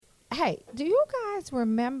Hey, do you guys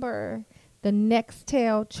remember the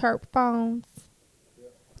Nextel chirp phones?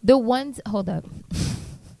 The ones, hold up.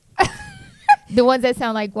 The ones that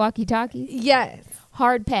sound like walkie-talkies? Yes.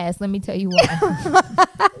 Hard pass, let me tell you why.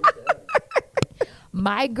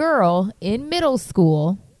 My girl in middle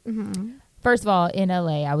school, first of all, in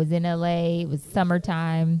LA, I was in LA, it was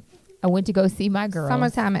summertime. I went to go see my girl.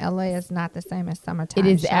 Summertime in LA is not the same as summertime. It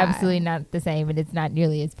is Shy. absolutely not the same, and it's not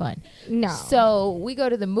nearly as fun. No. So we go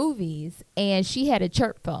to the movies, and she had a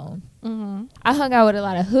chirp phone. I hung out with a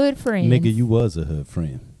lot of hood friends. Nigga, you was a hood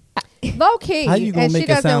friend. Low key. How you gonna and make she it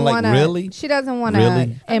doesn't sound like wanna, really? She doesn't want to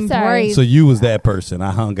Really? I'm sorry. embrace. So you was that person. I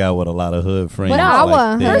hung out with a lot of hood friends. But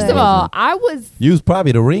like that. First of all, I was You was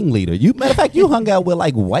probably the ringleader. You, matter of fact, you hung out with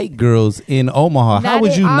like white girls in Omaha. How Not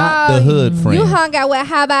was you not the hood friend? You hung out with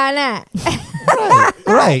how about that?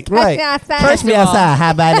 right. Catch me outside. How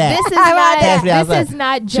about that? This is How about not. that? This is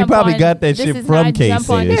not. She Jump probably on, got that this shit is from not Jump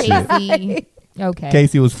Casey on and shit. Casey. Okay.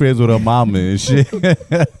 Casey was friends with her mama and shit.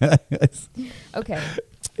 Okay.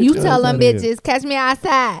 You That's tell them how it is. bitches, catch me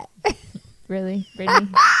outside. Really, Brittany?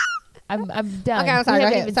 I'm done. Okay, I'm sorry. We Go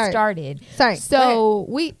haven't ahead. even Sorry. started. Sorry. So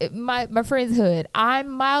my friend's hood. I'm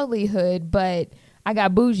mildly hood, but I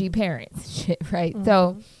got bougie parents. Shit, right?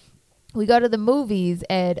 So we go to the movies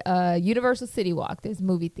at Universal City Walk. There's a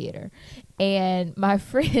movie theater, and my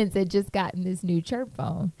friends had just gotten this new chirp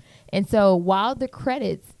phone, and so while the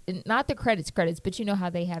credits, not the credits, but you know how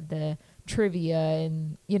they have the trivia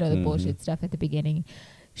and you know the bullshit stuff at the beginning.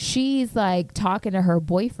 She's like talking to her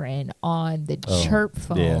boyfriend on the chirp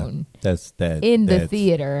phone. Yeah, that's in the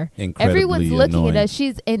theater. Incredibly Everyone's looking annoying. at us.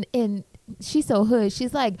 She's and she's so hood.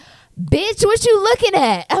 She's like, "Bitch, what you looking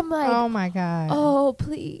at?" I'm like, Oh my God. "Oh,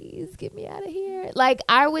 please get me out of here." Like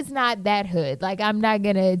I was not that hood. Like I'm not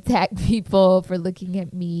gonna attack people for looking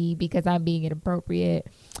at me because I'm being inappropriate.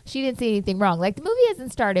 She didn't see anything wrong. Like the movie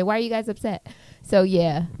hasn't started. Why are you guys upset? So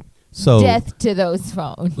yeah. So Death to those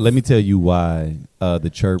phones. let me tell you why the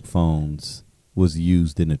chirp phones was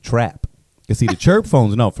used in a trap. You see, the chirp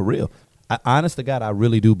phones, no, for real. Honest to God, I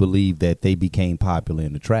really do believe that they became popular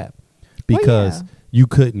in the trap because you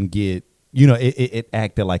couldn't get, you know, it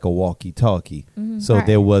acted like a walkie-talkie. So Right.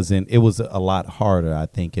 there wasn't, it was a lot harder, I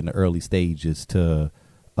think, in the early stages to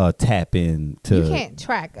tap in to. You can't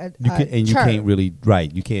track a You chirp. can't really, right,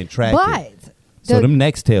 you can't track it. But So the- them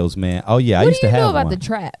Nextels, man. Oh, yeah, I What used do to you know have about one. the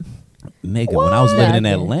trap? Nigga, when I was living in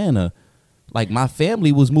Nothing. Atlanta, like my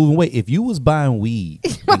family was moving weight. If you was buying weed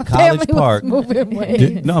in College family was Park, moving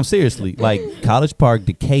weight. no, I'm seriously, like College Park,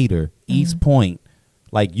 Decatur, East Point,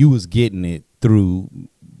 like you was getting it through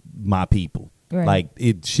my people. Right. Like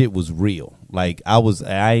it shit was real. Like I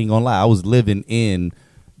ain't gonna lie, I was living in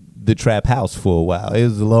the trap house for a while. It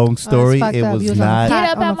was a long story. fucked It up. was You was on not. the Get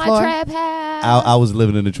up on at the my floor? trap house. I was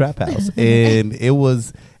living in the trap house, and it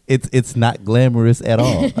was. It's not glamorous at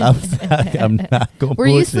all. I'm not going. Were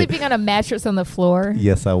you sleeping on a mattress on the floor?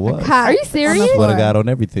 Yes, I was. cot Are you on the serious? floor. Swear to God on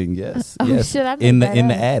everything. Yes, Oh, yes. shit, I made in the that in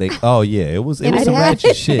the up. attic. Oh yeah, it was In some the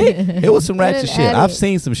ratchet shit. It was some ratchet an shit. I've attic.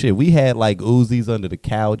 seen some shit. We had like Uzis under the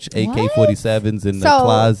couch, AK-47s in the So-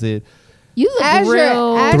 closet. You look As you're-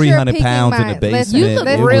 real. as you're 300 peeking pounds in my- the basement. listen, You look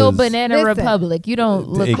It real was- Banana Listen. Republic. You don't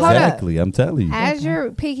look Exactly. I'm telling you. As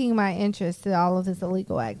you're piquing my interest to all of this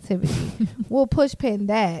illegal activity, we'll push pin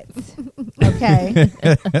that. Okay.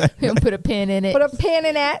 He'll put a pin in it. Put a pin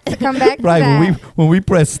in that to come back to Right that. when we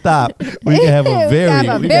press stop, we can have a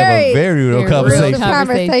very real real conversation.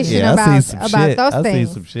 conversation. Yeah, I seen some about shit. those I seen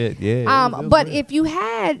things. some shit. Yeah. it was But real. if you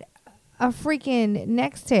had a freaking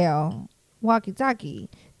Nextel walkie-talkie,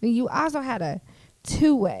 then you also had a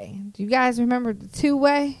two-way. Do you guys remember the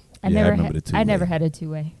two-way? I Yeah, I never remember had. the two-way. I never had a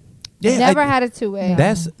two-way. Yeah, Never I- had a two-way.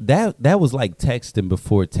 that was like texting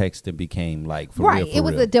before texting became like for right. real. For It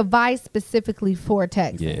was real. a device specifically for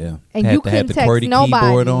texting. Yeah. And Had you to have couldn't the text QWERTY nobody.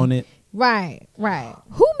 keyboard on it. Right. Right.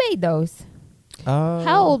 Who made those?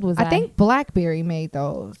 How old was I? I think BlackBerry made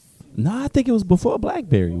those. No, I think it was before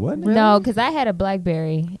BlackBerry, wasn't it? No, because I had a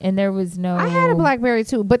BlackBerry and there was no. I had a BlackBerry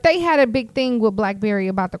too, but they had a big thing with BlackBerry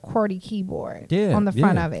about the QWERTY keyboard Yeah, on the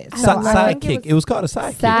front yeah. of it. Si- I think Sidekick. It was called a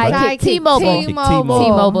Sidekick. Sidekick. right? T-Mobile.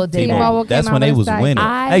 T-Mobile did that. T-Mobile That's came when out they with was a Sidekick. winning.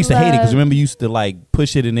 I used to hate it because remember you used to like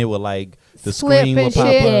push it and it would like the Flip screen would and pop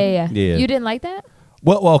shit. up. Yeah. Yeah. You didn't like that?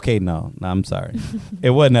 Well, okay, no, I'm sorry. It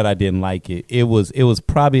wasn't that I didn't like it. It was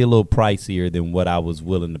probably a little pricier than what I was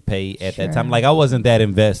willing to pay at that time. Sure. Like I wasn't that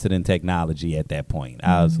invested in technology at that point.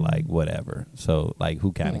 I was like, whatever. So like,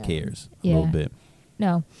 who kind of Yeah. cares Yeah. a little bit?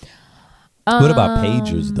 No. What about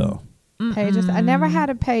pagers though? Pagers. I never had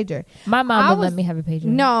a pager. My mom I would was- let me have a pager.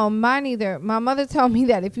 No, mine either. My mother told me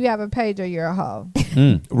that if you have a pager, you're a hoe.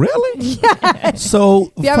 Really? Yeah.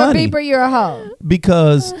 So If you have a funny beeper, you're a hoe.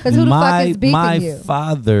 because 'Cause who the fuck is beeping my you?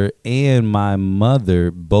 father and my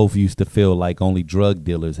mother both used to feel like only drug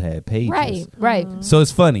dealers had pages. Right, right. So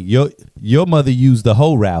it's funny. Your mother used the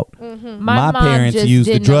hoe route. My mom parents just used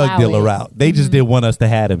the didn't drug allow dealer it. route. They just didn't want us to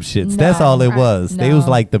have them shits. That's No. all it Right. was. They was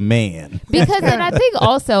No. like the man. Because and I think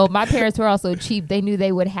also my parents were also cheap. They knew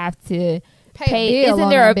they would have to pay. bill Isn't on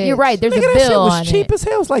there? that You're bitch. right. There's Nigga, a that shit bill was on cheap it. as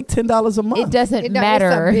hell. It was like $10 a month. It doesn't It's a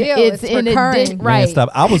matter. bill. It's in recurring. addition, Man, right? stop.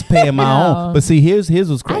 I was paying my No. own. But see, here's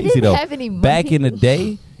what's I crazy didn't though. have any money. Back in the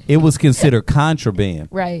day, it was considered contraband.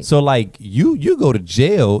 Right. So like you go to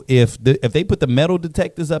jail if they put the metal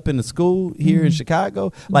detectors up in the school here in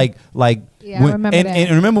Chicago, like Yeah, I remember that.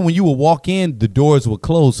 and remember when you would walk in, the doors were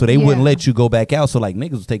closed, so they wouldn't Yeah. let you go back out. So like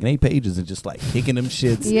niggas was taking 8 pages and just like kicking them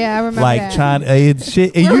shits. Yeah, I remember like that. trying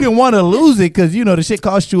shit, and you didn't want to lose it because you know the shit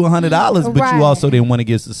cost you $100, but Right. you also didn't want to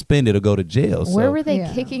get suspended or go to jail. So. Where were they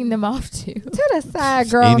Yeah. kicking them off to? To the side,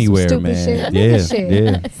 girl. Anywhere, some stupid man. shit. Yeah, Nigga shit.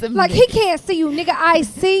 yeah. Some Like he can't see you, nigga. I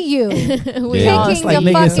see you. We Yeah, all it's Kicking like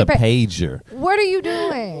your nigga, it's a fucking pager. What are you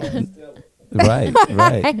doing? Right,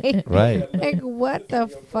 right. Like what the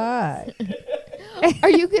fuck? Are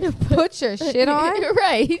you gonna Put your shit on?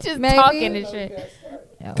 right? He's just Maybe. talking and shit.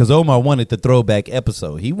 Because Omar wanted the throwback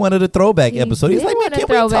episode. He wanted a throwback He episode. He's did like, man, want a can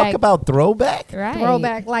we talk throwback. about throwback? Right.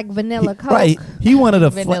 Throwback like vanilla Coke. Right. He wanted a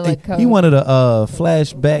Vanilla Coke. he wanted a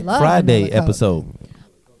flashback Love Friday vanilla Coke. episode.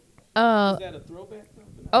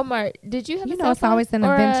 Omar, did you have You a know cell it's phone always in a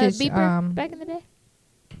or vintage, beeper back in the day?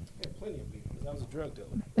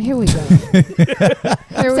 Here we go.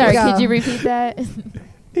 Here Sorry, we go. could you repeat that?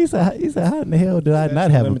 He said, how in the hell did I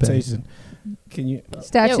not have a pen? limitation? Can you?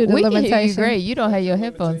 Statute of we can hear you limitations. great. You don't have your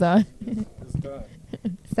headphones on.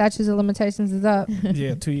 Statutes of limitations is up.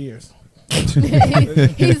 Yeah, 2 years.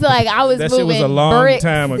 He's like, I was That shit moving was a long bricks.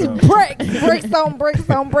 time ago. bricks on bricks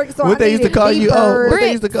on bricks. So What I they used to needed call you? beepers. What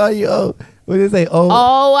they used to call you? What did they say?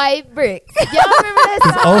 All white bricks. Y'all remember that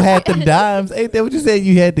Because song? had the dimes. Ain't that what you said?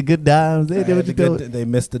 You had the good dimes. Ain't that what you go? They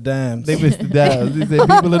missed the dimes. They missed the dimes. He said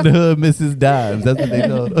people in the hood misses dimes. That's what they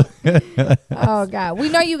told him. Oh God, we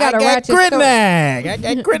know you got a I got ratchet story. gridnag. I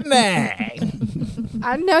got gridnag.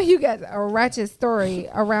 I know you got a ratchet story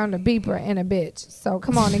around a beeper and a bitch. So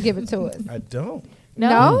come on and give it to us. I don't.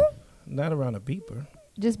 No? Not around a beeper.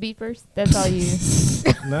 Just beepers. That's all you.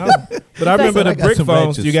 No. But I remember I the got brick some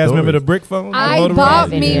phones. ratchet You guys remember the stories. brick phones? I The Motorola?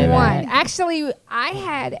 bought Yeah, me yeah. one. Actually, I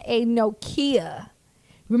had a Nokia.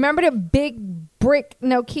 Remember the big brick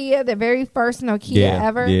Nokia, the very first Nokia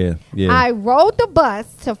ever? Yeah. I rode the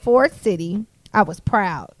bus to Ford City. I was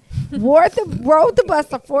proud. rode the bus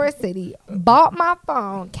to Ford City, bought my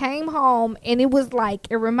phone, came home, and it was like,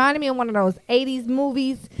 it reminded me of one of those 80s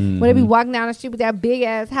movies where they be walking down the street with that big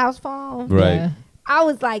ass house phone. Right. Yeah. I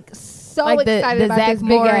was like so Like the excited about Zach this big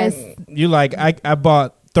Morris. ass. You like, I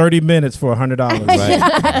bought 30 minutes for $100.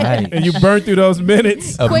 Right. And you burned through those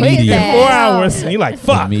minutes in Quick Immediate. as 4 hell. hours. And you're like,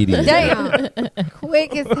 fuck. Immediate. Damn.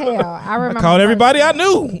 Quick as hell. I remember. I called everybody I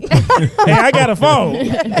knew. Hey, I got a phone.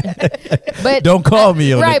 But Don't call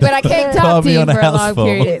me on right, the but I can't Call talk to me you on for the a house long phone.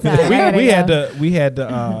 period of time. we had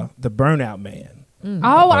the burnout man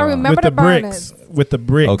Oh, I remember with the burners. bricks. With the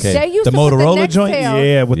bricks. Okay. They used The to put Motorola the joint?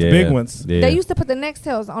 Nextel. Yeah, with the big ones. Yeah. They used to put the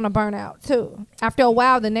Nextels on a burnout too. After a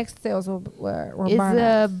while, the Nextels were Is burned a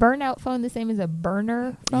out. burnout phone the same as a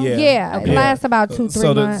burner phone? Yeah. Yeah, it Okay. lasts about 2-3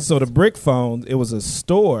 So months. the brick phone, it was a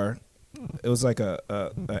store. It was like a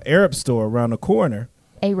Arab store around the corner.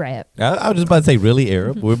 A-Rap. I was just about to say, really,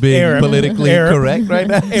 Arab? We're being Arab. politically Arab. correct right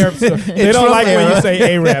now. Arab store. They don't Trump like when era. you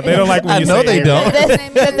say Arab. They don't like when I you know say they Arab.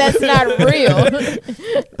 don't. That's not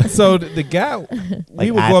real. So the guy, Like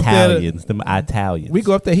we would go up there. Italians, them Italians. We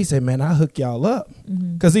go up there. He said, "Man, I'll hook y'all up,"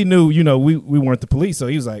 because he knew, we weren't the police. So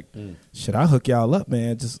he was like, "Shit, I'll hook y'all up,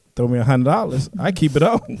 man. Just throw me $100. I keep it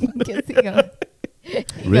on." Guess he gonna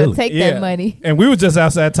Really? take Yeah. that money. And we were just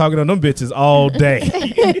outside talking to them bitches all day.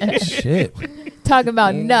 Shit. Talking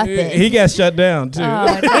about nothing. He got shut down too.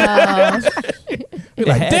 Oh, no. It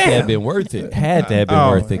like, had to damn. have been worth it. Had to have been Oh.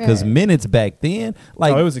 worth it. Because minutes back then,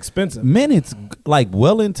 like, Oh, it was expensive. minutes, like,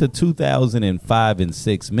 well into 2005 and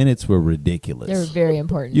 6, minutes were ridiculous. They were very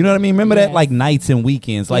important. You know what I mean? Remember that? Yes. Like nights and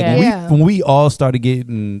weekends. Like Yeah. when we all started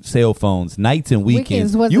getting cell phones, nights and weekends,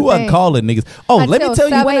 Weekends was you the wasn't thing. calling niggas. Oh, let me Until tell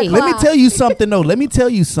you. 7 Let me o'clock. tell you something. No, let me tell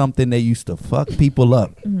you something that used to fuck people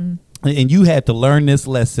up, and you had to learn this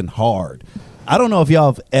lesson hard. I don't know if y'all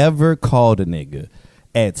have ever called a nigga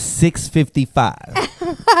at 6:55.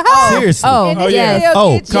 Seriously. Oh, Oh, yeah. yes.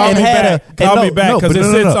 Oh, Call and me had back. and Call no, me back no, because but it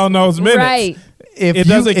no, no, sits no. on those minutes. Right. If It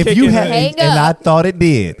you doesn't if kick you in. had Hang and I up. thought it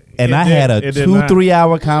did, and It I did. had a It did 2-3 not.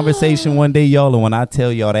 hour conversation one day, y'all, and when I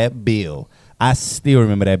tell y'all that bill, I still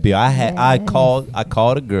remember that bill. I Yes.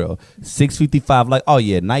 called a girl 6:55. Like, oh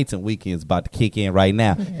yeah, nights and weekends about to kick in right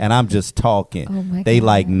now, and I'm just talking. Oh my They God.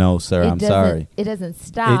 like, no sir, I'm sorry. It doesn't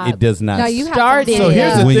stop. It does not. No, you have started. to So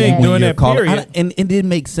here's the when thing, when during you're that calling- period- and it didn't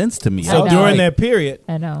make sense to me. I So know. during Like, that period,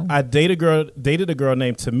 I know. I dated a girl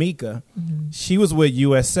named Tamika. She was with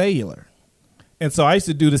U.S. Cellular, and so I used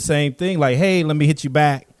to do the same thing. Like, hey, let me hit you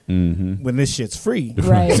back when this shit's free.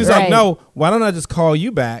 Right, She's right. like, no, why don't I just call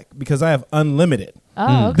you back because I have unlimited.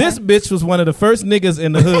 Oh, okay. This bitch was one of the first niggas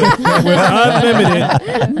in the hood with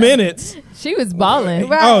unlimited minutes. She was balling.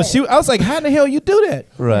 Right. Oh, I was like, how in the hell you do that?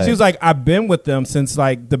 Right. She was like, I've been with them since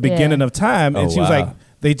like the beginning Yeah. of time, and Oh, she was wow. like,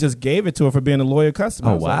 they just gave it to her for being a loyal customer.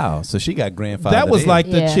 I oh was like, wow, so she got grandfathered. that was in. like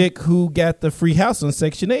the Yeah. chick who got the free house on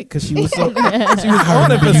Section 8 because she was so she was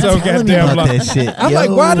on it for so Telling me goddamn about long. that shit. I'm like,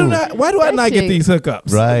 Yo. why do I That not get shit. these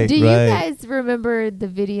hookups? Right, Do you right. guys remember the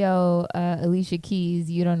video Alicia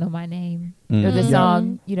Keys, You Don't Know My Name? Mm. Or the Mhm.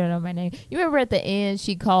 song You Don't Know My Name? You remember at the end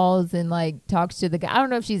she calls and like talks to the guy. I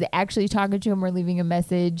don't know if she's actually talking to him or leaving a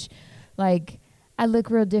message. Like, I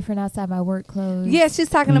look real different outside my work clothes. Yeah, she's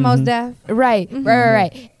talking to Mos Def. Right,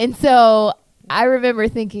 right. And so I remember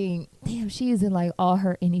thinking, damn, she using like all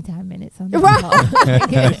her anytime minutes on this Right. call.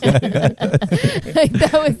 Like,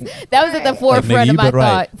 that was at the Like, forefront nigga, of you my better,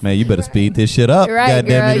 thought. right, man, you better speed this shit up. Right, God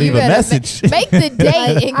damn girl, it, leave you a better message. Make the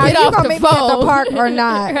date and Are get you off gonna the meet me at the phone. park or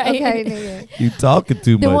not? Right. Okay, nigga. You talking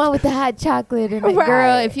too The much. one with the hot chocolate and like, Right.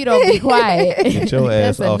 girl, if you don't be quiet, Get your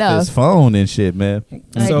ass that's off enough. this phone and shit, man.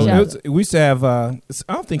 Right, So Chuck. we used to have. I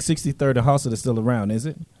don't think 63rd and Hostel is still around, is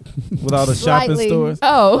it? With all the shopping Slightly. stores.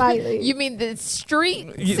 Oh, Slightly. you mean the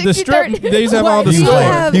street? The strip. 63rd? They used to have all the What? He was You stores. like,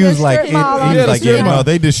 have he the was like, strip mall he on was the like, strip yeah, mall. no,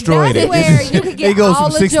 they destroyed That's it. where you can get It goes all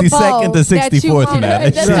from of your 62nd to bows that you 64th want. now.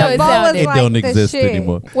 That's That how shit- it Bow is sounded. It like don't the exist shit.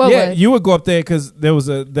 anymore. What Yeah, was? you would go up there because there was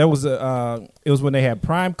a it was when they had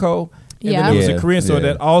Primeco, and Yeah. then there was Yeah, a Korean store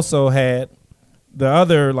yeah. that also had the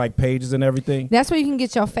other like pages and everything. That's where you can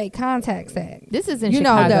get your fake contacts at. This is in You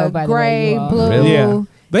Chicago, know, the by gray, the way. you all. blue, Really? Yeah.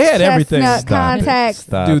 They had everything. chestnut Stop it. contacts.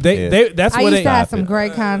 Stop Dude, it. that's I what used to have Stop some it.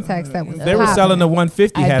 great contacts that was they were popping. selling the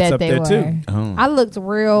 150 I hats bet up they there were. too. Oh. I looked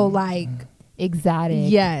real like Exotic.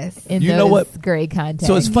 yes. In You those know what? Gray contact.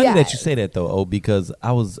 So it's funny that you Yes. say that though, oh, because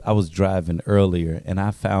I was driving earlier and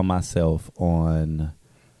I found myself on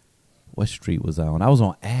what street was I on? I was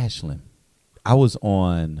on Ashland. I was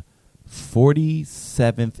on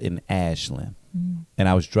 47th and Ashland, and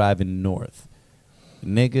I was driving north.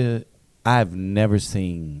 Nigga, I've never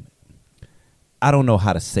seen. I don't know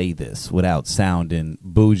how to say this without sounding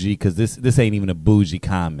bougie, because this ain't even a bougie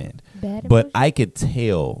comment. Bad But emotion? I could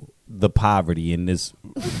tell the poverty in this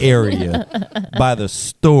area by the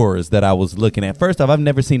stores that I was looking at. First off, I've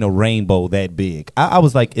never seen a rainbow that big. I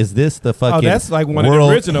was like, is this the fucking that's like one of the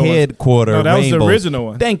world original ones. headquarter No, that was the rainbow? original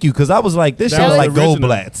one. Thank you, because I was like, this That shit was was like the original.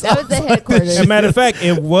 Goldblatts. That was the headquarters. As a matter of fact,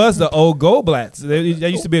 it was the old Goldblatts. There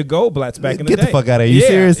used to be a Goldblatts back in the Get day. the fuck out of here. You Yeah,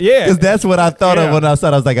 serious? Yeah. Because that's what I thought of Yeah. when I saw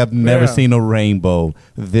it. I was like, I've never Yeah. seen a rainbow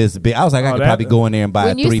this big. I was like, I Oh, could that- probably go in there and buy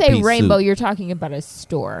When a you three-piece say rainbow, suit. you're talking about a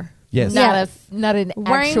store. Yes. Not Yes. not an Rain-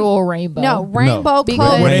 actual rainbow. No, rainbow Because-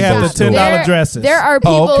 clothing. Where they have the shop. $10 dresses. There are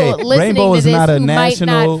people Oh, okay. listening Rainbow to is this not a who might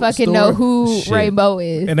national not fucking store? know who Shit. Rainbow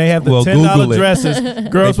is. And they have the Well, $10 Google it. dresses. They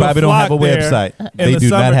Girls will probably don't have a flock there website. in They the do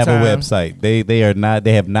not have a summertime. website. They are not.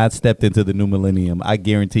 They have not stepped into the new millennium. I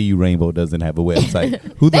guarantee you, Rainbow doesn't have a website.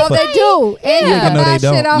 Who the Oh, fuck? they do. And you Yeah. can No, buy they shit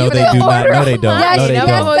don't. off No, of they them. do not. No, they don't. Yes, No, they yes,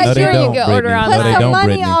 don't. they No, they do. don't. You can order Brittany. online. Put No, they some don't. money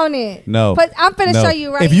Brittany. on it. No. But I'm finna No. show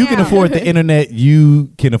you right If you now. can afford the internet,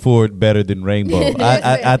 you can afford better than Rainbow.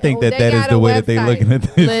 I think They that is got the a way that they're website. looking at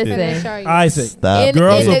this Listen. shit. Finna show you. Isaac. Stop. In-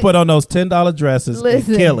 Girls in will the- put on those $10 dresses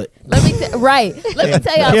Listen. and kill it. Let me right. Let me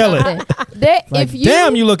tell y'all Kill it. something. There, Like, if you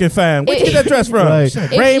damn, you looking fine. Where'd you get that dress from? Right.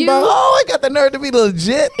 Shit, If Rainbow. you- Oh, I got the nerve to be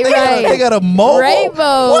legit. They, Right. they got a mobile.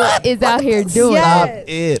 Rainbow What? is out here doing Yes.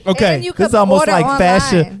 it. Stop it. Okay. And you It's could almost order like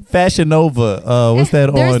online. Fashion Nova. What's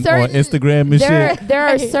that There's on certain- Instagram and There, shit? there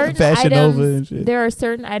are certain Fashion Nova and items. shit. There are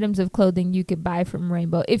certain items of clothing you could buy from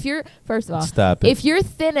Rainbow. If you're first of all, Stop it. if you're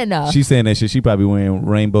thin enough, She's saying that shit. She probably wearing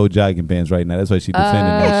rainbow jogging pants right now. That's why she defending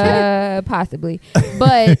that shit. possibly.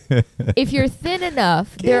 But if you're thin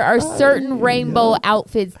enough, there are certain rainbow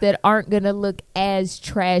outfits that aren't gonna look as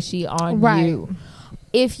trashy on Right. you.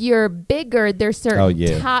 If you're bigger, there's certain Oh,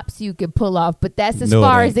 yeah. tops you could pull off, but that's as No, it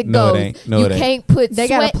far ain't. as it No, it goes. ain't. No, you it ain't. can't put They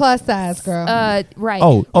got a plus size, girl. right.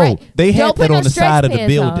 Oh, right. they had Don't put that no on the stretch side of the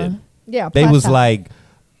pants building. on. yeah, They plus was size. like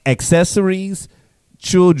accessories,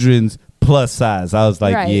 children's plus size. I was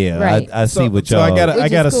like, Right, yeah, right. I see what So y'all. I got a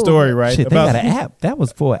Which is cool. story right shit, they about got an app. That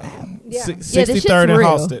was for an app. Yeah. Yeah, this 63rd shit's and real.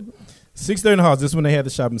 Halsted. 63rd and Halsted. This is when they had the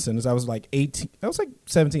shopping centers. I was like 18. I was like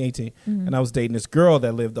 17, 18. Mm-hmm. And I was dating this girl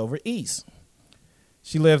that lived over east.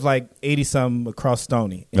 She lived like 80-something across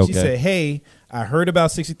Stony. And she Okay. said, hey, I heard about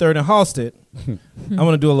 63rd and Halsted. I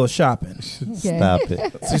want to do a little shopping. Stop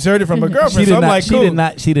it. So she heard it from her girlfriend. She So did I'm not. like, She cool. did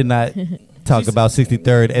not. She did not talk She's- about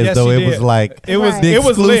 63rd as Yes, though she it was did. like It was the it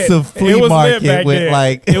was lit. exclusive flea It was lit market back with then.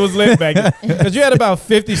 like It was lit back then because you had about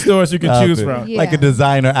 50 stores you could Stop choose it. from. Yeah. like a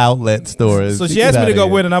designer outlet store. So she Get asked me to outta go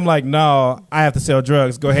here. with, and I'm like, no, I have to sell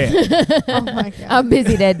drugs. Go ahead. Oh my god. I'm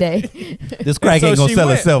busy that day. This crack So ain't gonna she sell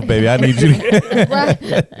went. itself, baby. I need you. To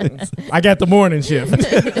Right. I got the morning shift.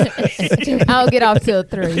 I don't get off till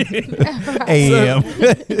 3. a.m.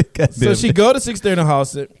 God So damn she it. go to 63rd and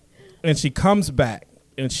Halsted, and she comes back,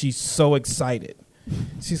 and she's so excited.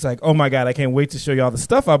 She's like, oh my God, I can't wait to show you all the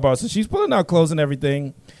stuff I bought. So she's pulling out clothes and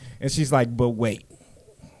everything, and she's like, but wait,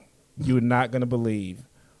 you're not going to believe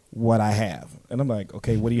what I have. And I'm like,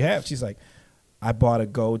 okay, what do you have? She's like, I bought a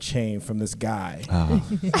gold chain from this guy. Oh,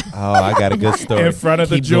 I got a good story. In front of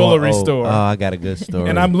the Keep going. jewelry Oh, store. Oh, I got a good story.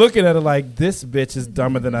 And I'm looking at her like, this bitch is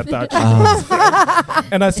dumber than I thought she Oh. was.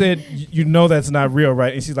 And I said, you know that's not real,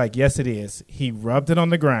 right? And she's like, yes, it is. He rubbed it on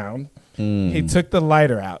the ground. Mm. He took the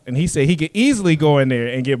lighter out, and he said he could easily go in there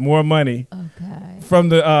and get more money Okay. from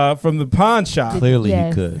the pawn shop. Clearly,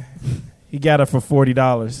 Yes. he could. He got it for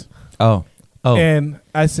 $40. Oh, And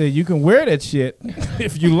I said, you can wear that shit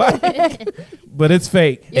if you like, but it's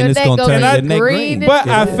fake. Your and it's neck gonna gonna turn be your neck green green. and- But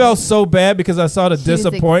I Yeah. felt so bad because I saw the She's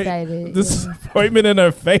excited. disappointment in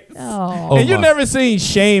her face. Oh. And you my. never seen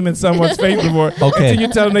shame in someone's face before. Okay. Until you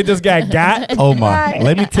tell them they just got. Omar,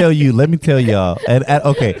 let me tell y'all. And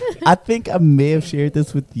okay, I think I may have shared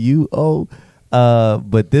this with you.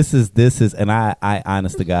 But this is, and I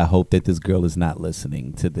honest to God hope that this girl is not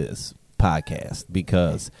listening to this podcast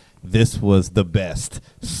because this was the best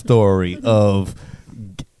story of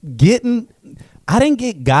getting. I didn't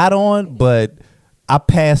get got on, but I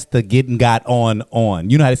passed the getting got on.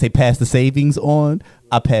 You know how they say pass the savings on?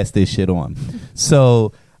 I passed this shit on.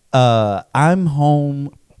 So I'm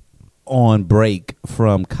home on break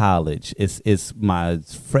from college. It's my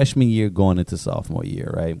freshman year going into sophomore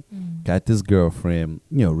year, right? Got this girlfriend,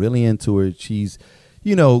 really into her. She's,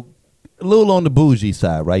 a little on the bougie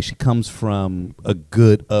side, right? She comes from a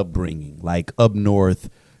good upbringing, like up north,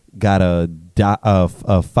 got a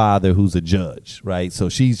father who's a judge, right? So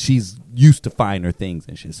she's used to finer things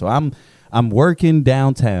and shit. So I'm working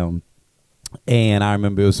downtown, and I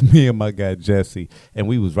remember it was me and my guy Jesse, and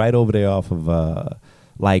we was right over there off of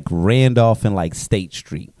like Randolph and like State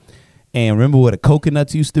Street. And remember where the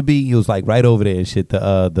Coconuts used to be? He was like right over there and shit,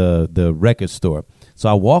 the record store. So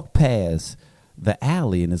I walked past the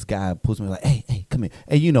alley, and this guy pulls me like, hey, come here.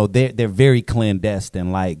 And they're very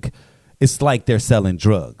clandestine, like it's like they're selling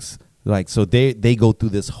drugs. Like, so they go through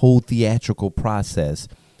this whole theatrical process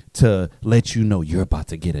to let you know you're about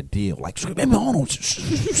to get a deal. Like, baby, hold on.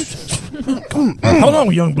 Hold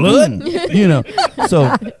on, young blood.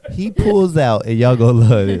 So he pulls out, and y'all gonna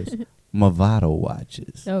love this, Movado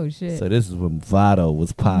watches. Oh shit. So this is when Movado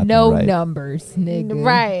was popping, No right? numbers, nigga.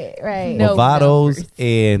 Right. No Movados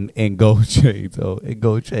numbers. and gold chains. And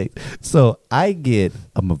gold chains. So I get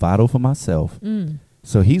a Movado for myself.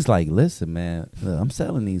 So he's like, listen, man, look, I'm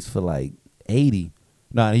selling these for like 80.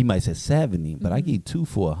 No, he might say 70, but I give you 2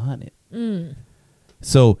 for 100.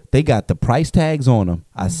 So they got the price tags on them.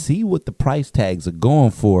 I see what the price tags are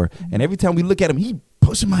going for, and every time we look at him, he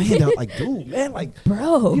pushing my hand out like, dude, man, like,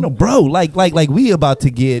 Bro. bro, like we about to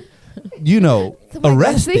get,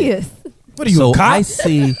 arrested. See us. What are you, So a cop? I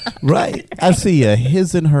see, right? I see a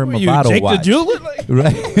his and her What are you, Movado Jake watch, the jeweler? Like,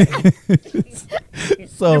 right?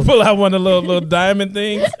 So pull out one of the little diamond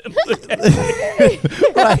things.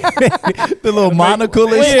 the little monocle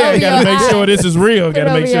and Well, shit. yeah, gotta make eye. sure this is real. Put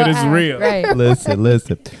Gotta over make sure your this is eye. real. Right.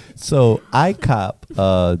 Listen. So I cop 2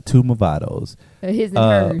 Movados. His and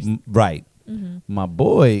hers. Right. My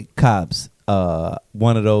boy cops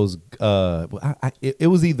one of those. It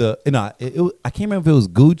was either I can't remember if it was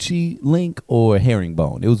Gucci Link or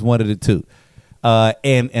Herringbone. It was one of the two.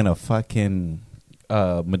 And a fucking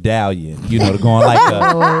medallion, to go on like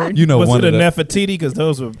Was one it of a the, Nefertiti? Because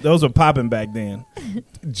those were popping back then.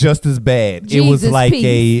 just as bad. It was Jesus like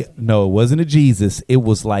piece. it wasn't a Jesus. It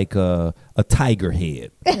was like a tiger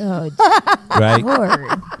head, Oh, right?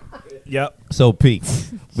 Lord. Yep. So Pete,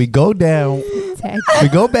 we go down. Tax- We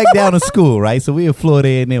go back down to school, right? So we in Florida,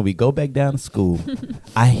 and then we go back down to school.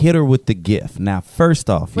 I hit her with the gift. Now, first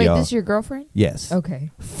off, Wait, y'all. this your girlfriend? Yes.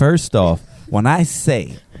 Okay. First off, when I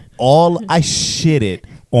say I shitted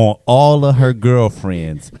on all of her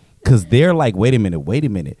girlfriends because they're like, wait a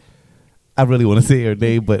minute. I really want to say her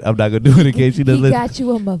name, but I'm not gonna do it in case she doesn't He listen. got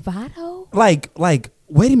you a Movado? Like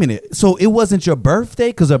wait a minute. So it wasn't your birthday?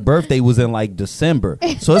 Because her birthday was in like December.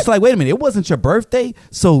 So it's like, wait a minute. It wasn't your birthday?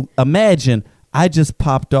 So imagine I just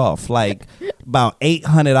popped off like about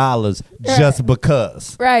 $800 just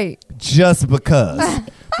because. Right. Just because.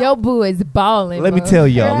 Your boo is balling. Let me tell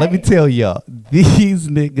y'all. Let me tell y'all. These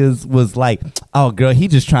niggas was like, oh, girl, he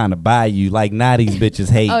just trying to buy you. Like, now these bitches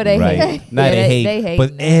hate, Oh, they right? hate. Now Yeah, they hate. they hate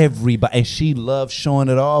But now. everybody, and she loves showing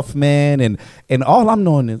it off, man. And all I'm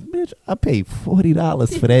knowing is, bitch, I paid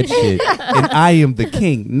 $40 for that shit. And I am the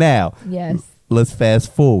king. Now, Yes. let's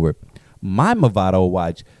fast forward. My Movado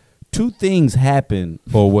watch, two things happened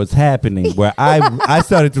or was happening where I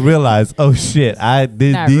started to realize, oh shit, Not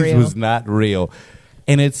these real. was not real.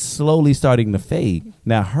 And it's slowly starting to fade.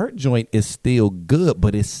 Now her joint is still good,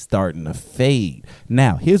 but it's starting to fade.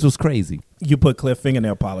 Now, here's what's crazy. You put Cliff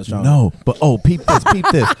fingernail polish on. No, but peep this,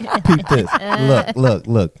 peep this.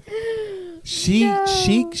 Look.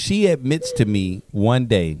 She admits to me one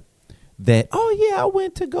day that, oh yeah, I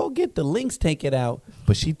went to go get the links, take it out,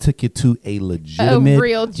 but she took it to a legitimate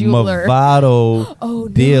real jeweler. Movado Oh, no.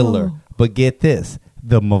 dealer. But get this,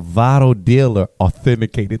 the Movado dealer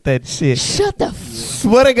authenticated that shit. Shut the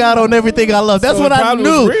Swear to God on everything I love. That's So what it I probably knew.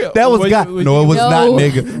 was real. That was Was God. you- No, it was No, not,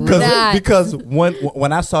 nigga. not. Because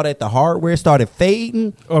when I saw that the hardware started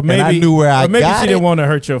fading, Or maybe and I knew where I or maybe got she it. didn't want to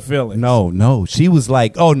hurt your feelings. No. She was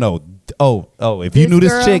like, oh no. Oh, if you This knew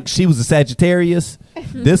this girl? chick, she was a Sagittarius.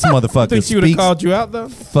 This motherfucker Think she would have speaks. called you out though?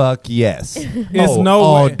 Fuck yes. It's Oh, no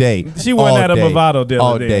all way. day. She wasn't All at a day. Movado dealer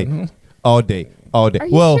All then. day. All day. All day. Are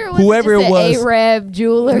you Well, sure it whoever it was, Arab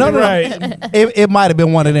jeweler. No. Right. it might have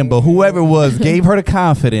been one of them, but whoever it was gave her the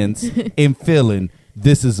confidence in feeling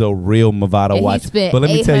this is a real Movado And he watch. spent But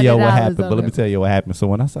let me tell y'all what $800 happened. on But let me it. tell you what happened. So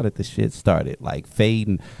when I saw that the shit started like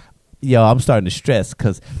fading, yo, I'm starting to stress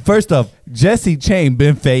because first off, Jesse Chain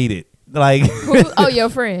been faded. Like Oh, your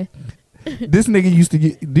friend. this nigga used to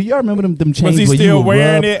get, do y'all remember them chains Was he where you still would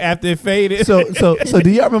wearing rub? it after it faded? So do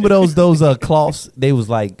y'all remember those cloths? They was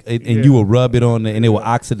like, and you would rub it on, and they were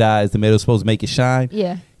oxidized, and they were supposed to make it shine.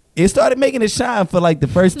 Yeah. It started making it shine for like the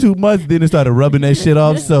first 2 months, then it started rubbing that shit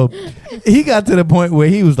off. So he got to the point where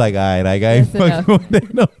he was like, all right, like, I ain't That's fucking with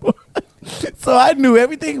that no more. So I knew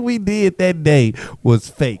everything we did that day was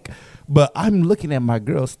fake. But I'm looking at my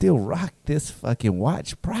girl still rock this fucking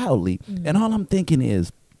watch proudly. And all I'm thinking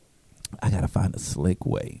is, I got to find a slick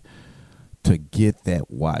way to get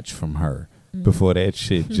that watch from her before that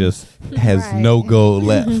shit just has Right. no gold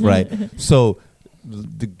left, right? So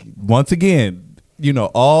once again, you know,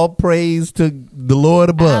 all praise to the Lord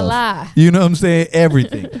above. Allah. You know what I'm saying?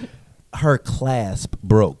 Everything. Her clasp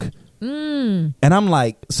broke. And I'm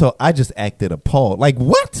like, so I just acted appalled. Like,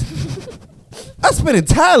 what? I spent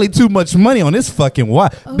entirely too much money on this fucking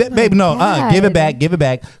watch. Oh Baby, no, God. give it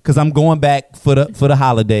back, because I'm going back for the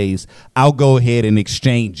holidays. I'll go ahead and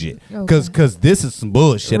exchange it, because this is some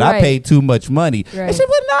bullshit. I Right. paid too much money. Right. And she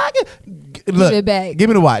went, no, look, it back. give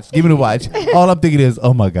me the watch. All I'm thinking is,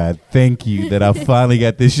 oh my God, thank you that I finally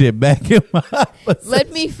got this shit back in my house.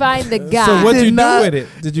 Let me find the guy. So what'd Did you not- do with it?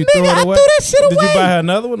 Did you Nigga, throw it I away? threw that shit Did you away. buy her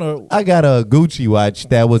another one or? I got a Gucci watch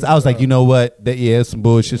that was, I was like, you know what? Yeah, it's some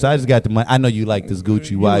bullshit. So I just got the money. I know you like this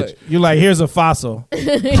Gucci watch. You like, here's a fossil.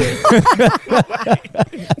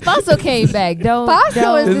 Fossil came back. Fossil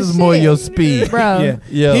don't is This the is more shit. your speed. bro. Yeah.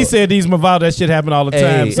 Yo. He said these Movado, that shit happen all the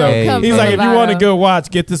time. Hey, so hey. Come he's from like, if you Movado. want a good watch,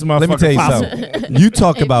 get this motherfucker. Let me tell you fossil. something. You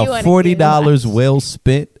talk If you about wanna $40 get well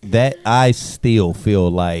spent. That I still feel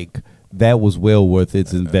like that was well worth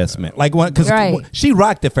its investment. Like, because Right. she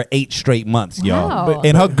rocked it for 8 straight months, y'all. Wow.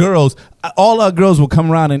 And her girls, all our girls would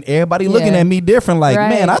come around and everybody looking Yeah. at me different. Like, Right.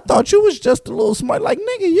 man, I thought you was just a little smart. Like,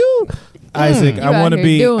 nigga, you. Isaac, You I out want to here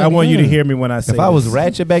be. doing I want it. you to hear me when I say. If I was this.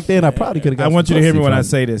 ratchet back then, I probably could have got I want you some to hear me pussy when I from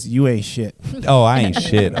say this. You ain't shit. Oh, I ain't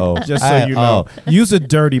shit. Oh, Just so you know, you's a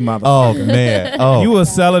dirty Oh, motherfucker. man. Oh, You will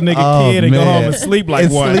sell a nigga oh, kid and go man. home and sleep like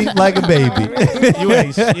And one. Sleep like a baby. You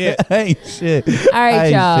ain't shit. I ain't shit. All I right,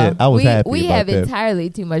 ain't y'all. shit. I was happy we about have that. entirely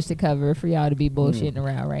too much to cover for y'all to be bullshitting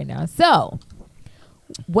around right now. So,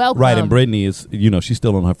 welcome. Right, and Brittany is, she's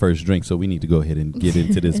still on her first drink, so we need to go ahead and get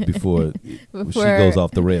into this before she Before- goes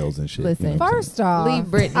off the rails and shit. Listen. You know what I'm First off, Leave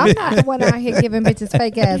Britney. I'm not the one out here giving bitches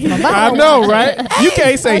fake ass Movado. I know, right? You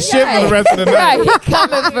can't say shit for the rest of the night. Right, he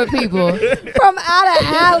coming for people. From out of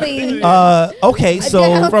alley. saying? Okay,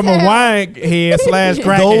 so From a wine head slash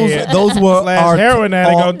crack those head those were slash our- heroin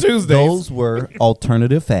addict all- on Tuesdays. Those were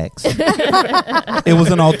alternative facts. It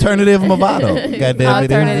was an alternative Movado. Goddamn it,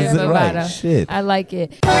 Alternative it was right. Movado. Shit. I like it.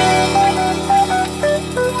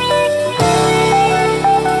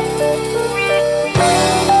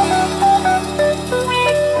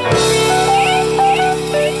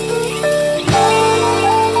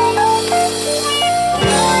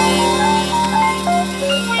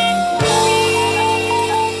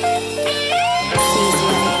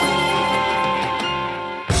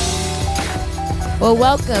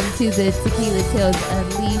 welcome to the Tequila Tales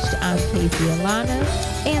Unleashed. I'm Casey Alana.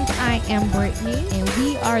 And I am Brittany. And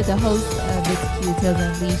we are the hosts of the Tequila Tales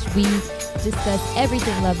Unleashed. We discuss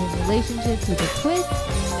everything love and relationships with a twist.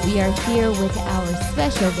 We are here with our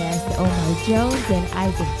special guests, Omar Jones and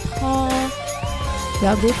Isaac Paul.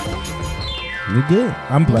 Y'all good? You're good.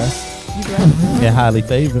 I'm blessed. You blessed? And highly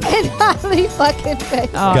favored. And highly fucking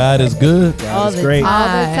faithful. Oh, God is good all is the great. All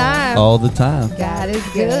the time. time. all the time. God is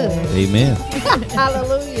good. Amen.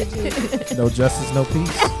 Hallelujah, Jesus. No justice, no peace.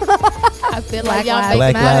 I feel Black like y'all lives make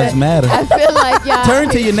Black Lives Matter. I feel like y'all Turn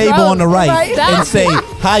to your neighbor on the right Right. and say,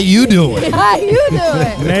 "How you doing?" How you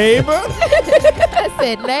doing? Neighbor. I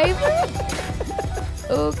said neighbor.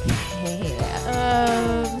 Okay.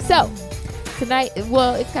 So tonight,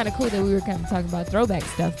 well, it's kind of cool that we were kind of talking about throwback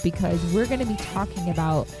stuff because we're going to be talking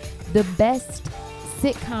about the best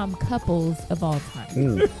sitcom couples of all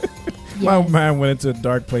time. My Yes. mind went into a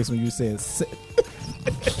dark place when you said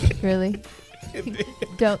Really?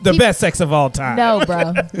 Don't the keep- best sex of all time. No,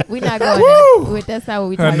 bro. We're not going there. That's not what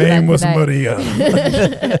we Her talking name about was tonight. Maria.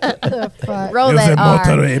 The fuck? Roll that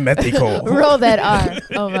R. Mexico. Roll that R.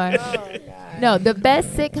 Oh my. No, the best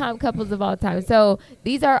sitcom couples of all time. So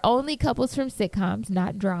these are only couples from sitcoms,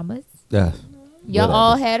 not dramas. Yeah. Y'all Whatever.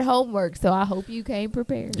 all had homework, so I hope you came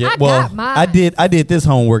prepared. Yeah, I well, got mine. I did this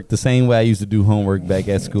homework the same way I used to do homework back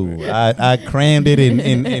at school. I crammed it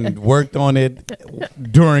and worked on it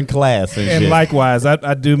during class and And shit. likewise,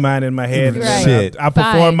 I do mine in my head. and Right. Shit. I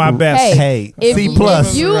perform Fine. my best. Hey, If C you-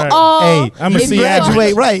 plus. if you Right. all, Hey, I'm a if we C you all-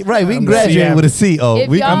 graduate right. We can I'm a C graduate average. with a C. Oh, If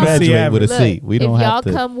we y'all- can I'm a C graduate with a Look, C. We don't if y'all have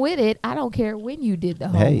to. come with it, I don't care when you did the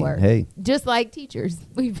Hey, homework. hey. Just like teachers,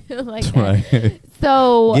 we feel like that. Right.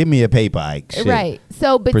 So Give me a paper, Ike. Shit. right.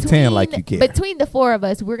 So Pretend like you care. between the four of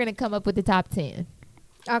us, we're gonna come up with the top 10.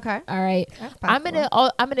 Okay. All right. That's I'm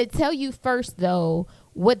gonna tell you first though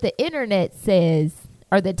what the internet says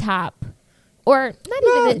are the top, or not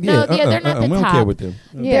even they're not the we don't top. care what them.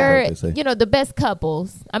 They're What they say. the best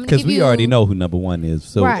couples. I'm gonna Because give we you already know who number one is.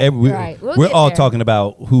 So Right, right. We'll we're get all there. talking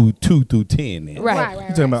about who 2 through 10 is. Right. You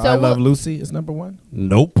talking about So I Love we'll- Lucy is number one?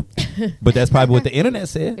 Nope. But that's probably what the internet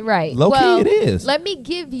said. Right. Low Well, key, it is. Let me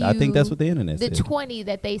give you. I think that's what the internet the said. 20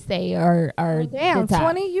 that they say are Damn, the top.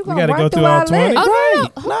 20? You We gonna gotta run go through through all our 20? list? Oh, Right.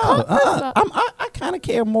 no. First of all- I kind of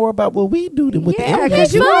care more about what we do than what the Yeah, internet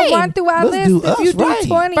because you do. Fine. gonna run through our Let's list do if us, you do right.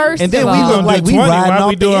 20. First And then of we all- look like we 20 riding while off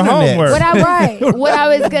we the doing internet. homework. What I Right. what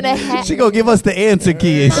I was gonna have. She gonna give us the answer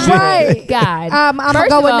key and shit. Right. God. I'm gonna First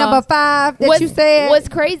go of with all, number 5 that what's, you said. What's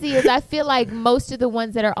crazy is I feel like most of the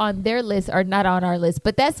ones that are on their list are not on our list,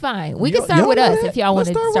 but that's fine. We can Y'all- start y'all with know us that? if y'all want Let's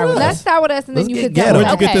to start start with with us. Let's us. start with us and then Let's you get can ghetto. tell Where'd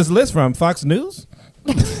us. you get Okay. this list from? Fox News?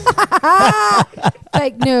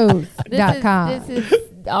 Fakenews.com. This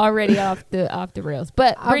is already off the rails.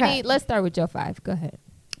 But Okay. Brittany, let's start with your 5. Go ahead.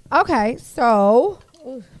 Okay, so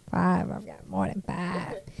 5. I've got more than 5.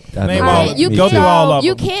 I Name know. all Me of them. too. Go through all of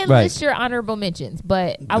You them. can Right. list your honorable mentions,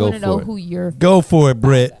 but I Go want to know for it. who you're. Go for it,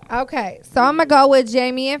 Britt. Okay, so I'm gonna go with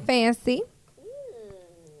Jamie and Fancy.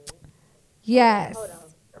 Yes,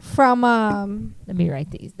 from Let me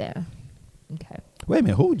write these down. Okay. Wait a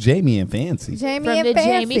minute. Who? Jamie and Fancy? Jamie From and the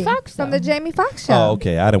Fancy Jamie Foxx from show. the Jamie Foxx show. Oh,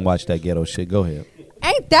 okay. I didn't watch that ghetto shit. Go ahead.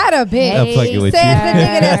 Ain't that a bitch? I'm fucking with Says you. the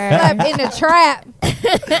nigga that slept in the trap.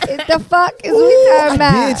 What the fuck is we talking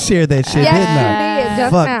about? I did share that shit, Yes, didn't I? you did.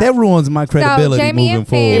 Just Fuck, now. that ruins my credibility Jamie moving and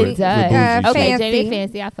forward. Fancy. It does. with Bougie. Okay, Fancy. Jamie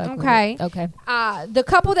Fancy. I fuck Okay. with it. Okay. The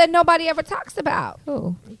couple that nobody ever talks about,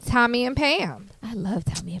 Cool. Tommy and Pam. I love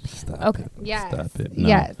Tommy and Pam. Stop Okay. it. Yes. Stop it. No.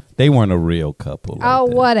 Yes. They weren't a real couple. Like Oh,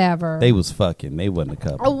 that. whatever. They was fucking. They wasn't a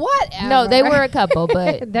couple. Whatever. No, they were a couple,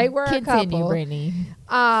 but They were a continue, couple. Brittany.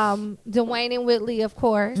 Dwayne and Whitley, of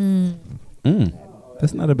course.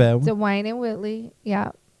 That's not a bad one. Dwayne and Whitley. Yeah.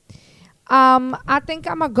 I think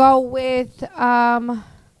I'm gonna go with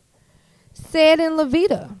Sid and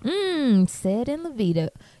Levita. Sid and Levita.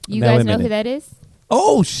 You Now, guys wait a know who minute. that is?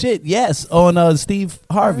 Oh shit! Yes, on Steve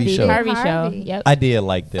Harvey Steve show. Harvey Harvey. show. Yep. I did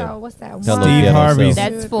like So them. what's that? Hello, One, Steve ghetto Harvey's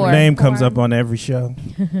self. That's 4. name comes up on every show.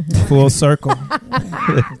 Full circle.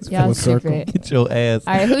 Y'all full circle. secret. Get your ass.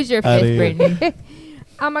 All right, who's your Outta 5th, here. Brittany?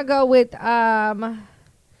 I'm gonna go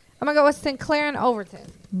with Sinclair and Overton.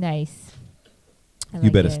 Nice. I You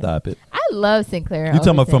like better it. stop it. I love Sinclair. You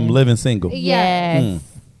talking about from Overton. Living Single? Yes.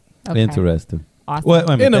 Okay. Interesting. Awesome. Wait a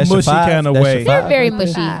minute, In a that's your mushy five? kinda That's way. your They're five? very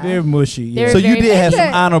mushy. They're mushy. Yeah. They're So you very did have mushy.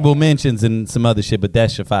 some honorable mentions and some other shit, but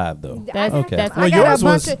that's your 5 though. That's, Okay. that's I Well, got yours a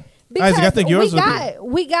bunch was- of Because Isaac, I think yours we would got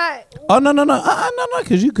we got Oh no,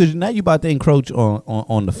 because now you about to encroach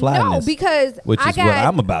on the flyness. no because which I is got, what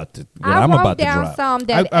I'm about to. What I I'm wrote about to down drop. some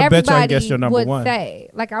that I bet you I everybody guess your number would one. say.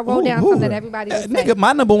 Like I wrote down some that everybody would say. Nigga,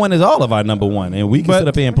 my number one is all of our number one, and we can But- sit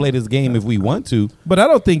up here and play this game if we want to. But I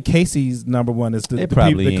don't think Casey's number one is It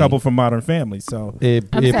probably the ain't. couple from Modern Family. So It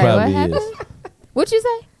I'm it sorry, probably what is. happened? What you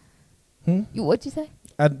say? Hmm? What you say?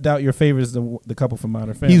 I doubt your favorite is the couple from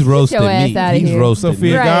Modern Family. He's roasted your ass me. outta He's here. roasted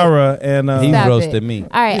Sophia me. Right. Gara and He's Stop roasted it. me.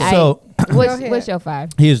 All right. So Go ahead. What's your 5?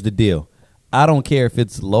 here's the deal. I don't care if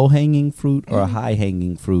it's low hanging fruit or high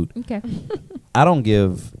hanging fruit. Okay, I don't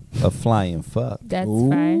give a flying fuck. that's Ooh.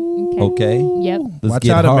 fine. Okay. Okay. Yep. Let's Watch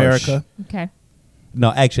get out, harsh. America. Okay.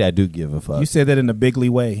 No, actually, I do give a fuck. You said that in a bigly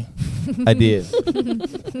way. I did.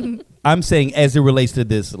 I'm saying as it relates to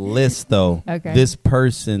this list, though, Okay. this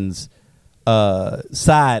person's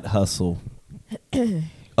side hustle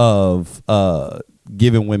of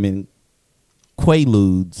giving women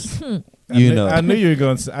quaaludes. I knew you were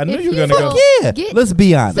going. I knew If you were you going to don't- go. Yeah, Get- let's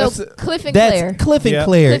be honest. So Cliff and That's Claire. Cliff and Yeah.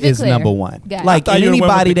 Claire Cliff and is Claire. number one. Got it. Like, I thought and you were one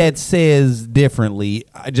anybody with the- that says differently,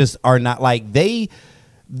 I just are not like they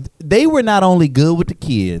were not only good with the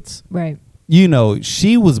kids. Right. You know,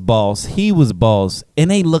 she was boss, he was boss, and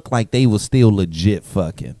they looked like they was still legit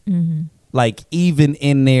fucking. Mm-hmm. Like even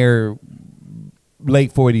in their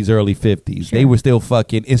late 40s, early 50s, Sure. they were still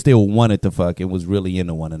fucking and still wanted to fuck and was really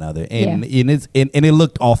into one another, and Yeah. and it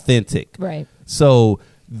looked authentic. Right. So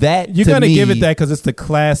that You're to going to me- give it that because it's the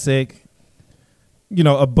classic,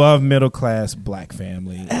 above middle class black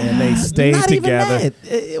family, and they stayed Not even together. that.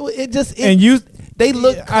 It just And you, they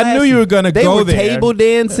look. I knew you were gonna They go were there. table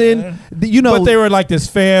dancing. You know, but they were like this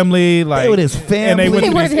family, like were this and they went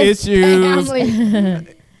family. through these issues. Family.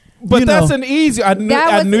 But You that's know. an easy. I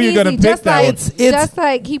That knew was you were gonna easy. pick Just that. like, one. It's- just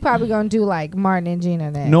like he probably gonna do like Martin and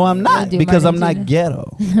Gina next. no, I'm We'll not do because Martin I'm and not Gina.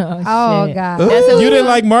 ghetto. Oh shit. God. That's what You we didn't want.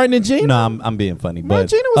 like Martin and Gina? No, I'm being funny, Martin but and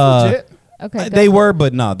Gina was legit. Okay. go they for were, it.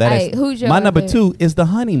 but no, that is Hey, who's your my number other- 2 is the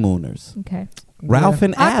Honeymooners, Okay. Ralph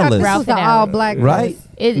and I thought Alice. this Ralph was and an Alice. all black Right?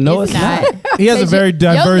 No, it's it's not. He has a very Your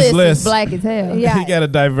diverse list. list. Is black as hell. Yeah. He got a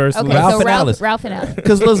diverse Okay. list. Ralph so and Ralph, Alice. Ralph and Alice.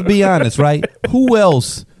 Because let's be honest, right? Who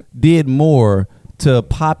else did more to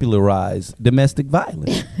popularize domestic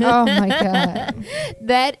violence? Oh my God.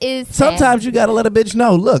 That is sad. Sometimes you gotta let a bitch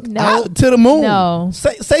know. Look, No. out to the moon. No.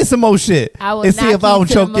 Say some more shit, I will and see knock if I you don't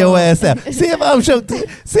to the choke your moon. ass out. See if I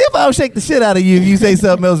don't shake the shit out of you. If you say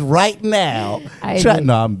something else right now. I agree.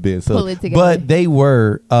 No, I'm being so. Pull it together. But they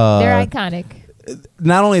were. They're iconic.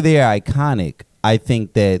 Not only they're iconic. I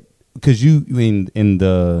think that because you in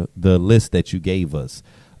the list that you gave us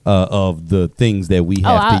of the things that we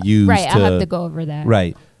have to use. Right. I have to go over that.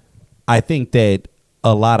 Right. I think that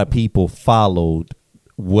a lot of people followed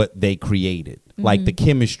what they created. Like the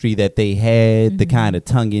chemistry that they had, the kind of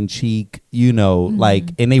tongue in cheek, like,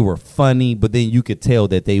 and they were funny, but then you could tell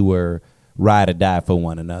that they were ride or die for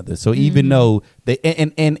one another. So even though they,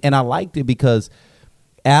 and I liked it because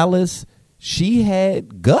Alice, she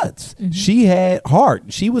had guts. She had heart.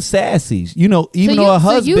 She was sassy. Even though her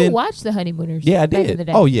husband. So you watched the Honeymooners? Yeah, I back in did. the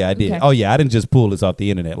day? Oh yeah, I did. Okay. Oh yeah, I didn't just pull this off the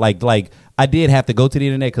internet. Like I did have to go to the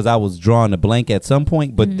internet because I was drawing a blank at some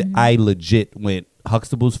point, but I legit went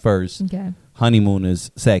Huxtables first, Okay.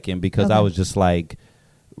 Honeymooners second, because I Okay. was just like,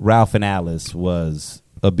 Ralph and Alice was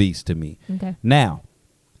a beast to me. Okay. Now,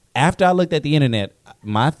 after I looked at the internet,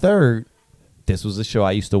 my third, this was a show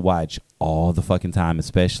I used to watch all the fucking time,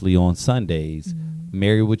 especially on Sundays,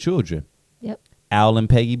 Married with Children, Yep. Al and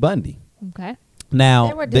Peggy Bundy. Okay. Now,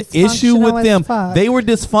 They were the issue dysfunctional with as them, fuck. they were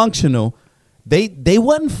dysfunctional. They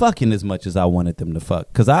wasn't fucking as much as I wanted them to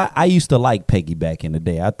fuck. Because I used to like Peggy back in the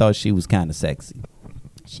day. I thought she was kind of sexy.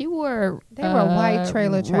 She wore They were white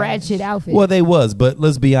trailer trash. ratchet outfits. Well, they was. But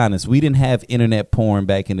let's be honest. We didn't have internet porn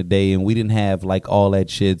back in the day. And we didn't have like all that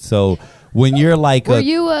shit. So when you're like were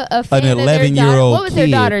you a fan an of their 11-year-old daughter? What was their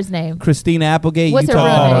kid. daughter's name? Christina Applegate, What's you her real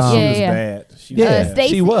talking name? about? she Yeah, was yeah. bad. She was Yeah, bad.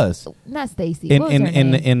 Stacey? she was. Not Stacy. In What was her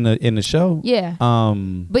name? in the show. Yeah.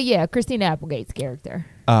 Um, But yeah, Christina Applegate's character.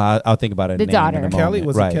 I'll think about it. The daughter. Kelly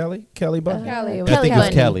was right. it Kelly? Kelly Bundy. Kelly. Kelly I think it was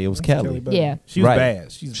Bundy. Kelly. It was Kelly. Bundy. Yeah. She was Right.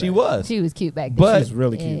 bad. She was. She was cute back then. But- She's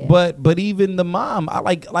really cute. Yeah. But even the mom, I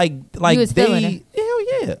like was feeling they.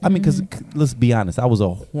 Hell yeah! I mean, because let's be honest, I was a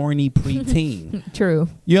horny preteen. True.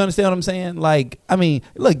 You understand what I'm saying? Like, I mean,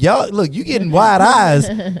 look, you getting wide eyes.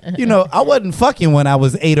 I wasn't fucking when I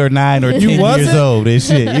was 8 or 9 or 10 years wasn't? old and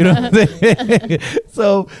shit. You know what I'm saying?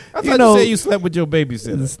 So I thought you said you slept with your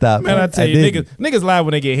babysitter. Stop Man, it. I tell I you, didn't. niggas lie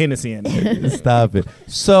when they get Hennessy in there. stop it.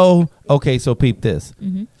 So okay, so peep this.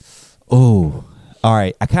 Oh, all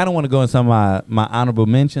right. I kind of want to go in some of my honorable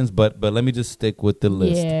mentions, but let me just stick with the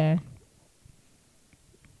list. Yeah.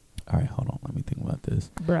 All right, hold on. Let me think about this.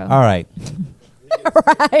 Bro. All right.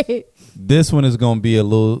 Right. This one is going to be a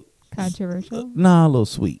little, Controversial. a little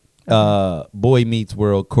sweet. Boy Meets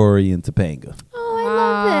World, Corey and Topanga. Oh, I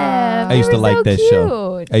love them. I used They to were like so that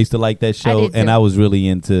show. cute. I used to like that show, did and too. I was really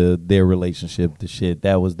into their relationship. The shit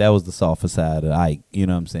that was the softer side of Ike. You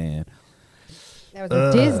know what I'm saying? That was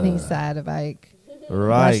the Disney side of Ike.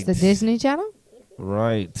 Right. Watch the Disney Channel.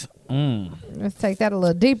 Right. Let's take that a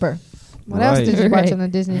little deeper. What else Right. did you watch Right. on the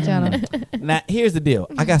Disney Channel? Now, here's the deal.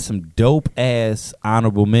 I got some dope ass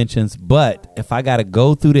honorable mentions, but if I got to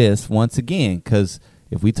go through this once again, because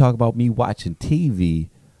if we talk about me watching TV,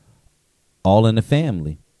 All in the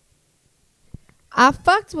Family, I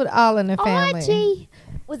fucked with All in the Family. Archie.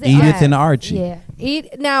 Was it Edith and Archie. Yeah.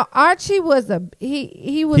 Now Archie was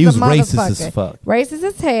he was He was a racist motherfucker. as fuck. Racist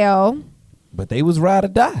as hell. But they was ride or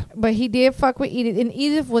die. But he did fuck with Edith, and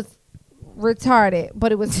Edith was retarded,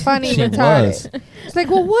 but it was funny She retarded. was. It's like,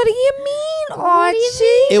 well, what do you mean, Archie?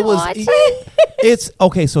 It was. Archie. It's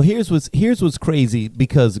okay. So here's what's crazy,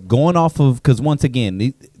 because going off of, because once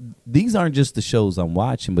again, these aren't just the shows I'm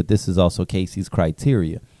watching, but this is also Casey's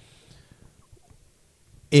criteria.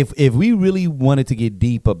 If we really wanted to get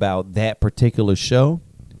deep about that particular show,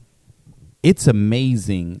 it's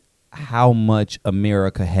amazing how much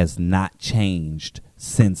America has not changed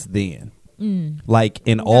since then. Like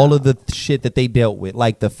in all of the shit that they dealt with,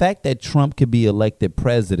 like the fact that Trump could be elected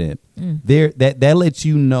president, that lets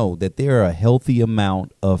you know that there are a healthy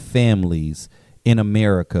amount of families in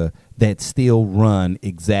America that still run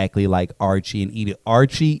exactly like Archie and Edith.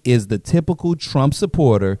 Archie is the typical Trump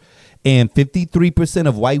supporter, and 53%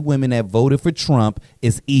 of white women that voted for Trump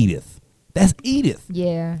is Edith. That's Edith.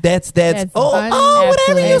 Yeah. That's That's whatever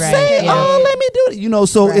absolutely you right, say. yeah. Oh, let me do it. You know,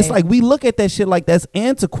 so it's Right. like we look at that shit like that's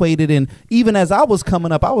antiquated, and even as I was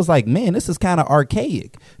coming up, I was like, man, this is kind of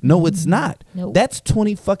archaic. No, it's not. Nope. That's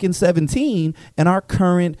 2017 and our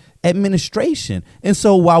current administration. And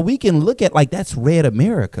so while we can look at like that's red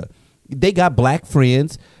America, they got black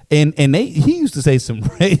friends. And he used to say some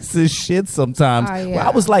racist shit sometimes. Oh, yeah. Where I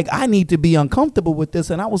was like, I need to be uncomfortable with this.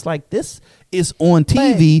 And I was like, this is on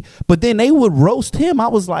TV. But then they would roast him. I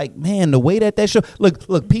was like, man, the way that show.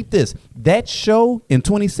 Look, peep this. That show in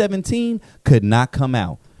 2017 could not come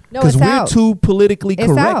out. No, Because it's we're out. too politically It's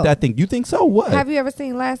correct, out. I think. You think so? What? Have you ever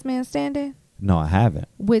seen Last Man Standing No, I haven't.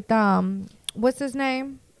 with what's his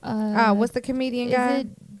name? What's the comedian Is guy? it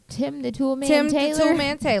Tim the Tool Man Tim Taylor? the Tool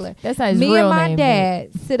Man Taylor. That's not his Me real and my name, dad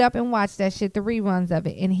sit up and watch that shit, the reruns of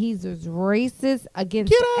it, and he's as racist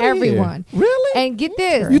against Get out everyone. Here. Really? And get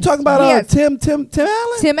this, You talking about Yes. Tim Allen?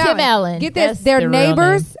 Tim Allen. Allen. Get this, That's their the real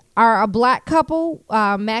neighbors are a black couple.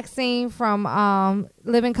 Maxine from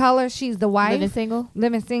Living Color, she's the wife. Living Single?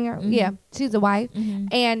 Living Singer, Mhm. yeah, she's the wife, Mhm.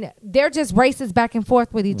 and they're just racist back and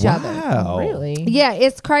forth with each other. Wow. Really? Yeah,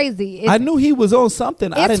 it's crazy. It's, I knew he was on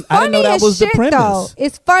something. I it's didn't know funny that as was the shit, premise. though.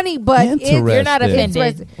 It's funny, but Interesting. You're not It's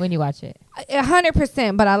offended when you watch it.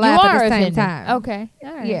 100%. But I You laugh are at the same offended. time. Okay.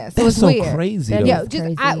 All right. Yes, it That's was so weird. crazy. That though. Yeah, is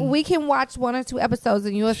just crazy. we can watch 1 or 2 episodes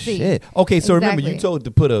and you'll see. Shit. Okay, so remember you Exactly. told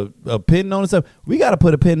to put a pin on stuff. We got to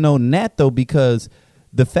put a pin on that though, because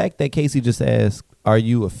the fact that Casey just asked, "Are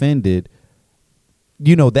you offended?"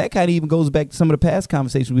 You know, that kind of even goes back to some of the past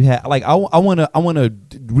conversations we had. Like I want to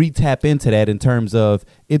re-tap into that in terms of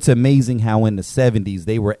it's amazing how in the 70s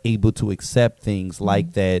they were able to accept things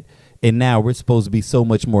like that. And now we're supposed to be so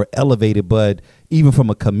much more elevated, but even from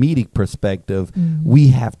a comedic perspective, we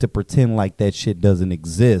have to pretend like that shit doesn't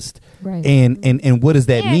exist. Right. And what does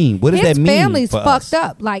that And mean? What does his that mean? family's for fucked us?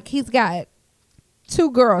 up. Like he's got 3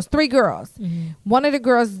 girls. Mm-hmm. One of the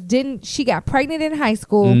girls she got pregnant in high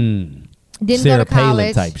school. Didn't Sarah go to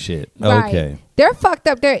college. Palin type shit. Right. Okay. They're fucked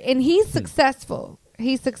up there, and he's successful.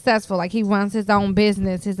 He's successful. Like he runs his own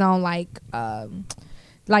business, his own like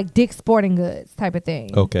Dick's Sporting Goods type of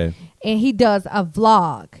thing. Okay. And he does a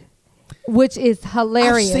vlog, which is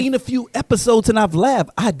hilarious. I've seen a few episodes and I've laughed.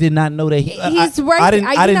 I did not know that He's racist. Are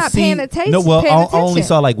you not paying attention? No, well, Paying I only attention.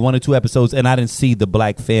 saw like 1 or 2 episodes, and I didn't see the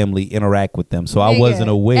black family interact with them, so I Nigga, wasn't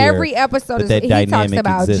aware. Every episode that he dynamic talks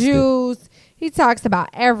about existed. Jews. He talks about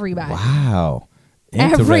everybody. Wow.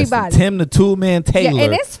 Interesting. Everybody. Tim the Tool Man Taylor Yeah,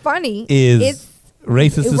 and it's funny. is It's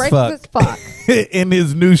racist as racist as fuck fuck. in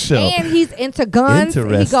his new show. And he's into guns. He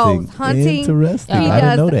Interesting. goes hunting. Interesting. He I didn't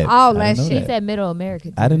does know that. all I that didn't know shit. He's at Middle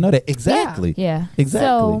America. I didn't know that. Exactly. Yeah. Exactly.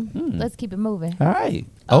 So Hmm. let's keep it moving. All right.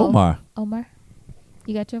 Oh. Omar. Omar,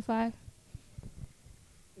 you got your 5?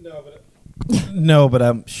 No, but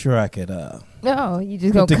I'm sure I could. No, you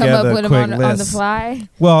just Put gonna come up together a with them quick on the list. fly.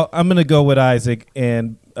 Well, I'm gonna go with Isaac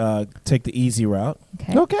and take the easy route.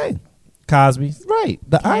 Okay. Okay. Cosby. Right.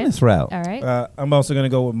 The Okay. honest route. All right. I'm also gonna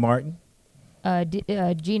go with Martin.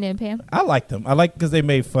 Gina and Pam. I like them. I like because they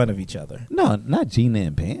made fun of each other. No, not Gina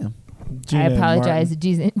and Pam. Gina I and apologize,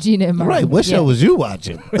 Gina and Martin. Right. What Yeah. show was you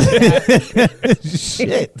watching?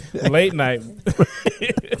 Shit. Martin. Late night.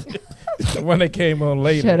 The one that came on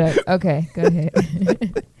later. Shut up. Okay, go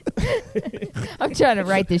ahead. I'm trying to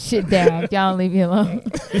write this shit down. Y'all don't leave me alone.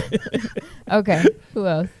 Okay, who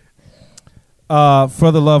else?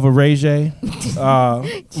 For the Love of Ray J. Sure.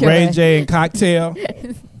 Ray J and Cocktail.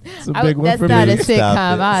 It's a big one That's for not me. a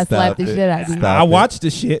sitcom. I'll slap the shit out of you. Stop I it. watched the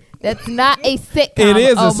shit. That's not a sitcom. It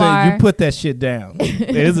is a Omar. sitcom. You put that shit down.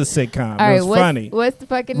 It is a sitcom. All right, It was funny. What's the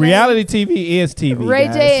fucking name? Reality TV is TV. Ray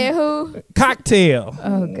guys. J and who? Cocktail.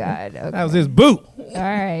 Oh God. Okay. That was his boot. All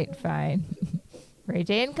right, fine. Ray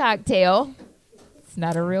J and Cocktail. It's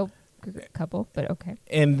not a real couple, but okay.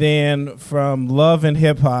 And then from Love and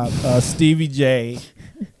Hip Hop, Stevie J.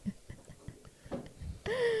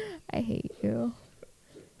 I hate you.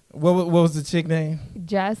 What was the chick name?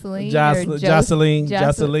 Jocelyn. Jocelyn.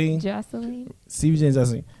 Jocelyn. Stevie J and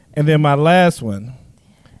Jocelyn. And then my last one,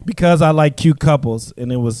 because I like cute couples,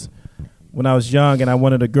 and it was when I was young and I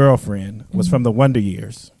wanted a girlfriend, was from the Wonder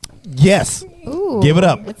Years. Yes. Ooh, Give it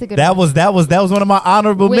up. That's a good That one. was one of my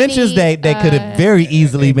honorable Winnie, mentions that could have very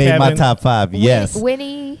easily and made my Kevin. top 5. Yes.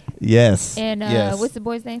 Winnie Yes. and yes. what's the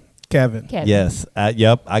boy's name? Kevin. Kevin. Yes.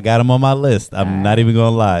 Yep. I got him on my list. I'm All right. not even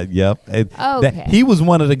going to lie. Yep. Okay. He was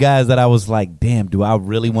one of the guys that I was like, damn, do I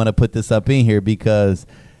really want to put this up in here? Because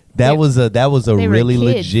that was a they were really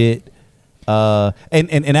kids. legit.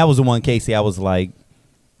 And that was the one, Casey, I was like,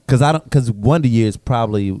 because Wonder Years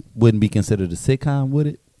probably wouldn't be considered a sitcom, would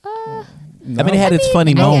it? I mean, it had its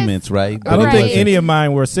funny I guess- moments, right? I don't Right. think any of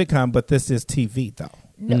mine were a sitcom, but this is TV, though.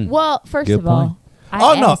 No, well, first Good of all, point. I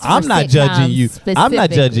Oh no, asked for I'm not judging you. sitcoms I'm not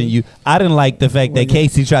judging you. I didn't like the fact that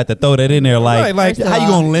Casey tried to throw that in there. Like, Right, like- how you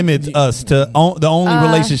gonna limit us to the only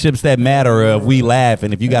relationships that matter are if we laugh,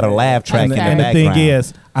 and if you got a laugh track And, in the and the background. thing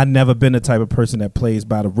is, I've never been the type of person that plays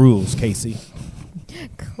by the rules, Casey.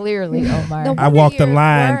 Clearly, Omar. The I Wonder walked the Years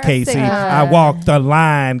line, were a Casy. sitcom. I walked the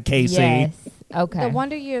line, Casey. Yes. Okay. The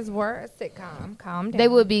Wonder Years were a sitcom. Calm down. They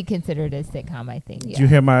would be considered a sitcom, I think. Did Yeah. you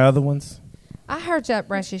hear my other ones? I heard you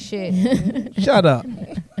brush your shit. Shut up.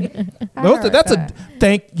 I Those, heard that's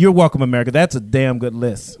that. you're welcome, America. That's a damn good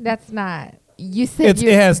list. That's not. You said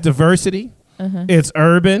It has diversity. Uh-huh. It's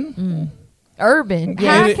urban. urban. How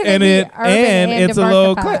Yeah. and can and it be urban and it's a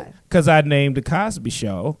little diversified? because I named the Cosby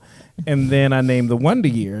Show, and then I named the Wonder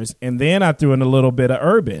Years, and then I threw in a little bit of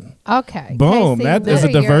urban. Okay. Boom, Casey, that is a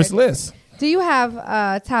what are diverse your- list. Do you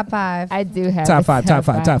have top 5? I do have Top a five, top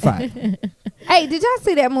five, top five. Hey, did y'all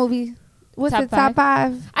see that movie? What's Top the top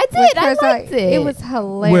 5? I did. With I Chris liked Rock? it. It was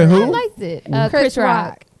hilarious. With who? I liked it. Chris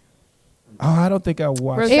Rock. Oh, I don't think I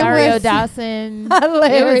watched it. Rosario was Dawson. Hilarious.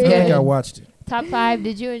 It I was think I good. watched it. Top 5.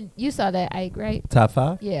 Did you saw that, Ike, right? Top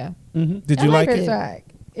 5. Yeah. Mm-hmm. Did I you like like Chris it? Rock.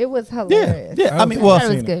 It was Yeah, hilarious. yeah. I mean, Okay. well, I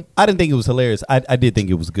thought it was good. I didn't think it was hilarious. I did think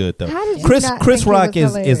it was good though. How did you Chris not Chris think it Rock was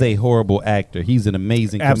is a hilarious? horrible actor. He's an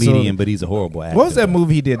amazing Absolutely. comedian, but he's a horrible actor. What was that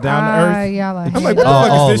movie he did, Down to Earth? Y'all are I'm like, haters. what the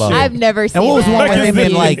fuck all is this of shit? it. I've never seen And what was that. one with Like him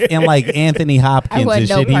a and like Anthony Hopkins want and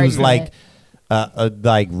no shit? He part was in like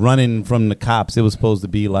like running from the cops. It was supposed to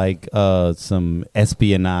be like some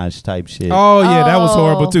espionage type shit. Oh yeah, that was Oh.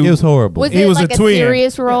 horrible too. It was horrible. Was He it was like a a twin.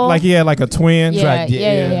 serious role? Like he had like a twin. Yeah, Right,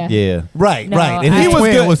 yeah. Yeah, right, No, right. And I- his He was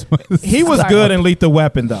twin good. was He was Sorry. good in Lethal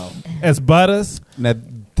Weapon though, as Butters. Now,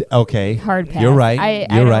 okay. Hard pass. You're right. I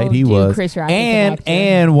You're don't right. He do was. Chris Rock as an actor.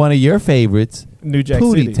 And one of your favorites, New Jack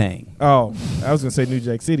Pootie City. Tang. Oh, I was gonna say New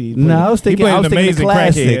Jack City. He No, I was thinking- he played I was an thinking amazing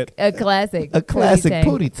classic. crackhead. A classic. A classic Tang.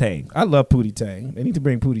 Pootie Tang. I love Pootie Tang. They need to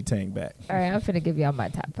bring Pootie Tang back. All right, I'm finna give y'all my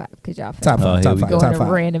top 5 because y'all Top finna Oh, five, here top we five, go. go top in a five.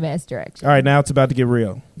 random ass direction. All right, now it's about to get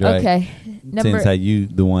real. Right. Okay. Number. Since you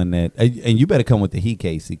the one that, and you better come with the heat,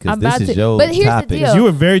 Casey, because I'm this about is to- your but here's the topic. deal. You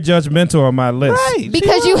were very judgmental on my list. Right.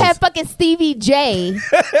 Because she you was. have fucking Stevie J.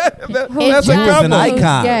 That's a John- He was an couple.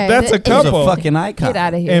 icon. Yeah. That's a He was a couple. fucking icon. Get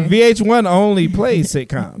out of here. And VH1 only plays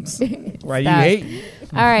sitcoms. Why you Stop. hate?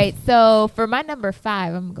 All right, so for my number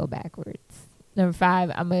 5, I'm gonna go backwards. Number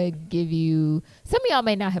 5, I'm gonna give you. Some of y'all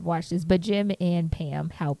may not have watched this, but Jim and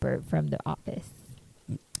Pam Halpert from The Office.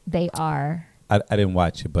 They are. I didn't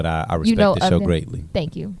watch it, but I respect You know the of show them? greatly.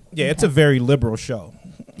 Thank you. Yeah, it's a very liberal show.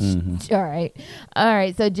 Mm-hmm. All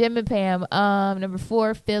right. So Jim and Pam. Number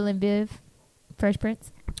 4, Phil and Viv, Fresh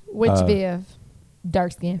Prince. Which Uh, Viv?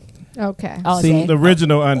 dark skin. Okay. All See, day. The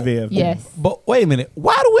original Aunt Viv. Yes. But wait a minute.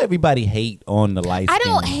 Why do everybody hate on the light I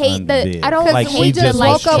skin? don't hate the. I don't Because Like hate she we the just just light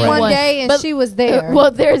woke up skin one one. day and But- she was there.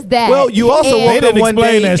 Well, there's that. Well, you also And- woke They up didn't one day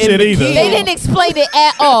explain that and shit the either. kid- They didn't explain it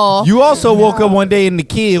at all. You also woke up one day and the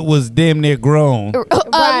kid was damn near grown. Right.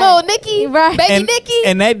 Little Nikki, Right. baby and, Nikki.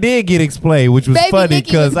 and that did get explained, which was Baby funny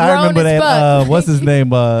Nikki was because I grown remember as that. fuck. What's his name?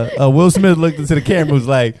 Will Smith looked into the camera and was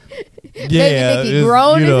like, "Yeah, Baby Nikki it's-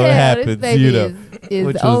 grown you know, as it hell. This happens." baby You know, is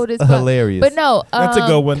which old was as fuck. hilarious. But no, That's a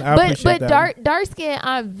good one. I appreciate but that dark skin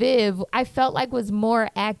Aunt Viv, I felt like was more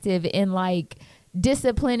active in like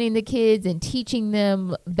disciplining the kids and teaching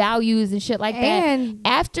them values and shit like And-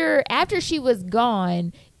 that. After she was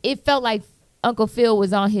gone, it felt like Uncle Phil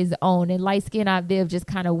was on his own, and light skin Aunt Viv just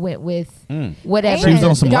kind of went with whatever. She was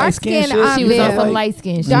on some Dark light skin skin shit. Aunt She was on Viv. some light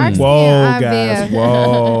skin shit. Dark skin Whoa, Aunt guys. Viv.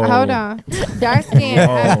 Whoa. Hold on. Dark skin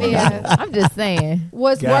Aunt Viv I'm just saying.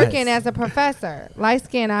 was Guys. working as a professor. Light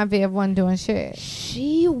skin Aunt Viv wasn't doing shit.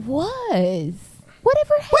 She was.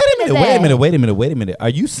 Whatever happened Wait a minute. Are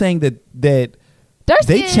you saying that Dark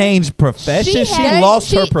they skin- changed profession? She had-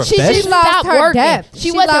 lost her profession. She lost stopped her working. depth.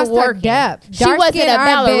 She wasn't lost her working. depth. She wasn't a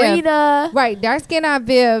ballerina. Right. Dark skin Aunt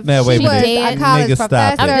Viv. Now, wait she a was minute. a college Nigga, stop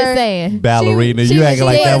professor. it. I'm just saying. Ballerina, She you was acting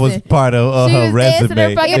like that was dancing. part of She her was dancing her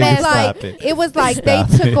resume. fucking It Nigga, was ass stop like it. it was like Stop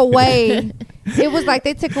they took it. away. It was like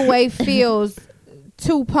they took away Phil's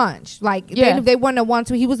two punch. Like Yeah. they wouldn't have wanted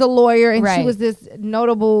to. He was a lawyer and she Right. was this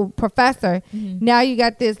notable professor. Now you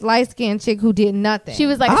got this light skinned chick who did nothing. She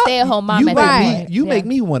was like a stay-at-home mom You at make that me, point. you Yeah. make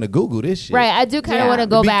me want to Google this shit. Right, I do kind of Yeah. want to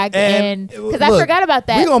go Be- back and because I look, forgot about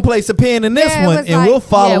that. We're gonna place a pin in this Yeah, it one, was and like- we'll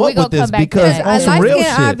follow Yeah, we up gonna with this come back to because that. on some light real skinned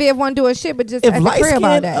Aunt shit. Viv wasn't doing shit, but just If at the light crib all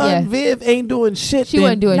skinned day. Aunt Viv ain't doing shit, She then,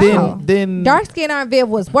 wasn't doing No. then Dark skin Aunt Viv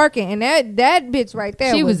was working, and that bitch right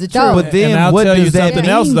there. She was the dope. truth. But then And I'll what tell you does that something mean,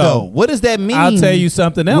 else, though. What does that mean? I'll tell you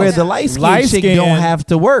something else. Where the light skinned chick don't have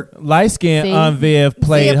to work. Light skin See? Aunt Viv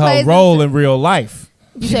played it her plays role in real life.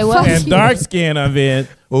 You say what? And dark skin Aunt Viv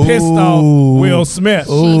Ooh. pissed off Will Smith.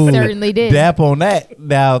 Ooh, certainly did. Dap on that.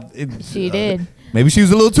 Now She did. Maybe she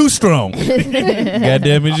was a little too strong. God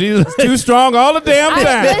damn it, she was Too strong all the damn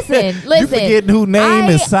time. Listen. You forgetting who name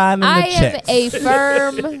is signing I the checks.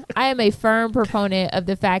 I am a firm proponent of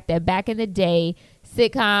the fact that back in the day,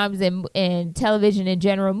 sitcoms and television in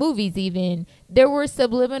general, movies even, there were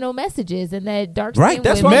subliminal messages, and that dark skinned Right,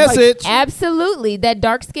 that's women, what I'm like- Message. absolutely, that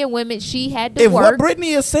dark skinned women, she had to If work. what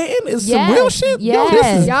Brittany is saying is some Yes, real shit, yo, this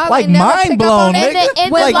yes. is Y'all like ain't never mind pick up blown, on And nigga. the-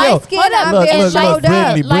 and like, the yo, light skin hold up, Aunt look, Viv look, showed look, up.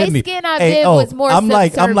 Brittany, Light Brittany. skin Aunt Hey, Viv oh, was more I'm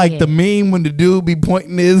like the subservient. meme when the dude be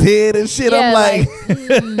pointing his head and shit. I'm Yeah,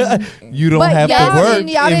 like, you don't But have y'all to work. didn't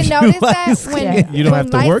if you notice light that skin. when You don't when have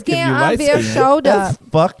to work if you light-skinned light Aunt Viv skin. showed That's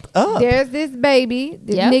up. fucked up. There's this baby.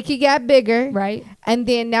 Yep. Nikki got bigger, Right. and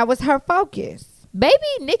then that was her focus. Baby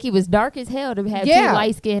Nikki was dark as hell to have Yeah. two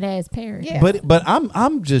light skinned ass parents. Yeah. But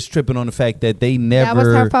I'm just tripping on the fact that they That was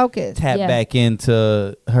her never focus. tap Yeah. back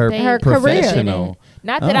into her They- Her career. professional.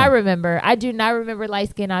 Not that Oh. I remember. I do not remember light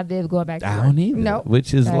skinned Aunt Viv going back to I work. don't either. Nope.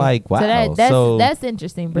 Which is Right. like wow. So that's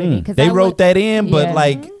interesting, Brittany. Because they wrote that in, but Yeah.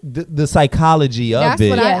 like the psychology of That's it.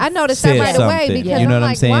 what Yes. I noticed says that right away something. because You know I'm what I'm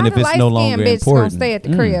like, saying? why If the it's no light-skinned longer bitch gonna important. stay at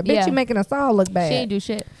the crib? Bitch, Yeah. you making us all look bad. She ain't do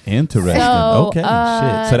shit. Interesting. So, okay.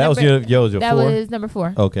 Shit. So that was number- your That 4? was number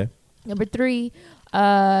 4. Okay. Number 3,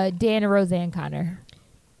 Dan and Roseanne Connor.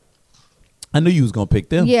 I knew you was gonna pick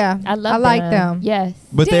them. Yeah, I love I like them. Yes.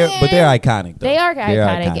 But they're iconic. Though. They are They're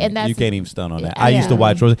iconic, and that's- you can't even stun on that. Yeah. I used to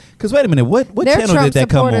watch Rose. Because wait a minute, what They're channel Trump did that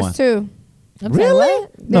come supporters on? too. I'm saying, what?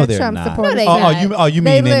 No, They're they're Trump not. supporters. No, they oh, not. you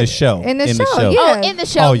They mean in the live- show? in the show, yeah. Oh, in the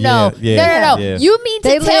show, Oh, no. yeah, No. yeah. You mean to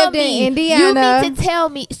They tell lived in me? Indiana, You mean to tell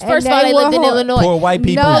me? First of all, they they lived in were Illinois. Poor white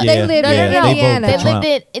people. No, they yeah, lived yeah, in they vote Indiana. for They Trump.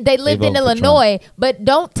 lived in vote for Illinois, but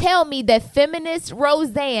don't tell me that feminist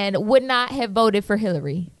Roseanne would not have voted for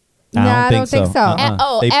Hillary. Nah, I don't think so.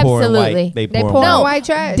 Oh, They pouring absolutely. White. They They pouring pouring white. white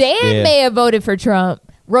trash. Dan Yeah. may have voted for Trump.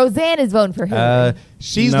 Roseanne is voting for Hillary.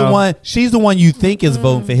 She's No. the one. She's the one you think is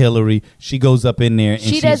voting for Hillary. She goes up in there and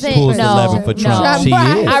She she doesn't- pulls the no, lever for Trump. no. She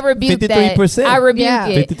Trump- is. I rebuke that. 53%. I rebuke Yeah.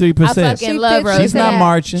 it. 53%. I fucking She love fits Roseanne. She's not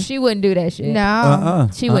marching. She wouldn't do that shit. No.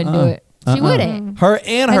 She wouldn't do it. She wouldn't. Her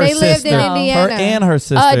and her they lived sister. in Indiana. Her and her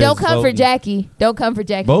sister. Don't is come for voting. Jackie. Don't come for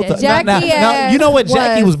Jackie. Both. That's- Jackie now, you know what?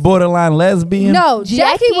 Jackie was borderline lesbian. No,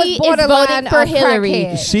 Jackie was is borderline voting for a Hillary.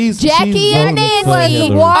 crackhead. she's Jackie she's and voting for Nancy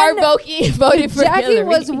Hillary. are voting for Jackie Hillary.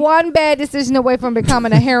 was one bad decision away from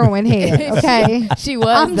becoming a heroin head. Okay, She was.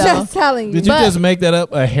 I'm though. just telling you. Did you But- just make that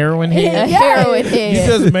up? A heroin a head? heroin You head.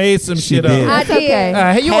 just made some She shit did. up. I That's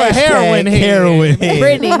okay. did. You a heroin head. Heroin head.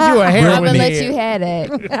 Brittany, You a I'm heroin gonna let head. you have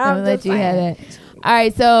that. I'm gonna I'm let just you have that. All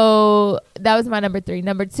right, so that was my number 3.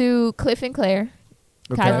 Number 2, Cliff and Claire.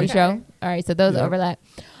 Cosby Okay. Show. All right, so those Yeah. overlap.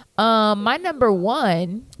 My number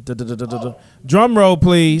one, Drum roll,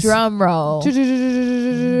 please. drum roll,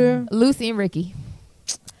 Oh Lucy and Ricky.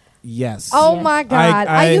 Yes. Yeah. my God!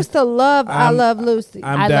 I used to love. I I'm- love Lucy.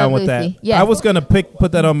 I'm I down love with Lucy. that. Yes. I was gonna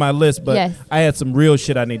put that on my list, but Yes. I had some real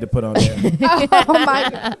shit I need to put on there. Oh my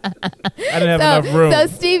God! I didn't have enough room. So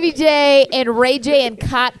Stevie J and Ray J and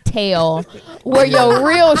Cocktail were your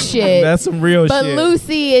real shit. That's some real But shit.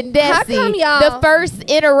 Lucy and How Desi, come y'all- the first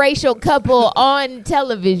interracial couple on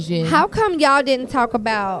television. How come y'all didn't talk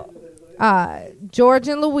about George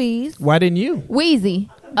and Louise? Why didn't you? Wheezy,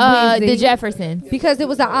 Wheezy. the Jeffersons. Because it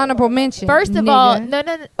was an honorable mention. First of nigga. all, no,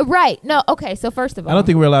 right, no, okay. So first of all, I don't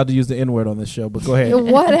think we're allowed to use the N word on this show, but go ahead.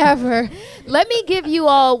 Whatever. let me give you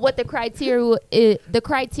all what the criteria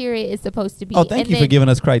is supposed to be. Oh, thank and you for then- giving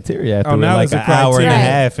us criteria after Oh, we're now like there's an a hour and a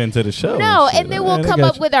criteria. half into the show. No, shit. and then we'll Man, I come got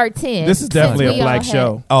up you. with our 10. This is definitely since a we all black had-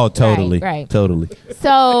 show. Oh, totally, Right. totally.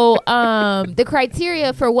 So, the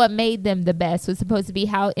criteria for what made them the best was supposed to be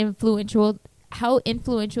how influential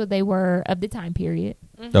they were of the time period,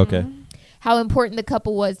 Okay. how important the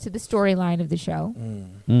couple was to the storyline of the show,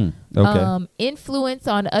 Okay. influence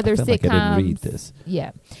on other I feel like I sitcoms. didn't read this.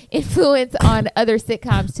 Yeah, influence on other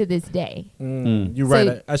sitcoms to this day. You're So-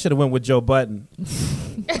 right. I should have went with Joe Button.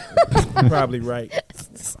 Probably right.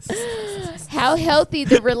 How healthy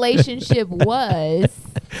the relationship was,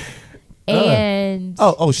 and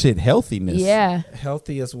Oh shit, healthiness. yeah,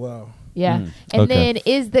 Healthy as well. yeah, and okay. then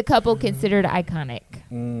is the couple considered iconic?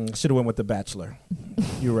 Should have went with The Bachelor.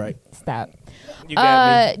 You're right. Stop. You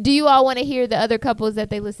got me. Do you all want to hear the other couples that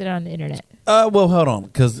they listed on the internet? Well, hold on,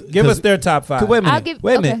 because Give us their top 5. Wait a minute. I'll give-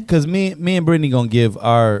 wait a okay. minute, because me and Brittany gonna give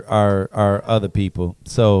our other people.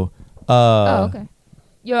 So, Oh, okay.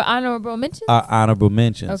 Your honorable mentions? our honorable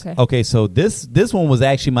mentions. Okay. Okay. So this one was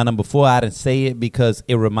actually my number 4. I didn't say it because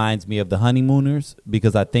it reminds me of the Honeymooners,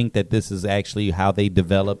 because I think that this is actually how they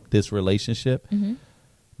developed this relationship. Mhm.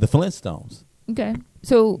 The Flintstones, Okay.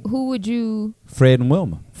 So who would you? Fred and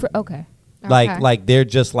Wilma. Okay. Like Okay. like they're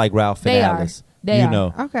just like Ralph and They are. Alice. They you are.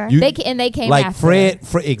 know. Okay. You- They came like after Fred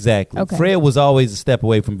exactly. Okay. Fred was always a step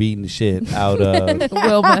away from beating the shit out of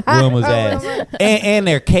Wilma. Wilma's ass, and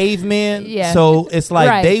they're cavemen. Yeah. So it's like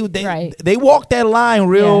Right, they right. they walked that line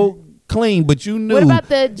real clean, but you knew What about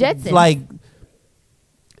the Jetsons? like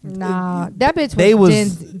Nah, that bitch was, They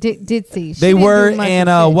was- ditzy. She they didn't were, do much and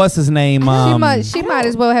of shit. what's his name? She might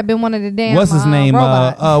as well have been one of the damn. What's his name?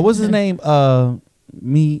 robots. What's his name?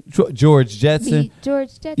 George Jetson.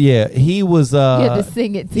 George Jetson. Yeah, he was. You had to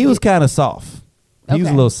sing it. He was kind of soft. He was a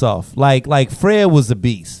Okay. little soft. Like Fred was a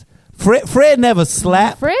beast. Fred never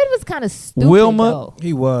slapped. Fred was kind of stupid. Wilma- though.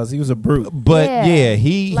 He was a brute. But Yeah. yeah,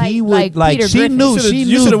 he would Like Peter she Griffin. knew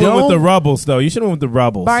You should have went with the don't- Rubbles, though. You should have went with the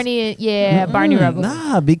Rubbles. Barney, Barney Rubble.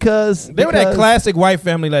 Nah, because They were that because- classic white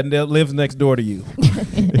family that lives next door to you.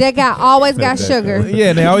 That always got sugar. Yeah,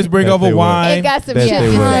 and they always bring That over they were. wine. It got some Bet shit.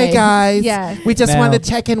 they to were. say. guys. Yes. We just Now- wanted to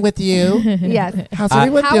check in with you. Yes. How's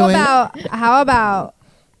everyone How doing? about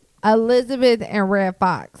Elizabeth and Red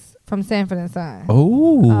Fox from Sanford and Son?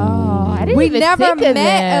 Oh, Oh, I didn't We even never think of met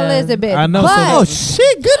them. Elizabeth. I know, but so oh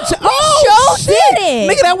shit! Good job. sure shit. did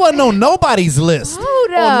it. Nigga, that wasn't on nobody's list.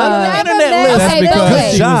 Hold none of the up. internet met- list. That's Okay, because no way.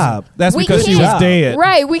 Good she job. was. That's We because she can't. was dead.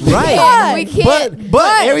 Right, we can't. Right. We can't.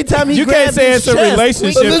 But every time he You can't grabbed say his it's a chest,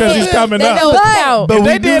 relationship we because he's can't. coming That up. don't But- count. But If we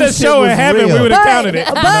they knew did the a shit show in was heaven, real. we would have But- counted it.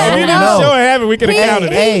 but- If you did No. a show in heaven, we could have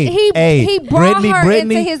counted it. he brought her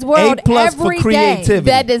into his world A plus every for day.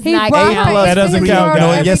 creativity. That does He not brought count. her That into doesn't his count, world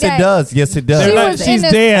guys. every Yes, it day. does. Yes, it does. They're She not- was she's in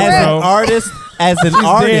the dead, As script. an bro. artist, as an She's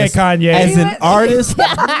artist, dead, Kanye. as an artist,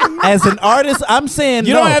 as an artist, I'm saying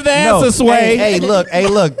You no, don't have the no. answer, Sway. Hey,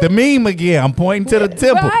 look, the meme again. I'm pointing to the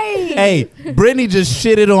temple. Right. Hey, Brittany just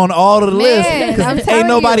shitted on all of the Man, lists I'm because telling ain't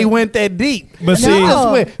nobody you. went that deep. But She see, No. just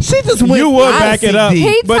went. you would back it up. deep.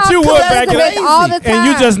 He But talked you to would back it Elizabeth up. all the time. and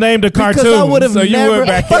you just named a Because I cartoon, would have so you never. would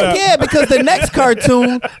back it Fuck up. yeah, because the next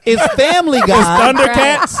cartoon is Family Guy.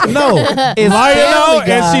 Thundercats, No, it's Lionel,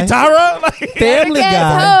 Family and Guy. Chitara. Like, Family Guess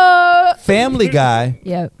Guy. who? Family Guy.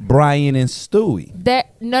 Yep. Brian and Stewie.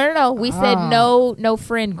 No. We said no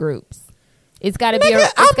friend groups. It's got to be. Nigga,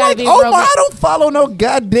 It's I'm got to like, be oh my, I don't follow no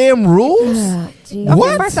goddamn rules. Okay,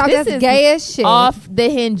 What? first off, This that's is gay as shit. off the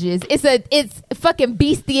hinges. It's fucking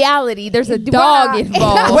bestiality. There's a Right. dog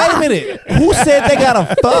involved. Wait a minute. Who said they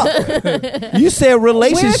gotta fuck? You said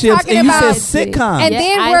relationships talking and you about- said sitcoms. And Yeah,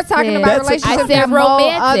 then I we're talking said- about That's a- relationships I said that mold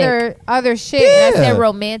romantic. other shit. Yeah. I said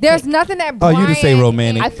romantic. There's nothing that. Oh, you just say Brian-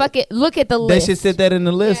 romantic. I fucking look at the They list. should said that in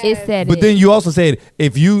the list. It said But it. then you also said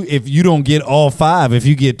if you don't get all 5, if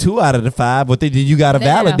you get 2 out of the 5, But then you got to No,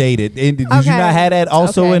 no, no. validate it. And did you Okay. not have that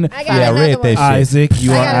also Okay. in? I got Yeah, I another read one. that shit. Isaac,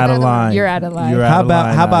 you I are got out of another one. line. You're out of line. You're How out of about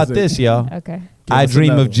line, how about Isaac. this, y'all? Okay. Give I us Dream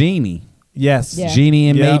another of one. Jeannie. Yes. Yeah. Jeannie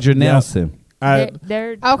and Yep, Major yep. Nelson.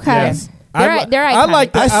 They're Okay. Yes. They're I like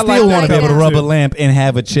iconic. that. I still like want to be able to that rub a too. lamp and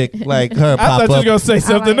have a chick like her I pop thought you up. were gonna say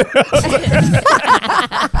something like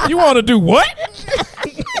else. You want to do what?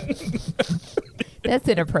 That's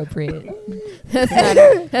inappropriate. That's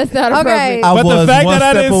not Okay. appropriate. I But the was fact one that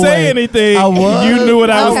I step didn't say away. anything, I was, you knew what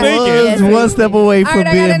I was Okay. thinking. was one step away All from right,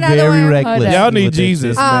 I got being another very one. reckless. Hold on. Y'all need with that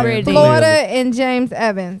Jesus, shit. man. Pretty. Florida and James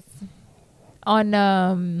Evans.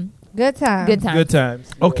 On Good time. Good Time. Good times.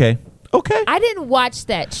 Okay. Okay. I didn't watch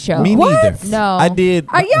that show. Me What? neither. No. I did.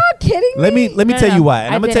 Are y'all kidding me? Let me No, tell no. you why.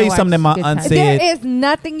 And I I'm gonna didn't tell you something that my watch Good aunt Times. said. There is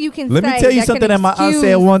nothing you can Let say. me tell you that something can that my aunt excuse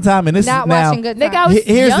said one time, and this not is now. watching Good Nigga, Time. I was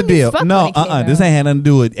Here's young the deal. as fuck No, when it came this out. ain't had nothing to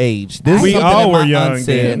do with age. This We is something all that were my young aunt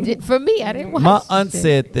said. then. For me, I didn't watch My aunt shit.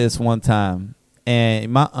 said this one time,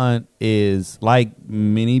 and my aunt is like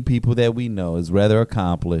many people that we know, is rather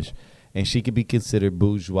accomplished, and she could be considered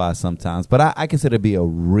bourgeois sometimes. But I consider her to be a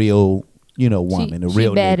real, woman, a she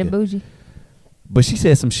real bad nigga. and bougie. But she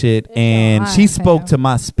said some shit, It's and your she aunt, spoke fam. to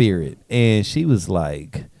my spirit, and she was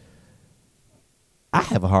like, I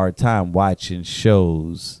have a hard time watching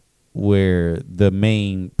shows where the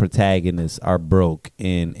main protagonists are broke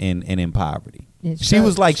and in poverty. It's She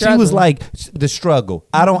was like the struggle.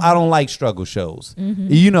 I don't like struggle shows.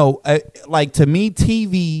 Like to me,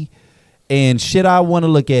 TV and shit I want to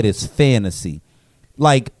look at is fantasy.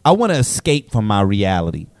 Like I want to escape from my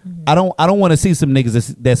reality. I don't want to see some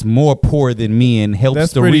niggas that's more poor than me and helps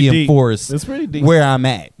That's to pretty deep. reinforce That's pretty deep. where I'm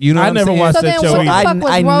at. You know, I what I'm never saying? watched So that then show what the either. fuck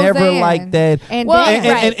was I never Roseanne? liked that. And Well,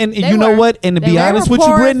 Dan? right. And They you know were. what? And to They be were honest with you,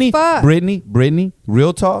 poor as Brittany, fuck. Brittany,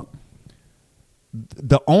 real talk.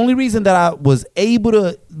 The only reason that I was able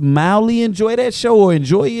to mildly enjoy that show or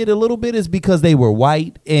enjoy it a little bit is because they were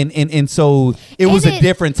white, and so it was And a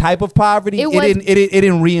different type of poverty. it It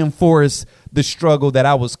didn't reinforce the struggle that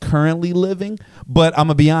I was currently living. But I'm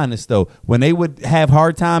gonna be honest though, when they would have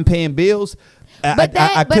hard time paying bills,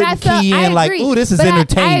 I couldn't key in like, ooh, this is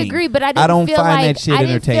entertaining. I agree, but I don't feel find like that shit I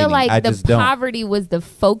didn't entertaining. feel like I the just don't. poverty was the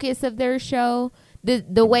focus of their show.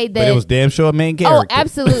 The way that But it was damn sure a main oh, character.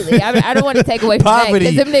 absolutely. I don't want to take away from Poverty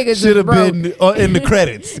that because them niggas should have broke. been in the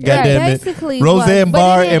credits. Goddamn it, basically Roseanne was.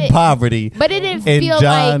 Barr But it and didn't- poverty. But it didn't and feel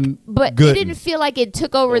John like, but Gooden. it didn't feel like it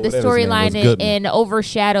took over the whatever his name storyline was, Gooden. and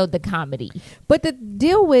overshadowed the comedy. But the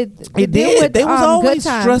deal with It did. They was Good always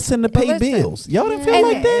Times- stressing to pay Listen, bills. Y'all didn't feel and,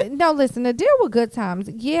 like that? No, listen, the deal with Good Times,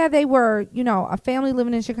 yeah, they were, a family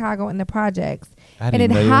living in Chicago in the projects. I And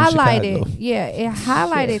didn't it know they were in highlighted, Chicago. it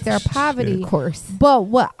highlighted their poverty. Of course. But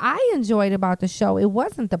what I enjoyed about the show, it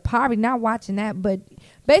wasn't the poverty, not watching that, but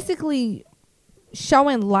basically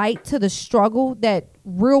showing light to the struggle that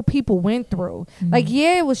real people went through. Like,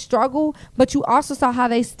 yeah, it was struggle, but you also saw how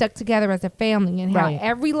they stuck together as a family and how Right.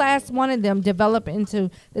 every last one of them developed into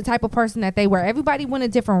the type of person that they were. Everybody went a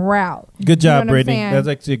different route. Good You know job, what I'm Brittany. saying? That's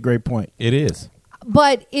actually a great point. It is.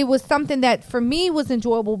 But it was something that for me was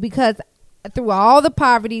enjoyable because through all the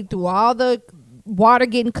poverty, through all the water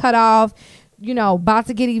getting cut off, about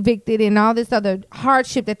to get evicted and all this other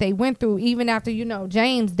hardship that they went through, even after,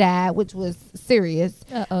 James died, which was serious.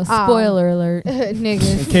 Uh-oh, spoiler alert. In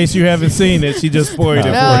Niggas. case you haven't seen it, she just spoiled it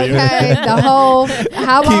for you. Okay, the whole,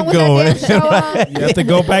 how long Keep was going. that damn show on? You have to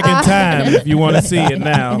go back in time if you want to see it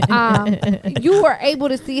now. You were able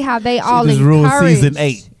to see how they all Just ruled encouraged season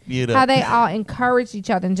 8. how they all encourage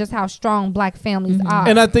each other and just how strong black families are.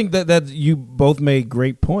 And I think that you both made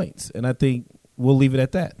great points, and I think we'll leave it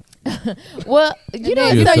at that. Well, you know,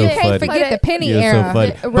 You're so so you can't funny. forget the penny You're era. so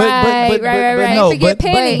funny. Right, right. No, Forget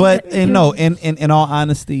Penny. but and no, in all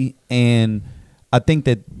honesty, and I think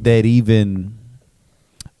that even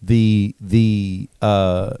the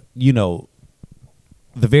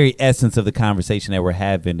very essence of the conversation that we're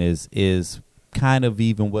having is kind of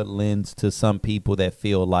even what lends to some people that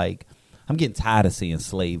feel like I'm getting tired of seeing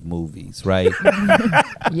slave movies, right?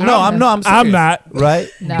 No, I'm serious, I'm not. right?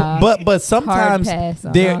 Nah. But sometimes pass on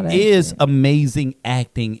all there that is shit. amazing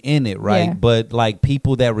acting in it, right? Yeah. But like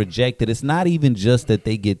people that reject it, it's not even just that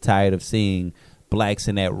they get tired of seeing blacks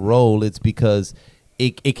in that role. It's because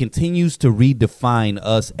it continues to redefine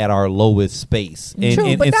us at our lowest space. And, True,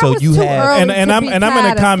 and, but and that so was you too have early. And to I'm be in a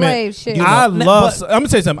tired of comment. slave shit. You know, I'm gonna but-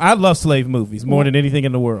 tell you something. I love slave movies more than anything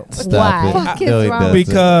in the world. Stop Why? it. Fuck is No, it wrong doesn't.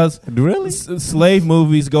 Because really slave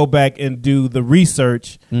movies go back and do the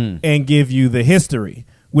research Mm. and give you the history,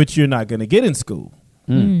 which you're not going to get in school.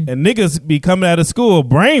 Mm. And niggas be coming out of school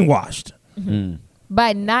brainwashed. Mm.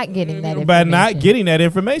 By not getting that information. by not getting that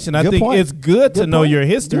information. I Good think point. it's good to Good know point. your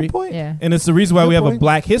history. Good point. Yeah. And it's the reason why we have a point.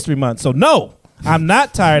 Black History Month. So no, I'm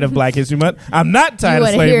not tired of Black History Month. I'm not tired You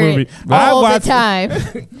of wanna slave hear movie. it all the time.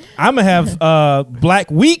 I'm gonna have Black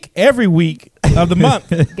Week every week of the month.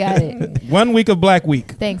 Got it. 1 week of Black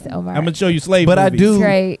Week. Thanks, Omar. I'm gonna show you slave But movies. I do,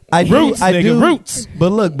 Great. I do, Roots, I nigga, do. roots.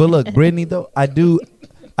 But look, Brittany. Though I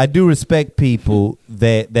do respect people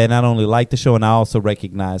that not only like the show, and I also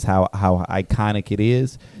recognize how iconic it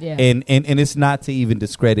is. Yeah. And it's not to even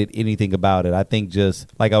discredit anything about it. I think just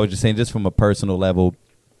like I was just saying, just from a personal level,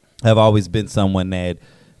 I've always been someone that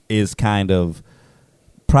is kind of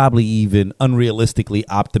probably even unrealistically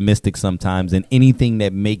optimistic sometimes, and anything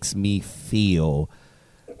that makes me feel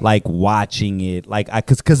like watching it, like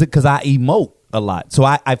because I emote a lot, so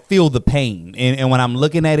I feel the pain, and when I'm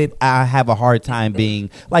looking at it, I have a hard time being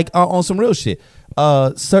like on some real shit.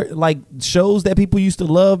 Certain like shows that people used to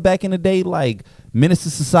love back in the day, like Menace to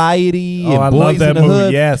Society and I Boys love that in the movie.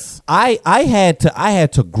 Hood. Yes. I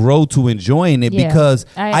had to grow to enjoying it Yeah. because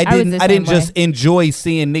I was I the didn't same just enjoy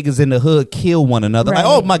seeing niggas in the hood kill one another. Like,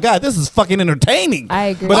 Right. oh my God, this is fucking entertaining. I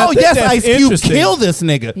agree. But I Oh think yes, that's Ice Cube, interesting. kill this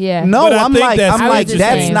nigga. Yeah. No, But I I'm think like that's- I was the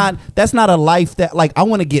same. that's not a life that like I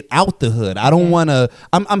want to get out the hood. I don't want to.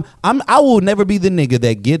 I will never be the nigga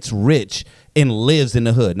that gets rich and lives in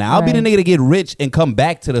the hood. Now I'll be the Right. nigga to get rich and come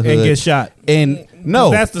back to the hood And get shot. And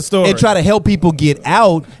no, That's the story. And try to help people get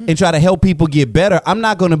out and try to help people get better. I'm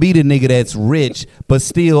not going to be the nigga that's rich but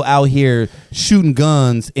still out here shooting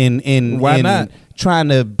guns and Why not? trying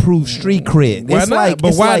to prove street cred. Why It's not? like But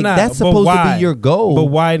it's why like not? that's But supposed to why? be your goal. But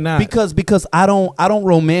why not? Because I don't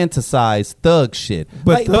romanticize thug shit.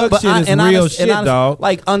 But thug shit is real shit, dog.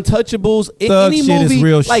 Like Untouchables, Thug any shit is movie,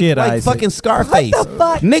 real like, shit, like Isaac. fucking Scarface. What the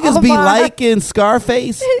fuck? Niggas Oh be my- liking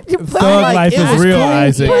Scarface. Thug Like, life it is was real, cool.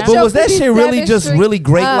 Isaac. Yeah. But was that shit really 57th just Street really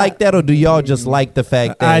great up. like that, or do y'all just like the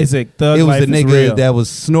fact that Isaac, Thug it was Life a is nigga real. that was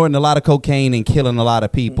snorting a lot of cocaine and killing a lot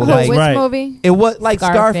of people? Who, Like which Right. movie? it was like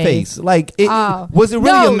Scarface. Scarface. Like it Oh. was it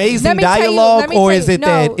really No, amazing let me tell you- dialogue, let me or tell is you- it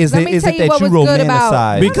that no, is let it me is tell it you that what you was good about-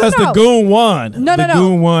 romanticize? Because No. the goon won. No, the no.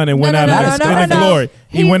 goon won and went out in glory.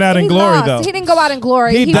 He went out in glory, lost. though. He didn't go out in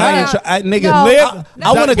glory. He went died. out- Nigga, No. Live-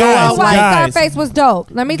 I want to go Guys, out why like guys. Scarface was dope.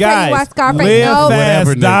 Let me tell you Guys, why Scarface. live No, fast,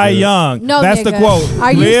 Whatever, die nigga. young. No, That's the nigga. quote.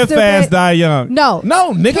 Are you Live stupid? fast, die young. No.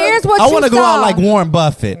 No, nigga. Here's what I you want to go saw. out like Warren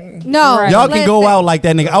Buffett. No, Right. Y'all can go listen. out like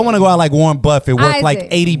that nigga. I want to go out like Warren Buffett, worth like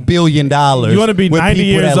Isaac. $80 billion. You want to be with 90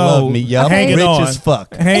 people years that love old, me, yup. hanging Rich on, as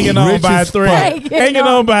fuck, hanging on Rich by a as thread, fuck. hanging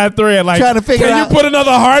on by a thread. Like, Trying to figure can out- you put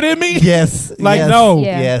another heart in me? Yes, Like, yes, no.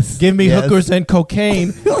 Yeah. yes. Give me yes. hookers and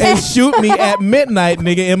cocaine and shoot me at midnight,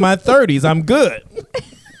 nigga, in my 30s. I'm good.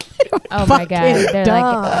 Oh my God. They're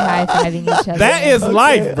dumb. like high-fiving each other. That is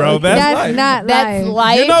life, bro. That's That's life. not That's life.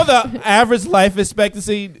 life. You know the average life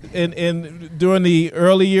expectancy in during the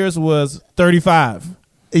early years was 35.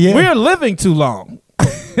 Yeah, We're living too long.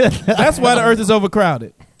 That's why the earth is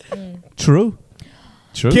overcrowded. true.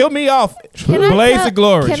 True. Kill me off. Can I Blaze tell- of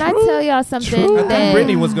glory. Can I tell y'all something? True. I think that-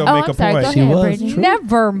 Brittany was gonna oh, make I'm a sorry. point. Go She ahead, was. Brittany. True.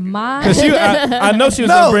 Never mind. Cause I know she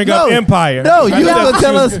was gonna bring up Empire. No, you I know gonna she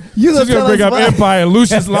tell was- us. You She's gonna gonna tell bring us up why. Empire.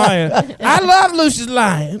 Lucius Lyon. I love Lucius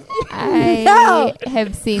Lyon. I No.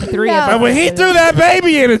 have seen 3 No. of But them. when he threw that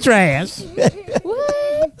baby in the trash,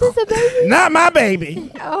 What? This a baby? not my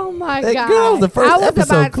baby. Oh my That God! girl was the first I was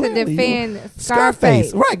episode, about clearly. to defend Scarface.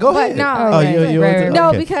 Scarface. Right, go But ahead. no. Oh, you Right, want to- right. No,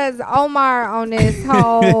 okay. because Omar on this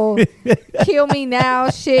whole kill me now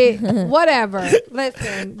shit, whatever.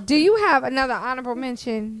 Listen, do you have another honorable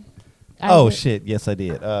mention? Oh shit! Yes, I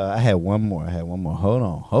did. I had one more.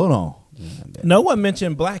 Hold on. No one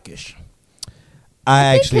mentioned Blackish.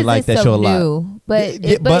 I actually like that show a lot. New, but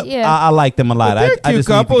Yeah, but yeah. I like them a lot. They're a I cute just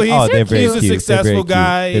couple. Need to, oh, He's they're very a cute. They're successful very cute.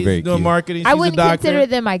 guy. They're very He's doing cute. marketing. I She's a wouldn't doctor. consider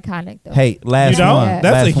them iconic though. Hey, last You don't? one. Yeah.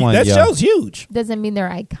 That's Last one, that y'all. show's huge. Doesn't mean they're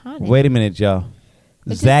iconic. Wait a minute, y'all.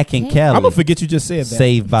 It's Zach just and cute. Kelly. I'm gonna forget you just said that.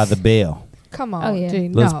 Saved by the Bell. Come on, Oh, yeah. G,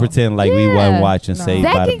 Let's no. pretend like we Yeah. weren't watching No. Saved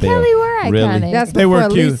Zach by the and Bell. Kelly were iconic. Really? That's They were before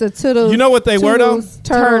cute. Lisa Toodles. You know what they were, though?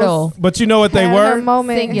 Turtle. But you know what they Had her were?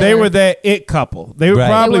 moment. Singular. They were that it couple. They were Right.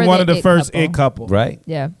 probably They were one the of the it first couple. it couple. Right.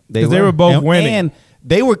 Yeah. 'Cause they were both and, winning. and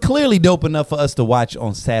they were clearly dope enough for us to watch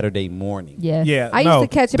on Saturday morning. Yes. Yeah, I used no, to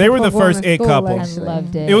catch it they were the before going first to it school, couple. I actually.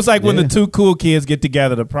 loved it. It was like when Yeah. the two cool kids get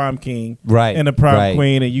together, the prom king Right. and the prom right,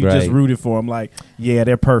 queen, and you just right. rooted for them. Like, yeah,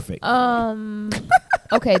 they're perfect.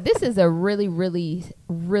 Okay, this is a really, really,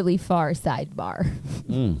 really far sidebar.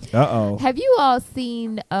 Uh-oh. Have you all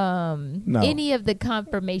seen any of the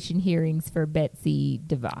confirmation hearings for Betsy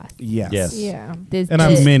DeVos? Yes. Yeah. And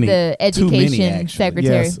I'm many. The Too many, education actually.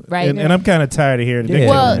 secretary, Yes. right? And I'm kind of tired of hearing it. Yeah.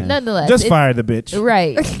 well, man. nonetheless, Just it's- fire the bitch.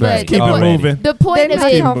 Right. But Keep it Already. moving. the point They're of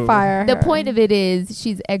not it, gonna fire the her. point of it is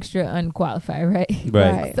she's extra unqualified, right?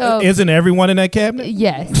 Right. So Isn't everyone in that cabinet?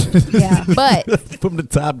 yes, Yeah. but From the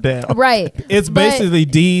top down. right. It's But- basically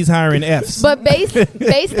D's hiring F's. But based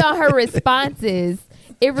on her responses,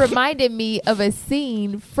 it reminded me of a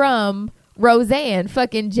scene from Roseanne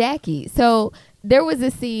fucking Jackie. So there was a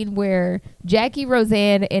scene where Jackie,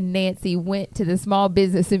 Roseanne, and Nancy went to the Small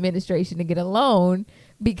Business Administration to get a loan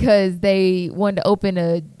because they wanted to open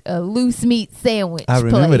a loose meat sandwich I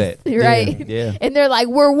remember place, that. right? Yeah. And they're like,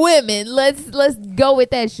 we're women. Let's go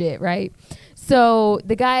with that shit, right? So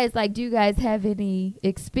the guy is like, do you guys have any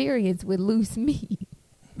experience with loose meat?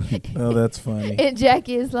 Oh, that's funny. And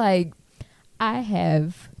Jackie is like, I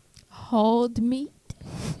have hauled meat.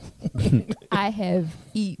 I have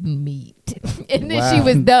eaten meat. And then she Wow.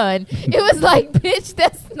 was done. It was like, bitch,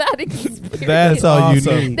 that's not experience. That's all you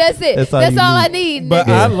awesome. need. That's it. That's That's all all, you I need. need. But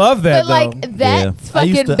nigga. I love that, But like though. that's Yeah. I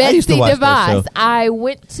used fucking to Betsy watch that show. DeVos. I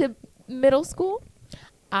went to middle school.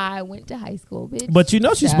 I went to high school, bitch. But you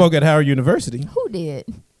know she Yeah. spoke at Howard University. Who did?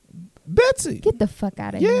 Betsy. Get the fuck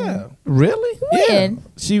out of Yeah. here. Really? When?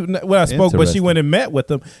 She I spoke, but she Interesting. went and met with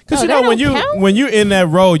them because Oh, you that know when don't count? when you're in that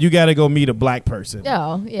role, you got to go meet a black person.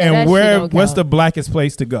 No, yeah. And that shit what's the don't blackest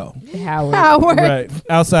place to go? count. Howard? Howard. Right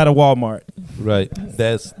outside of Walmart. Right.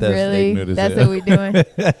 That's Really? ignorant as That's hell. what we doing?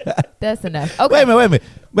 That's enough. Okay. Wait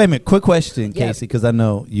a minute. Quick question, Yep. Casey, because I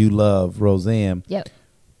know you love Roseanne. Yep.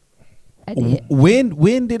 I did.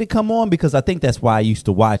 When did it come on? Because I think that's why I used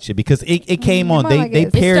to watch it because it came on. Come on, I They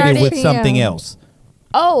guess. paired it started with 6 something p.m. else.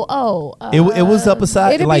 Oh. It was up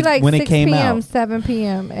aside It'd like be like when 6 it came p.m., out. 7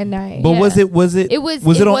 p.m. at night. But Yeah. was it It was- it it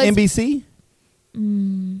on was- NBC?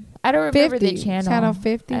 I don't remember 50. the channel. Channel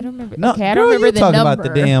 50. I don't remember. No, okay, I girl, don't remember you the talking number.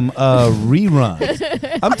 about the damn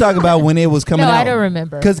reruns. I'm talking about when it was coming No, out. I don't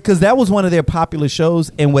remember. Because that was one of their popular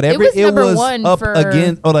shows, and whatever was number was one up for-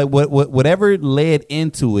 again, or like whatever led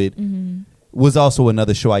into it was also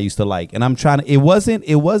another show I used to like. And I'm trying to. It wasn't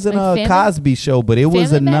Like a Family- Cosby show, but it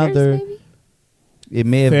was Family Matters, another. maybe? It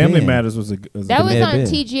may have Family been. Matters was a That was may have on been.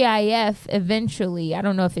 TGIF eventually. I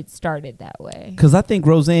don't know if it started that way. Because I think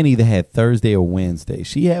Roseanne either had Thursday or Wednesday.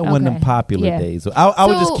 She had one of them Okay. popular Yeah. days. So I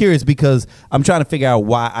was So- just curious because I'm trying to figure out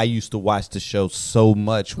why I used to watch the show so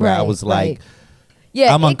much where I Right, was like, right.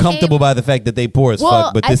 Yeah, I'm it uncomfortable came- by the fact that they poor as Well,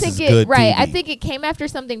 fuck, but I this think is it, good right. TV. I think it came after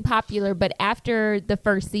something popular, but after the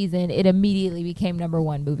first season, it immediately became number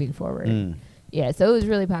one moving forward. Mm. Yeah, so it was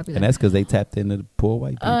really popular. And that's because they tapped into the poor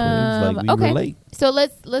white people. It was like, we okay. relate. So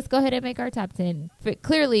let's go ahead and make our top 10.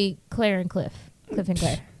 Clearly, Claire and Cliff and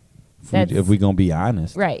Claire. If we're going to be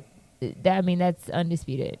honest. Right. I mean, that's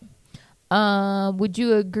undisputed. Would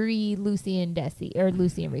you agree, Lucy and Desi, or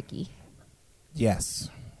Lucy and Ricky? yes.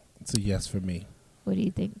 It's a yes for me. What do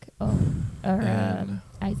you think? Oh, or And-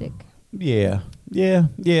 Isaac. Yeah.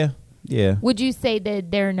 Would you say that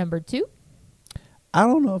they're number 2? I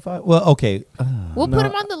don't know if well, okay. We'll No. put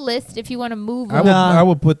them on the list if you want to move I them. would, Nah. I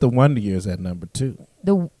would put the Wonder Years at number 2.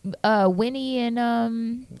 The Winnie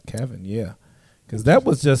and Kevin, yeah, because that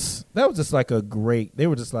was just like a great. They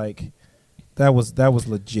were just like that was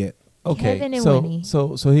legit. Okay. Kevin and so Winnie.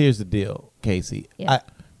 so here's the deal, Casey. Yeah.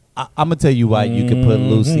 I'm going to tell you why you could put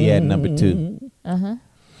Lucy at number 2.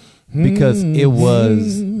 Because it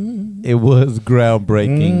was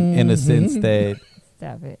groundbreaking in the sense that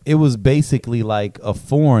stop it. it was basically like a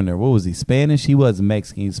foreigner. What was he? Spanish? He wasn't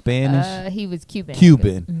Mexican. He was Spanish, He was Cuban.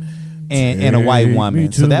 Cuban, and a white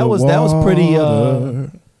woman. So that was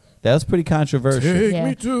pretty controversial.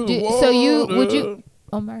 Yeah. So would you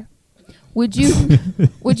Omar? Would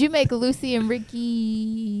you make Lucy and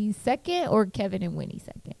Ricky second or Kevin and Winnie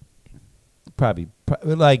second? Probably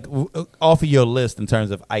like off of your list in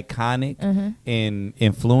terms of iconic and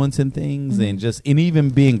influencing things and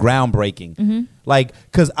even being groundbreaking. Like,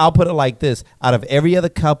 because I'll put it like this: out of every other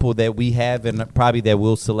couple that we have and probably that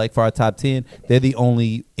we'll select for our top 10, they're the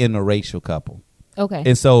only interracial couple. Okay.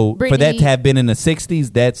 And so for that Brittany- to have been in the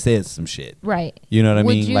 60s, that says some shit. Right. You know what I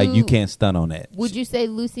Would mean? Like, you can't stunt on that. Would you say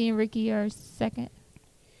Lucy and Ricky are second?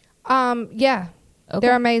 Yeah. Okay.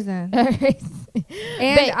 They're amazing. All right.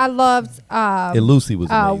 And I loved And Lucy was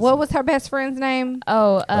amazing. what was her best friend's name?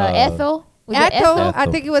 Ethel? Was it Ethel. I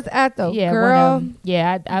Ethel. think it was Ethel. Yeah, Girl. one of 'em.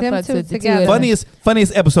 Yeah, I them fucked two with the two together. of them.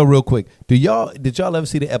 Funniest episode real quick. Did y'all ever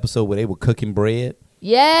see the episode where they were cooking bread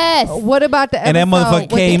Yes. What about the And that episode motherfucker with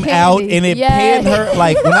the came out candy? and it Yes. pinned her.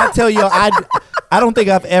 Like, when I tell you, I don't think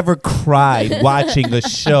I've ever cried watching a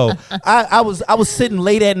show. I was sitting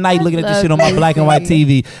late at night looking at this love shit on my this black and white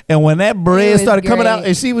TV. And when that It bread was started coming out great.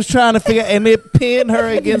 and she was trying to figure, and it pinned her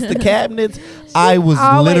against the cabinets, I was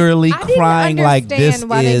Always- literally I didn't crying like this understand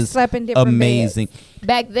why they is slept in different amazing.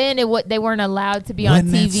 Back then, they weren't allowed to be Wasn't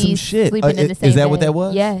on that TV some shit? sleeping in the Is same that bed. what that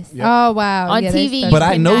was? Yes. Yeah. Oh wow! On Yeah, they TV, slept- But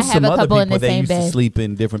I cannot know have some a other couple in people the that same used to bed. sleep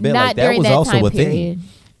in different beds. Not Like that during was that also time a period. thing.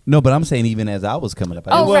 No, but I'm saying even as I was coming up,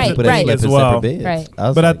 I Oh, didn't right, sleep, but they right. slept in As well. separate beds. Right. I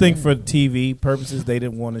was But I like, think for TV purposes, they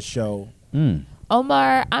didn't want to show.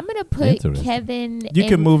 Omar, I'm gonna put Interesting. Kevin. You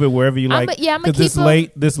can move it wherever you like. I'm gonna this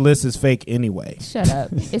keep this list is fake anyway. Shut up.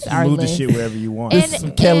 It's our Move the list. shit wherever you want. And-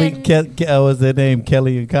 Some Kelly, what's their name?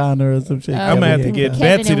 Kelly and Connor or some shit. I'm I'm gonna have to Kelly get and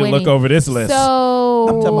Kevin Betsy and to look Winnie. over this list. So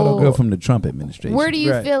Connor. I'm talking about a girl from the Trump administration. where do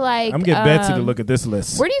you Right. feel like I'm gonna get Betsy to look at this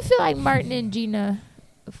list. Where do you feel like Martin and Gina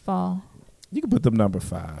fall? You can put them number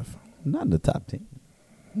 5. Not in the top 10.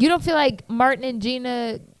 You don't feel like Martin and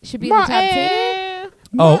Gina should be in the top 10?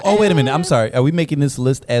 Oh, wait a minute. I'm sorry. Are we making this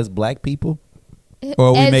list as black people? Or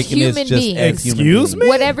are we As making this human just beings. as human Excuse beings? me?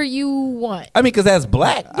 Whatever you want. I mean, because as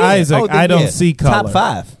black. Yeah. Isaac, then I don't see color. Top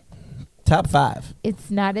 5. Top 5.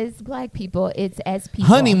 It's not as black people. It's as people.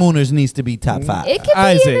 Honeymooners needs to be top 5. It can be in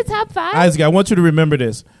Isaac, the top 5. Isaac, I want you to remember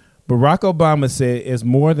this. Barack Obama said there's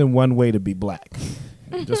more than one way to be black.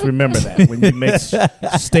 Just remember that when you make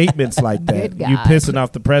statements like that, Good you God. pissing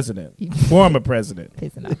off the president, former president.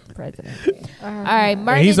 Pissing off the president. All right,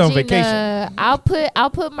 Martin And he's and on Gina, vacation. I'll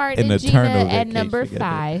put Martin An and Gina eternal at vacation, number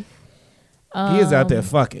goddamn. 5. He is out there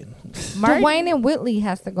fucking. Martin, Dwayne and Whitley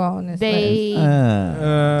has to go on this list. they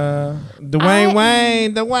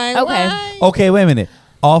Dwayne okay. Okay, wait a minute.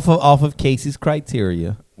 Off of Casey's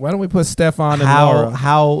criteria. Why don't we put Stefan and How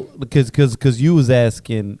Laura? because you was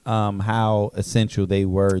asking how essential they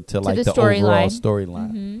were to like the the overall storyline.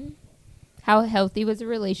 storyline. Mhm. How healthy was the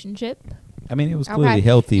relationship? I mean, it was Okay. clearly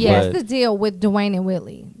healthy, Yeah. Here's but the deal with Dwayne and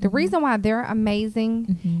Whitley. The Mm-hmm. reason why they're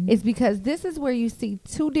amazing is because this is where you see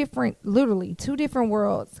literally two different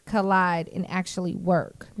worlds collide and actually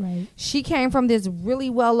work. Right. She came from this really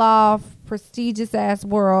well off, prestigious ass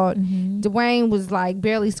world. Mm-hmm. Dwayne was like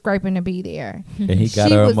barely scraping to be there. and he got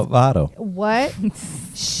She her was- a Movado. What?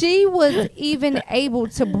 She was even able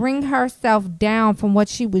to bring herself down from what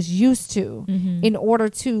she was used to Mm-hmm. in order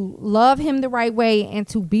to love him the right way and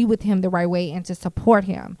to be with him the right way and to support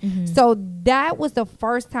him. Mm-hmm. So that was the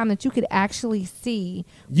first time that you could actually see.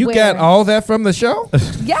 You where- got all that from the show?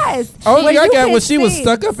 Yes. Oh, Where I you got can when she was see-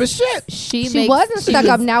 stuck up as shit. She wasn't stuck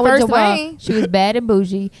up now with first of all, Dwayne. she was bad and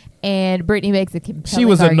bougie, and Brittany makes a compelling She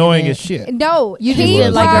was annoying argument. as shit. No, You he just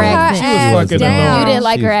didn't like her brought accent. She was ass fucking down. annoying. You didn't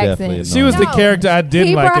like She her was accent. definitely She was the No. character I didn't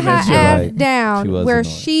He like brought in that her show. ass Right. She down was where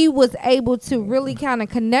annoying. she was able to really kind of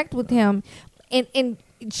connect with him, and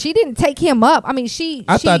she didn't take him up. I mean,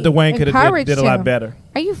 I thought Dwayne could have encouraged did a lot him. better.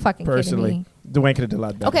 Are you fucking kidding Personally, me? Dwayne could have did a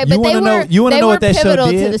lot better. Okay, You but they wanna know- were you wanna they know were what that show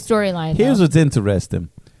pivotal did? to the storyline. Here's though. what's interesting.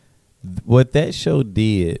 What that show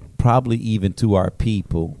did, probably even to our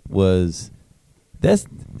people, was that's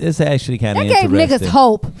actually kind of That gave interesting. niggas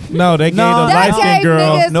hope. No, they gave No, the that light skinned gave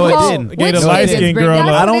girl. niggas No, it hope. didn't. They gave Which the light niggas, skinned Brittany? girl.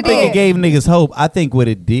 That's I what don't it think did. it gave niggas hope. I think what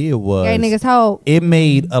it did was Gave niggas hope. it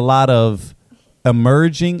made a lot of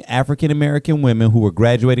emerging African American women who were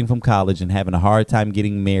graduating from college and having a hard time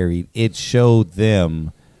getting married. It showed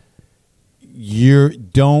them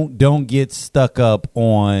don't get stuck up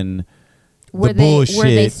on where the they bullshit. where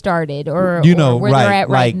they started, or You know, or where right? they're at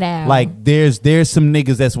like, now. like there's some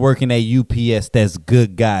niggas that's working at UPS that's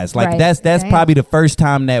good guys. Like Right. that's Damn. probably the first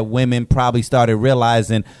time that women probably started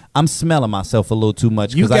realizing I'm smelling myself a little too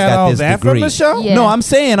much You because I got got all this that degree. from the show? Yeah. No, I'm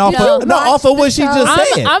saying off You of off of what she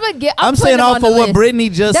just said. I'm saying putting off them on of the what list. Brittany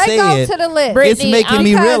just They go said. to the list. Brittany, It's making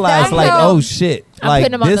me because realize, that like, show- oh shit, I'm like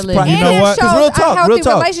putting them on this. the list. You And know it what? 'Cause shows real a talk, healthy real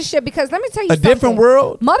talk. relationship. Because let me tell you A something. different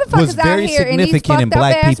world Motherfuckers was very out here in these significant in fucked up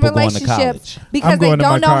black ass people going to relationships college. because I'm they going to my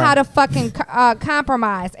don't know car. how to fucking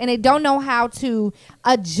compromise, and they don't know how to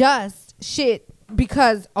adjust shit.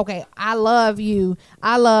 Because okay, I love you,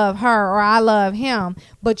 I love her, or I love him,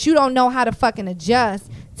 but you don't know how to fucking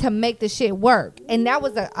adjust to make the shit work. And that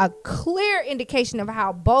was a clear indication of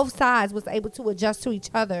how both sides was able to adjust to each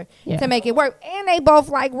other Yeah. to make it work. And they both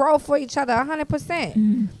like roll for each other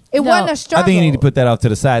 100%. It No. wasn't a I struggle. think you need to put that off to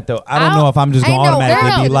the side, though. I don't I'll- know if I'm just going ain't to no automatically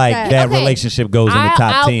girl be to like say. that Okay. relationship goes in the top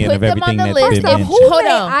I'll 10 put of them everything on the that's list been of mentioned. Who Hold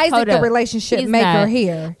made on, Isaac hold the up. relationship He's maker not.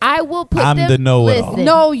 here? I will put I'm them. the know-it-all. Listen,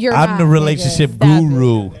 No, you're I'm not. the nigga. relationship Stop it.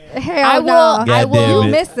 guru. Hell I will. no. I God will. damn You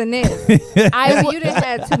it. missing this. I will. You didn't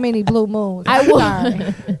have too many blue moons. I I'm will.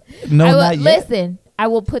 sorry. No, I will not yet. listen. I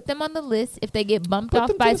will put them on the list if they get bumped Put off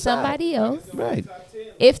them to by the side. somebody else. Right.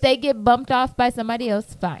 If they get bumped off by somebody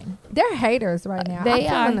else, fine. They're haters right now. They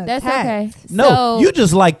I'm are. feeling That's attacked. okay. No, So- you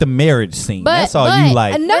just like the marriage scene. But- That's all but- you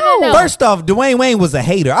like. No. First off, Dwayne Wayne was a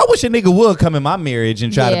hater. I wish a nigga would come in my marriage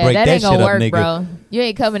and try to break that ain't shit gonna up, work, nigga. bro. You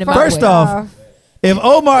ain't coming in my First way. off, if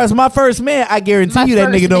Omar is my first man, I guarantee My you that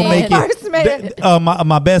first nigga don't man. make it. First man.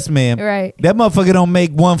 My best man. Right. That motherfucker don't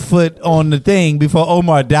make 1 foot on the thing before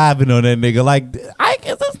Omar diving on that nigga. Like,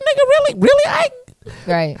 is this nigga really Ike?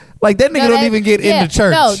 Right. Like that nigga No, don't that- even get yeah, into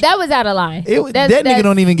church. No, that was out of line. That nigga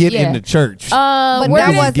don't even get into church. But where that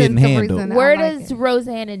does- wasn't getting the handled. reason. where I like does it.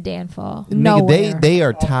 Roseanne and Dan fall? Nigga, Nowhere. they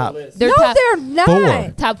are top. They're No, top, they're not.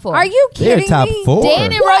 4. top 4. Are you They're kidding top me? 4.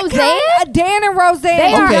 Dan and What Roseanne? kind- Dan and Roseanne.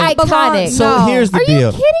 They are Okay. iconic. So No. here's the Are deal.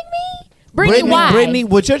 you kidding me? Brittany, why? Brittany,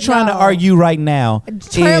 what you're trying to No. argue right now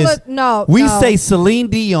Trailer- is no, we no. say Celine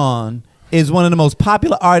Dion is one of the most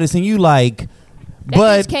popular artists, and you like, That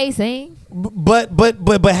but bitch can't sing. but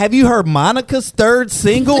have you heard Monica's third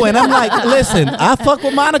single? And I'm like, listen, I fuck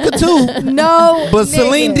with Monica too. No, But nigga.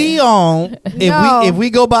 Celine Dion, No. if we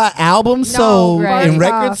go by albums sold right. and first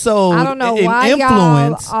records off, sold I don't know and why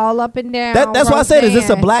influence. y'all all up and down. That's why I said, is this a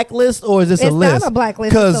Roseanne. blacklist or is this It's a list? not a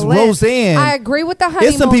blacklist. Because it's a list. Roseanne, I agree with the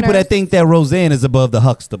honeymooners. there's some people that think that Roseanne is above the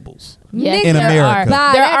Huxtables. Yes, In there America. are.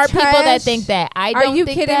 Nah, There that are people that trash. think that. I Are don't you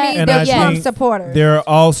think kidding that. me? And They're I Trump think supporters. There are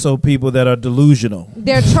also people that are delusional.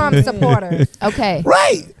 They're Trump supporters. Okay.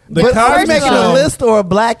 Right. The But are we Cosby making Show- a list or a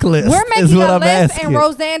blacklist? We're is making what a I'm list, asking. and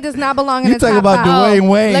Roseanne does not belong in You the talking top about 5. Dwayne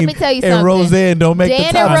Wayne Let me tell you and something. Roseanne don't make Dan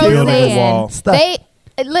the top and Building a 10. wall. Roseanne, Stop.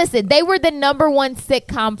 they were the #1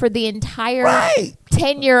 sitcom for the entire Right.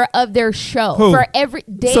 tenure of their show. Who? For every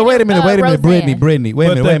Dan So wait a minute, Roseanne. Brittany. Wait a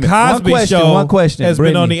But minute, the wait a minute. Cosby One question. has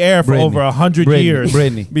Brittany, been on the air for Brittany, over 100 Brittany, years.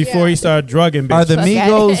 Brittany. Before he started drugging bitches.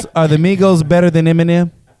 Are the Okay. Migos better than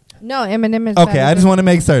Eminem? No, Eminem is Okay, better I just than- want to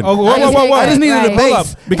make certain. Oh, whoa, whoa, whoa, whoa. I just needed Right. a Hold up,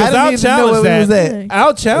 base because I just I'll needed to know challenge where we was that. at.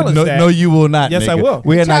 I'll challenge no, that. no, you will not. Yes, I nigga. will.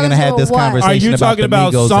 We are not Challenge going to have you this on what? conversation Are you about talking the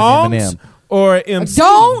about Migos songs and Eminem. or MC?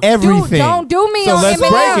 Don't Everything. Don't do me So on let's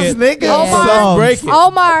Eminem. break it. Nigga, Omar, songs. break it.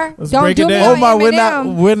 Omar, Let's don't break do it me down. on Omar,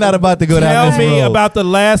 Eminem. we're not about to go down Tell this me road. about the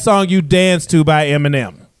last song you danced to by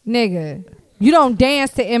Eminem. Nigga, you don't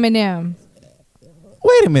dance to Eminem.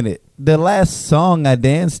 Wait a minute. The last song I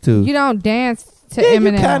danced to. You don't dance to yeah,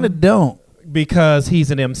 Eminem. you kind of don't. Because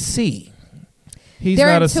he's an MC. He's They're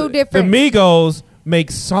not in a two different- The Migos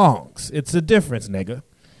make songs. It's a difference, nigga.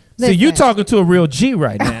 See, you Listen. talking to a real G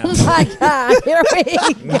right now. Oh my God, here we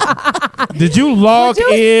go. Did you log Would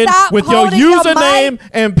you in stop with your holding your username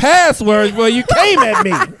and password where you came at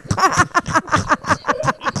me?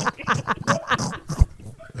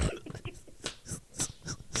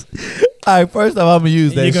 All right, first off, I'm going to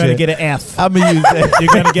use that You're shit. going to get an F. I'm going to use that.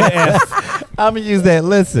 You're going to get an F. I'm going to use that.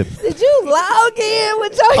 Listen. Did you log in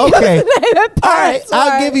with your Okay. username and All right, I'll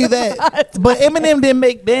password? give you that. But Eminem didn't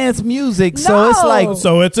make dance music, so it's No. like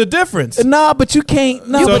So it's a difference. nah, but you can't.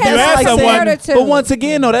 No, You but can't that's like compare saying, the two. but once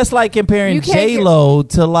again, no, that's like comparing You can't J Lo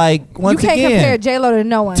to like You once can't compare again J Lo to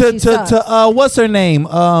no one. to She to sucks. to what's her name?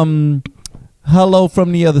 Hello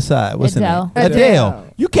from the other side. What's Adele. her name? Adele.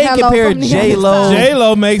 You can't Hello compare from the J other Lo. side.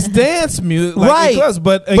 J-Lo makes dance music. Like Right. it does,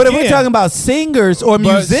 but again, But if we're talking about singers or But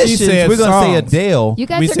she musicians, said we're gonna say songs. Adele. You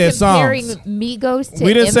guys We are said comparing songs. Migos to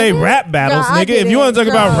we didn't say Eminem? rap battles, No, I nigga. If did you want to it.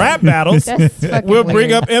 talk about No. rap battles, That's fucking we'll bring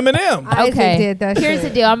weird. up Eminem. Isaac Okay. did that Here's shit.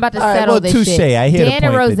 the deal. I'm about to All right, settle well, this touche. shit. I hear the Dan and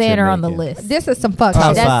point that Roseanne you're are on the making. list. This is some fuck Top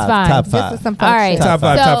shit. That's five. fine. Top This five. is some fuck All right. shit. Top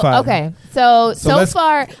five, so, top five. Okay. So let's-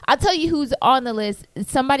 far, I'll tell you who's on the list.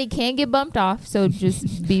 Somebody can get bumped off, so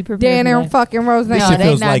just be prepared. Dan for and that. fucking Roseanne. This No, shit they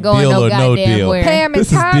feels not like going deal no or no goddamn deal. where. Pam and This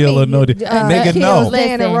is Tommy. deal or no deal. Nigga, kills no.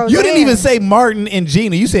 Dan and You Roseanne. You didn't even say Martin and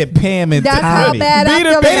Gina. You said Pam and That's how Tommy. bad I Beat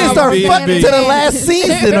feel it, They beat didn't about start beat it, fucking beat to it. the last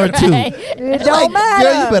season or two. Right. It don't matter.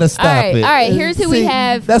 Girl, you better stop All right, it. all right, here's who we See,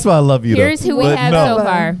 have. That's why I love you. Here's though. who we But have no. so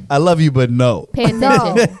far. I love you, but no. Pay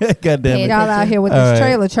attention. God damn it. Y'all out here with All this right.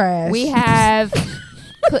 trailer trash.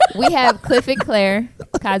 We have Cliff and Claire,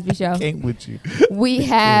 Cosby Show. Can't with you. We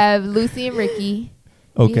have Lucy and Ricky.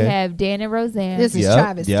 We Okay. have Dan and Roseanne. This is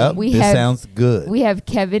travesty. Yep. We this have- sounds good. We have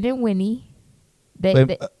Kevin and Winnie. They, Wait,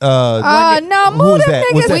 they- no, who move was them that?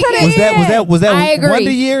 niggas Was to that? the Was that? Was that? Was that? I agree.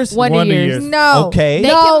 Wonder Years? Wonder Wonder Years. Years. No. Okay. They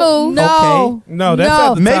no, can move. No. No, that's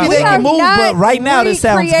at the Maybe top. they We can are move, not but right now this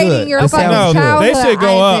sounds recreating good. your This fucking sounds good. childhood, They should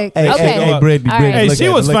go up. Isaac. Hey, Okay. hey, Brittany, All Brittany, right. Hey, look she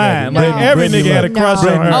at was it, look at fine. it. Like, Brittany, every Brittany, nigga had a look. crush on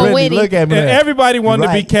Brittany, her. Oh, Brittany, Winnie. look at me. And everybody wanted to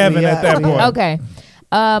be Right. Kevin at that Yeah. point. Okay.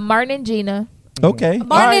 Martin and Gina. Okay.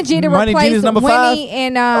 Martin and Gina Martin and replaced Gina's number Winnie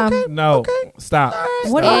and No, stop.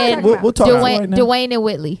 What are you And talking We'll talk Dwayne, right now. Dwayne and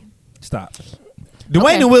Whitley. Stop. Dwayne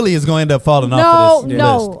Okay. and Willie is going to end up falling No, off of this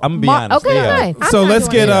no. list. I'm gonna be Mar- honest. Okay, they are. fine. I'm So not let's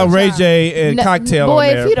doing get that. Ray J and No, Cocktail boy, on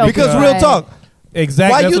if there. you don't Because Right. real talk,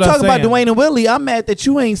 Exactly. While that's you what I'm talking about saying. Dwayne and Willie, I'm mad that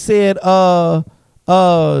you ain't said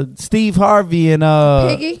Steve Harvey and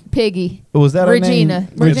Piggy. was that her Regina. name?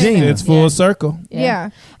 Regina. It's full Yeah. circle. Yeah.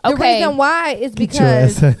 The Okay. reason why is Get your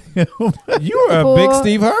ass because out. You are a Full- big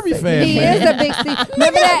Steve Harvey fan, he man. is a big Steve.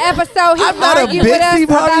 Remember that episode he I'm not a argued big with us Steve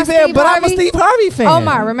Harvey about fan, Steve but I'm a Harvey? Steve Harvey fan.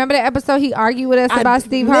 Omar, remember that episode he argued with us I- about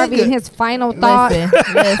Steve Harvey nigga. and his final thought?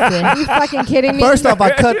 Listen. You fucking kidding me? First off, I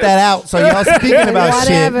cut that out, so y'all speaking about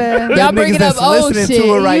shit. Whatever. The Y'all niggas bringing that's up old listening shit.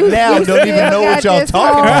 to it right You- now you don't even still know what got y'all this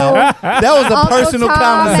talking whole about. That was a Uncle personal Tom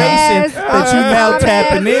conversation ass, that you Uncle now Tom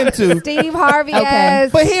tapping ass, into. Steve Harvey Okay. ass.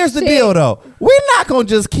 But here's the shit. deal, though. We're not gonna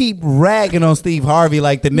just keep ragging on Steve Harvey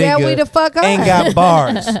like the Yeah, nigga we the fuck are. ain't got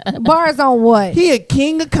bars. Bars on what? He a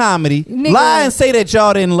king of comedy. Nigga. Lie and say that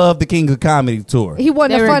y'all didn't love the King of Comedy tour. He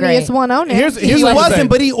wasn't They the were funniest great. one on there. Here's He what I'm saying. wasn't,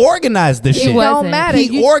 but he organized the It shit. wasn't. don't matter.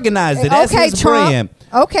 He You- organized it. That's okay, his Trump. brand.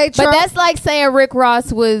 Okay, But Trump. that's like saying Rick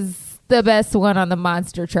Ross was the best one on the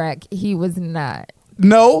Monster track. He was not.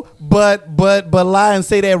 No, but lie and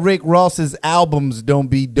say that Rick Ross's albums don't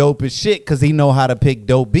be dope as shit because he know how to pick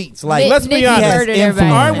dope beats. Like Let's be Nicki honest. murdered He has everybody.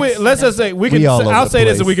 influence. Aren't we? Let's just say we can. We all over I'll the say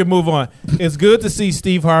this place. and we can move on. It's good to see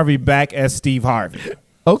Steve Harvey back as Steve Harvey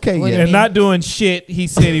okay, What do yeah. you and not doing shit he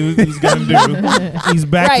said he was going to do. He's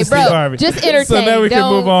back to Right, Steve bro. Harvey. Just entertain. So now we can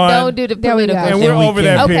Don't- move on. Don't do the There we go. political. and shit. we're we over can.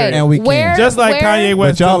 that Okay, period. And we can. where Just like where, Kanye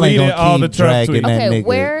West But y'all ain't deleted gonna all the keep Trump dragging tweets. that Okay, nigga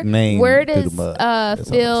where name where to the does mud. That's all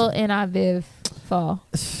Phil I'm saying. and Aviv fall?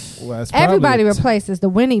 Well, that's probably Everybody it. replaces the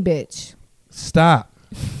Winnie bitch. Stop.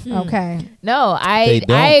 Okay. No, They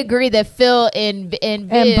don't. I agree that Phil and Viv,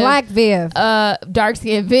 And Black Viv. dark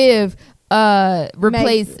skin Viv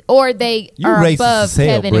replace or they You are racist above as hell,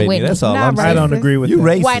 Kevin and Brittany. Whitney. That's all Not I'm saying. I don't racist. agree with You that.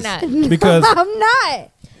 racist. Why not? Because I'm not.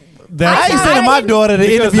 I ain't sending my daughter to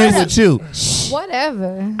Because interview that's- with you.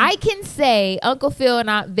 Whatever. I can say Uncle Phil and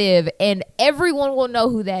Aunt Viv, and everyone will know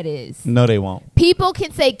who that is. No, they won't. People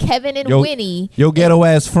can say Kevin and Yo- Winnie. Your ghetto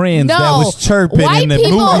ass friends No, that was chirping white in the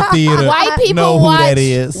people- movie theater White people know watch. who that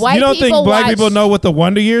is. White you don't think people black watch- people know what the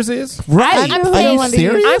Wonder Years is? Right? I I'm knew Are saying, you Wonder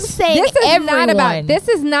serious? I'm saying This is everyone. not about. This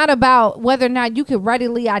is not about whether or not you could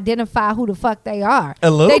readily identify who the fuck they are. A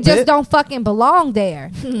little They just bit. don't fucking belong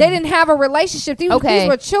there. They didn't have a relationship. Okay. These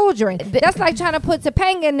were children. That's like trying to put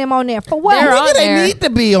Topanga and them on there for what? They're on Nigga, they there. need to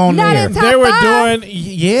be on Not there. in top They were five? doing,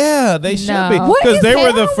 yeah, they should No. be What because is they were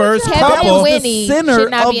hell the with first y'all? Kevin couple. and Winnie the center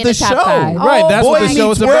should not of be in the the top show. five. Right, that's Boy what the Meets show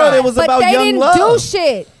was World, about. It was But about they young didn't love. do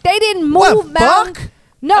shit. They didn't move What, mountains. fuck?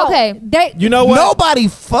 No. Okay. They. You know what? Nobody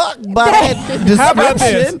fucked by that How about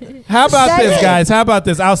description. this? How about They this, didn't- guys? How about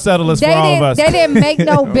this? I'll settle this They for all of didn't. us. They didn't make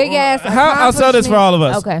no big ass. I'll settle this for all of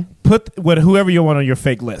us. Okay. Put whoever you want on your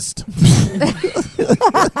fake list.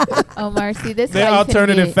 Omar, see this. They're why you finna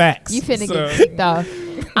alternative get- facts. You finna So- get kicked off.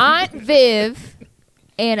 Aunt Viv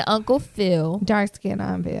and Uncle Phil. Dark skin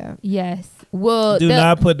on Viv. Yes. Well, Do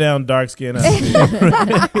not put down dark skin.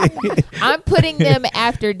 I'm putting them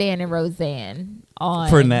after Dan and Roseanne on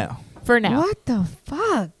For now. For now. What the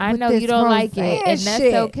fuck? I with know this you don't like it, Roseanne and that's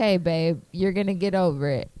shit? okay, babe. You're gonna get over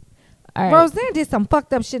it. All right. Roseanne did some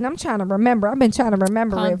fucked up shit, and I'm trying to remember. I've been trying to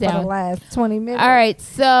remember Calm it for down. the last 20 minutes. All right. Can't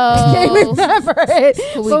So remember it.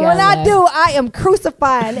 Who But we when got I left? do, I am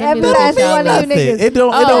crucifying Let me every look last at one of you Nothing. niggas. It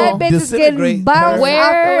don't. Oh. It That don't bitch is getting disintegrate. bounced her.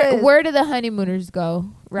 where off the where do the honeymooners go?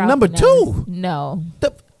 Ralph Number and two. Alice? No.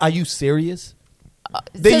 Are you serious?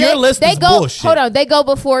 So Your list they is go, bullshit. Hold on, they go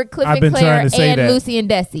before Cliff I've and been Claire trying to say and that. Lucy and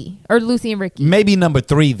Desi, or Lucy and Ricky. Maybe number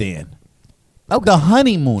 3 then. Okay. The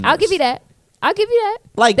honeymooners. I'll give you that. I'll give you that.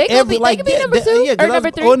 Like They could every, be- they like could be number two or 'cause number I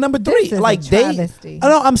was- three. or number 3. This is Like a they. travesty. I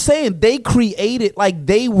know. I'm saying they created. Like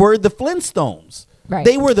they were the Flintstones. Right.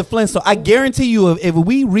 They were the Flintstones. I guarantee you, if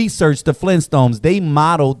we research the Flintstones, they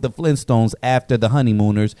modeled the Flintstones after the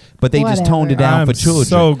honeymooners, but they just Whatever. toned it down I'm for children.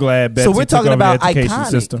 so glad Betsy So we're took talking over about the education iconic.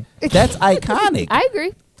 system. That's iconic. I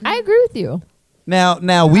agree. I agree with you.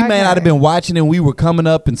 Now we may not have Okay. been watching and we were coming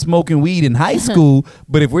up and smoking weed in high school,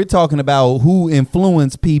 but if we're talking about who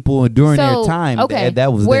influenced people during their time, okay.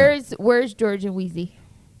 that was them. Where's George and Wheezy?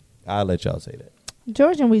 I'll let y'all say that.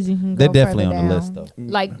 George and Weezy can They're go definitely further on the down. list, though.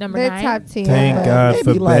 Like number They're 9. top 10. Thank but- God for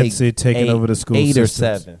Maybe like Betsy taking over the school 8 or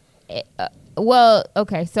systems. 7. Well,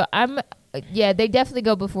 okay, so I'm. Yeah, they definitely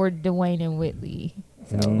go before Dwayne and Whitley.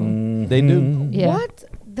 So They do. yeah, What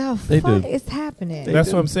the They fuck do. is happening? They That's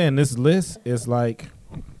do. what I'm saying. This list is like,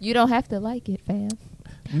 you don't have to like it, fam.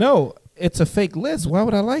 no, it's a fake list. Why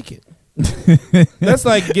would I like it? That's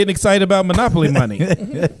like getting excited about Monopoly money.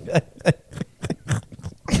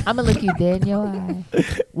 I'm gonna look you dead in your eye.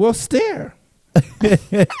 Well, stare.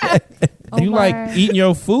 You like Omar, eating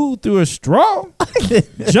your food through a straw?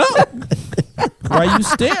 Jump. Why you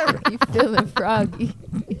staring? You feeling froggy?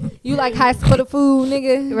 You like high for the food,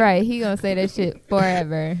 nigga? Right, he gonna say that shit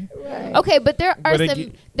forever. Right. Okay, but there are But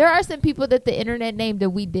there are some people that the internet named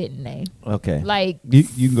that we didn't name. Okay. Like You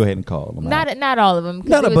can go ahead and call them. not all of them.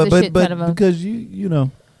 No, There no, was a shit ton of but them. because you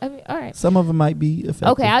know I mean, all right. some of them might be effective.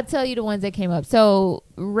 Okay, I'll tell you the ones that came up. So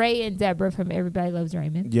Ray and Deborah from Everybody Loves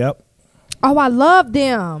Raymond. Yep. Oh, I love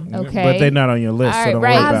them. Okay. But they're not on your list, All so right, don't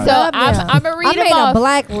right. worry I about So it. love them. I'm gonna read I them made off. a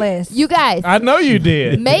blacklist. You guys, I know you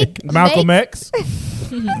did. Malcolm X.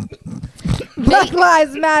 Black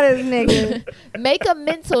Lives Matter, nigga. make a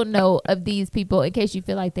mental note of these people in case you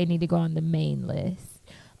feel like they need to go on the main list.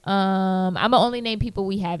 I'm gonna only name people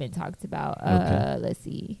we haven't talked about. Okay. Let's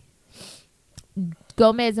see.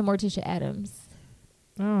 Gomez and Morticia Adams,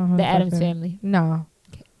 Oh, the Adams okay. Family. No,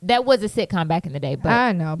 That was a sitcom back in the day, but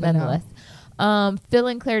I know, but nonetheless. Phil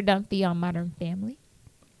and Claire Dunphy on Modern Family.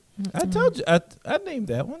 I told you. I named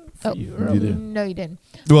that one for Oh, you You earlier. did. no, you didn't.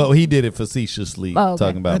 Well, he did it facetiously, Oh, okay.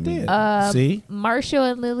 talking about I me. did. See? Marshall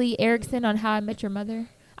and Lily Erickson on How I Met Your Mother.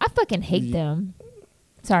 I fucking hate them.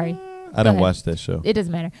 Sorry, I Go didn't ahead. watch that show. it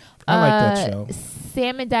doesn't matter. I like that show.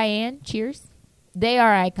 Sam and Diane, Cheers. They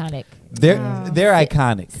are iconic. They're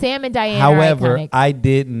iconic. Sam and Diane However, are iconic. I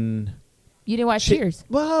didn't. You didn't watch Cheers?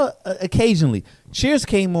 Well, occasionally. Cheers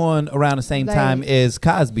came on around the same Like- time as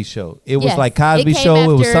Cosby Show. It was Yes. like Cosby It came Show. It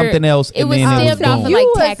was after- something else, it and was then it was stemmed off boom. of you like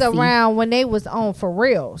was Taxi. around when they was on for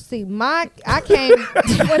real. See, I came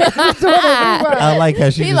when they was doing the I like how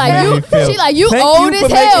she He just like made you. me feel. She like you Thank old you as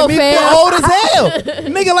for hell, making me fam. feel old as hell.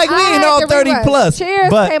 Nigga, like we I ain't had all to 30 rewatch. plus. Cheers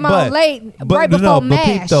came on late, right no, before but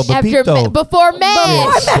peep MASH. though, but peep After though. before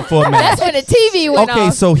MASH. Before MASH. That's when the TV went Okay,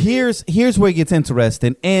 off. so here's where it gets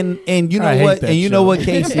interesting, and you know I hate what, that and you know show. what,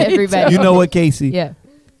 Casey, Everybody. you know what, Casey, Yeah.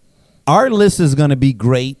 our list is going to be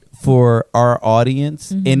great for our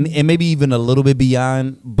audience, Mm-hmm. and maybe even a little bit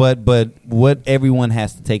beyond. But what everyone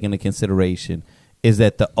has to take into consideration is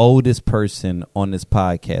that the oldest person on this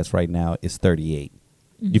podcast right now is 38.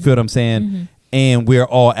 You feel what I'm saying? Mm-hmm. And we're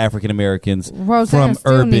all African Americans Roseanne from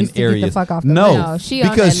still urban needs to get the areas. fuck off the No, list. No, she on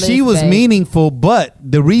because that she list, was babe. meaningful. But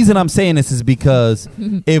the reason I'm saying this is because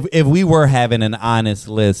if we were having an honest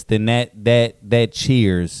list, then that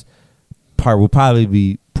Cheers part would probably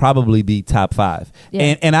be top 5.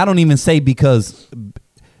 Yeah. And I don't even say because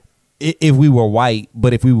if we were white,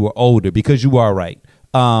 but if we were older, because you are right.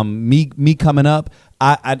 Me coming up,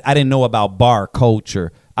 I didn't know about bar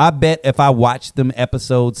culture. I bet if I watched them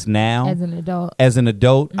episodes now As an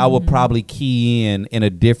adult. I would probably key in a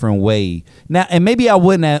different way now, and maybe I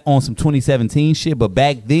wouldn't have on some 2017 shit, but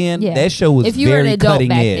back then Yeah. that show was If you were an very adult cutting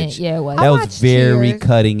back then, edge. yeah, it was. That I was watched very Cheers.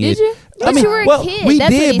 cutting Did edge. you? But you were a kid. We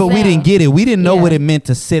That's what did, he's but we saying. didn't get it. We didn't know Yeah. what it meant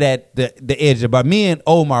to sit at the edge of the bar. Me and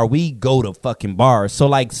Omar, we go to fucking bars, so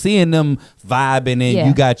like seeing them vibing and Yeah.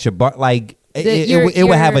 you got your bar, like it your-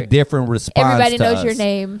 would have a different response. Everybody to knows us. your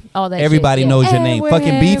name. All that. Everybody shit. knows Yeah. your name.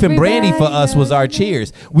 Fucking beef and brandy for us was our Everybody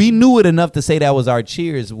Cheers. We knew it enough to say that was our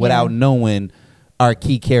Cheers without Yeah. knowing our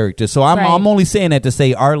key characters. So I'm Right. only saying that to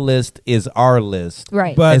say our list is our list,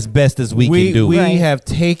 Right. But as best as we can do. We Right. have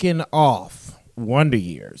taken off Wonder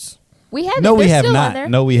Years. We have. No, we they're have still on not. there.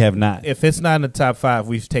 No, we have not. If it's not in the top 5,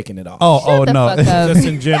 we've taken it off. Oh, the no. fuck up. Just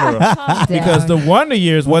in general. Calm Because the down. Wonder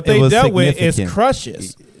Years, what It they was dealt with is significant.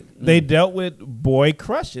 crushes. They dealt with boy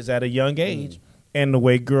crushes at a young age and the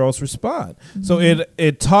way girls respond. So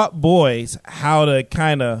it taught boys how to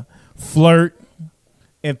kind of flirt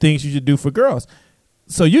and things you should do for girls.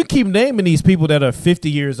 So you keep naming these people that are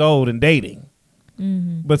 50 years old and dating.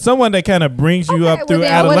 But someone that kind of brings you Okay, up through well,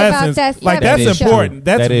 then what about adolescence, that like That that's is important.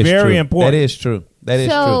 That's That is very true. important. That is true. That is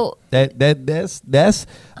So- true. That's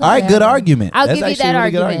all right. Good argument. I'll That's give you actually that a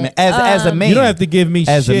really good argument. As a man, You don't have to give me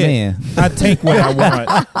as shit. a man. I take what I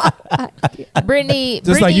want. Brittany.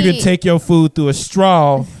 Just like you Brittany- can take your food through a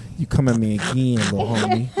straw. You come at me again, little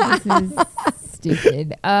homie. This is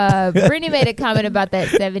stupid. Brittany made a comment about that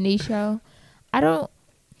 70s show. I don't.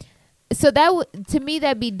 So that to me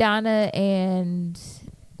that'd be Donna and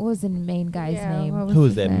what was the main guy's name? Who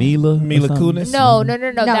is that? Mila. Mila or something? Kunis? No. No,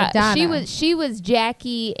 Donna. She was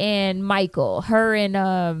Jackie and Michael. Her and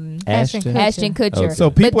Ashton. Kutcher. Ashton Kutcher. Okay. So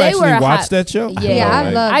But people they actually were a watch hot- that show? Yeah, I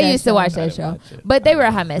love I that used to show. watch that I didn't show, watch it. but they were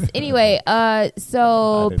a hot mess. Anyway, I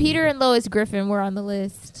so didn't Peter either. and Lois Griffin were on the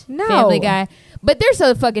list. No. Family Guy, but they're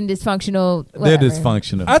so fucking dysfunctional. They're whatever.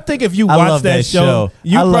 dysfunctional. I think if you I watch love that show.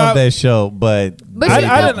 you I love prob- that show, but But I- you,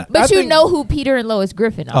 I know, didn't- but I you think- know who Peter and Lois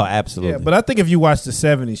Griffin are. oh, absolutely. Yeah, but I think if you watch the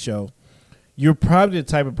 70s show, you're probably the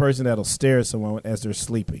type of person that'll stare at someone as they're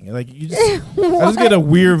sleeping. Like you just, I just get a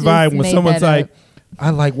weird Just vibe when made someone's that like, "I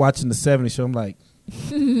like watching the 70s show." I'm like,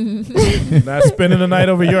 not spending the night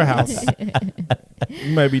over your house.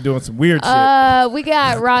 You might be doing some weird shit. We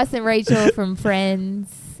got Ross and Rachel from Friends.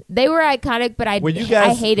 They were iconic, but I hated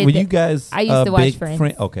Were them. you guys? I used to watch big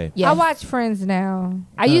Friends. Okay. Yes. I watch Friends now.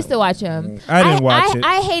 I used to watch them. I didn't watch it.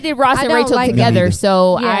 I hated Ross I and don't Rachel like them together, either.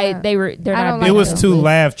 so Yeah. they're I not. don't big It like was on too them.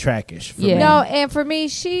 laugh trackish for Yeah. me. No, and for me,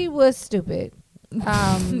 she was stupid.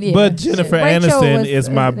 Yeah. But Jennifer Rachel Aniston was- is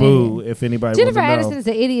my boo. If anybody Jennifer wants to know. Aniston's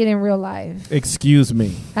an idiot in real life. Excuse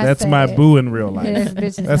me. I That's said my it. boo in real Yeah, life. this bitch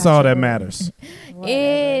is That's not all that true. matters.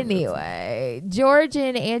 Anyway, George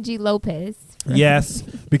and Angie Lopez. Yes,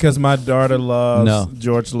 because my daughter loves No.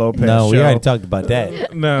 George Lopez. No, we show. already talked about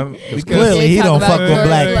that. No, Clearly, he Talk don't about fuck with George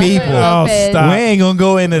black Lopez. people. Oh, stop. We ain't gonna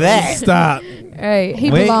go into that. Stop. Right. He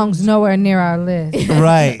Wait. belongs nowhere near our list.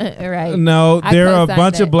 Right. Right. No, I there are a co-sign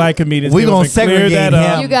bunch that. of black comedians. We that gonna have cleared segregate that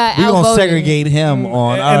up. him. You got We gonna outvoted. segregate him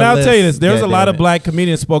on our And I'll list. tell you this: there's a lot of Goddammit. black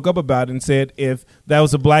comedians spoke up about it and said if that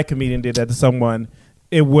was a black comedian did that to someone,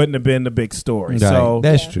 it wouldn't have been the big story. Right. So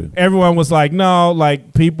That's true. everyone was like, "No,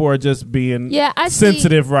 like people are just being Yeah, I see-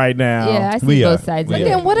 sensitive right now." Yeah, I see We both are. sides. We of But it.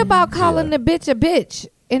 then what about calling the bitch a bitch?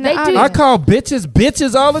 In the They do. audience? I call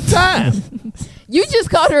bitches all the time. You just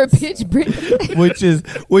called her a bitch, Brittany. which is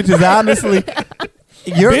honestly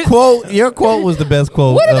your Bitch. Your quote was the best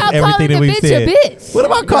quote What of about everything calling that the we've bitch said. a bitch? What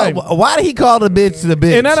about call? Right. Why did he call the bitch the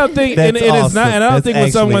bitch? And I don't think, and That's it's not, and I don't awesome. think That's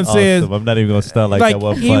when someone actually says, awesome. I'm not even gonna start like that.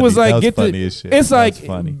 Wasn't he funny. was like, that was "Get funny the," as shit. it's That like, was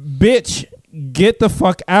funny. bitch, get the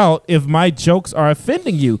fuck out if my jokes are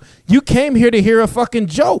offending you. You came here to hear a fucking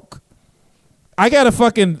joke. I gotta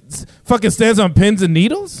fucking stands on pins and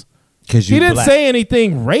needles. Because He didn't say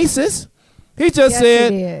anything racist. He just Yes,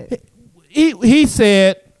 said he did. he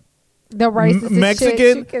said, The racist Mexican-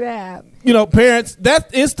 shit you could have. you know, parents,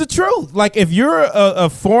 that is the truth. Like if you're a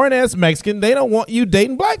foreign ass Mexican, they don't want you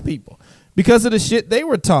dating black people because of the shit they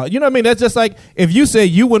were taught. You know what I mean? That's just like if you say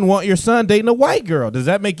you wouldn't want your son dating a white girl. Does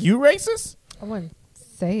that make you racist? I wouldn't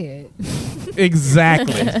say it.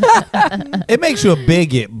 Exactly. It makes you a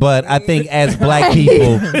bigot, but I think as black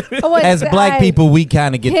people, I wouldn't as say- black I people, we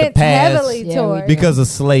kind of get the hint pass heavily Yeah, toward. because of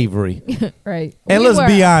slavery. Right. And We let's were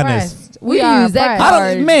be honest. oppressed. We are use that oppressed. I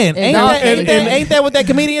card. don't, man, in ain't all that, cases. ain't that what that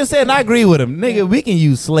comedian said? And I agree with him, nigga. We can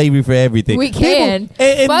use slavery for everything. We can.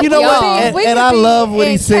 And Fuck you know what? y'all. And, We and could I be love what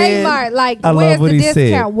he in said. Kmart, like, I love where's what the he said.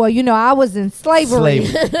 discount? Well, you know, I was in slavery.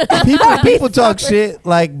 People talk shit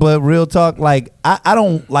like, but real talk, like I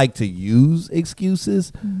don't like to use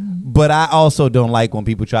excuses, but I also don't like when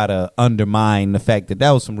people try to undermine the fact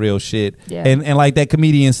that was some real shit. Yeah. And like that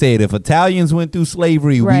comedian said, if Italians went through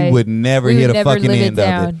slavery, Right. we would never We hear would the never fucking live it end of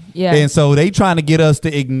down. it. Yeah. And so they trying to get us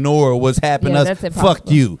to ignore what's happened Yeah, to us. that's Fuck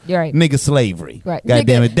impossible. you, You're right. nigga, slavery. Right. God Nigga,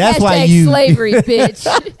 damn it. That's why hashtag you. slavery,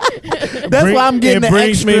 bitch. That's why I'm getting It the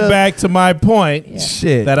brings me extra back to my point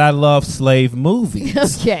shit. that I love slave movies.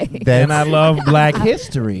 Okay. And I love black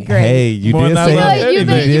history. Great. Hey, you More did than I say love that. anything. You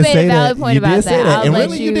made did a say valid that. point You about did say that. that. I'll And let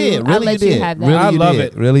really you- you did. I'll Really let you you did. have that. Really I you love did.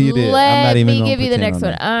 it. Really you did. I'm Let not even me gonna give you the pretend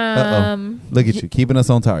next on one. that. Look at you, keeping us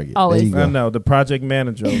on target. Always. There you I go. know the project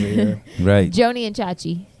manager over here. Right. Joni and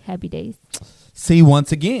Chachi, Happy Days. See,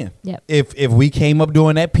 once again, Yep. if we came up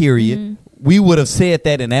during that period, we would have said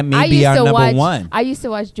that, and that may be our number one. I used to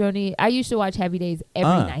watch Joni. I used to watch Happy Days every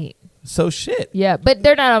night. So shit. Yeah, but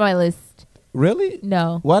they're not on my list. Really?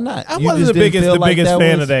 No. Why not? I You wasn't just the didn't biggest feel like that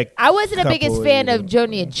fan was- of that. I wasn't the Couple biggest fan either. of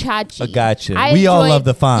Joni and Chachi. I gotcha. I We all enjoyed- love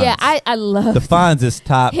the Fonz. Yeah, I love The Fonz is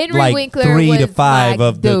top Henry like Winkler 3 to was 5 my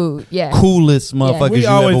of the dude. Yeah. coolest motherfuckers We you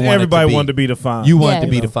always, ever wanted everybody to be. wanted to be the Fonz. You wanted Yeah. to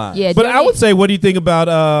be the Fonz. Yeah, But I Joni- would say, what do you think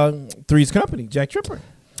about Three's Company, Jack Tripper?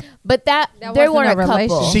 But That there wasn't weren't a a couple.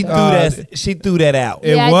 relationship. She threw that out.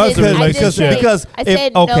 It Yeah, I was did- a I did relationship. say- Because I if-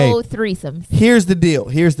 said okay. no threesomes. Here's the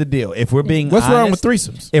deal. If we're being What's honest, wrong with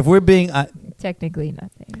threesomes? If we're being Technically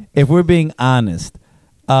nothing. if we're being honest,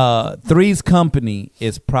 Three's Company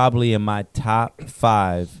is probably in my top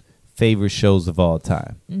 5 favorite shows of all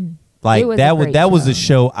time. Like It was that a was great that was a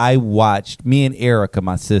show. show I watched. Me and Erica,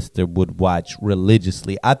 my sister, would watch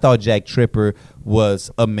religiously. I thought Jack Tripper was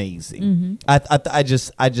amazing. I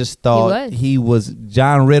just thought he was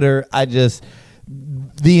John Ritter.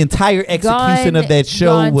 The entire execution of that show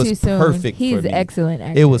Gone was too soon. perfect. He's for me. excellent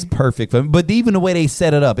actor. It was perfect for me. But even the way they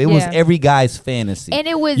set it up, it was Yeah. every guy's fantasy. And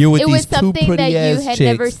it was You're with it was these two something that pretty you ass had chicks.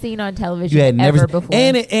 never seen on television You had never ever before.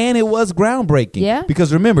 and it was groundbreaking. Yeah.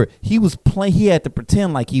 Because remember, he was playing. He had to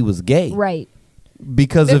pretend like he was gay right.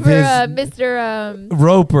 because Remember of his Mr.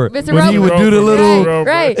 Roper. Mr. When he Roper. would do the little, Right,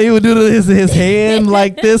 right. he would do his hand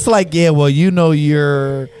like this, like yeah. Well, you know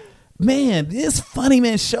you're. Man, it's funny,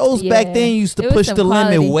 man. Shows back Yeah. then used It to was push some the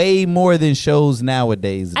limit quality. way more than shows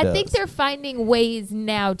nowadays I does. think they're finding ways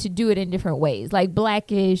now to do it in different ways, like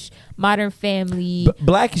Blackish, Modern Family.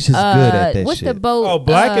 Blackish is good at that what's shit. the boat? Oh,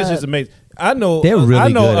 Blackish is amazing. I know. They're really I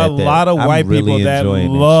know good a at that. lot of I'm white really people that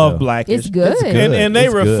enjoying that love show. Blackish. It's good. It's good. and they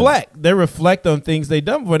It's good. reflect. They reflect on things they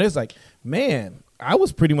done before. It's like, man, I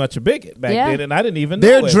was pretty much a bigot back Yeah. then, and I didn't even know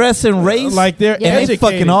They're it. dressing race like they're Yeah. and they educated.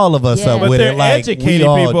 fucking all of us Yeah. up But with they're it. Like educated we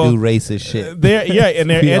all people. do racist shit. They're and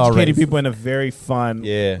they're We all educated racist. people in a very fun,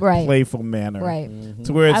 Yeah. Right. playful manner, Right.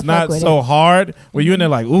 to where I it's fuck not with so it. hard. Where you're in there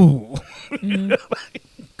like, ooh,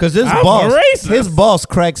 Because his I'm boss, racist. his boss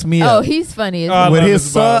cracks me Oh, up he's funny. I As with love his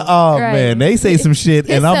his son. boss. Oh Right. man, they say some shit,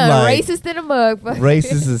 his and son, I'm like, racist in a mug.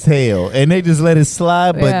 racist as hell, and they just let it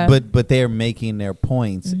slide. But Yeah. but they're making their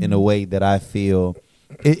points in a way that I feel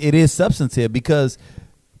it is substantive because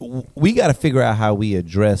we got to figure out how we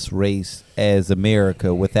address race as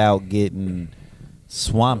America without getting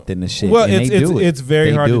swamped in the shit. well, and they do it. it's very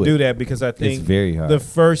They hard to it. do that because I think It's very hard. the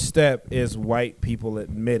first step is white people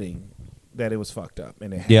admitting that it was fucked up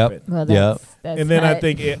and it Yep. happened. Well, Yep. that's And then I not-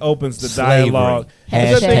 think it opens the Slavery. dialogue. 'Cause I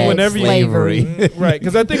Hashtag think whenever you, slavery. right?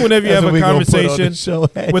 Because I think whenever you That's have what a we gonna put on the conversation show,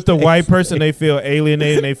 with the hashtag white person, they feel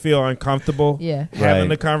alienated and they feel uncomfortable Yeah. having Right.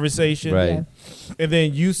 the conversation. Right. Yeah. And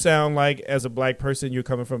then you sound like, as a black person, you're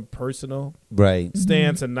coming from personal Right.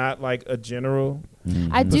 stance and not like a general.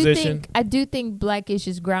 I do Position. think Blackish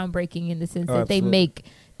is groundbreaking in the sense Oh, that they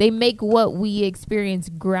absolutely. make what we experience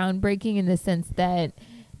groundbreaking in the sense that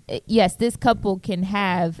yes, this couple can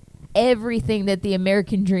have everything that the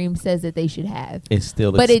American dream says that they should have. It's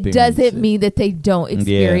still, But it experience doesn't mean that they don't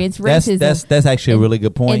experience racism. That's actually a And- really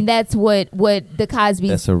good point. And that's what the Cosbys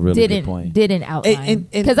That's a really good point. didn't outline.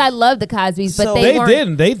 and- Because I love the Cosbys, but So- they They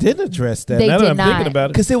weren't. didn't address that. They Now that did I'm not. thinking about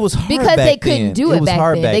it. Because it was hard Because back they couldn't then. do it was back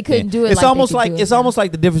hard then. back They couldn't do it It's like they almost could like do it it's now. almost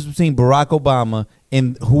like the difference between Barack Obama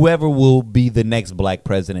and whoever will be the next black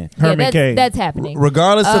president. Yeah, Herman Cain. that's happening.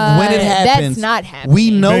 Regardless of when it That's happens, not happening.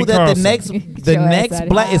 we know Ben that Carlson. the Your ass next outta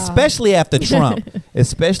black, here. especially after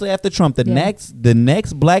Trump, the Yeah.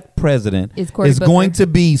 next black president Is Cory Booker. going to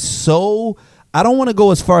be so. I don't want to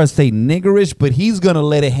go as far as say niggerish, but he's going to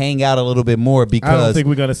let it hang out a little bit more I don't because think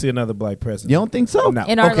we're going to see another black president. you don't think so. No.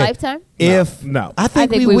 In our Okay. lifetime? If No. I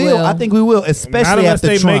think, think we we will. will. I think we will, Not especially unless after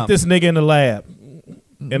they Trump. make this nigga in the lab.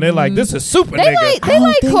 And they're like, this is super They nigga. like I they don't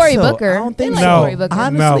like think Cory so. Booker. I don't think they so. like Cory Booker.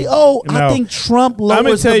 Honestly, No. I think Trump I'ma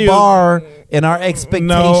lowers tell the you- bar in our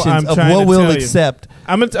expectations I'm of trying what to we'll tell you. accept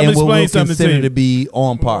I'm going to and what explain we'll something to consider you. to be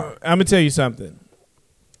on par. I'm going to tell you something.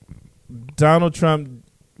 Donald Trump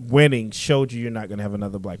winning showed you you're not going to have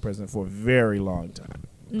another black president for a very long time.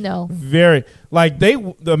 No. Very. Like,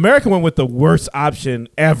 the America went with the worst option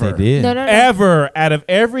ever. They did. No. Ever. Out of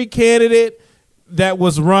every candidate that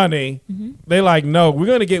was running, they like, no, we're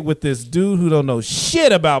going to get with this dude who don't know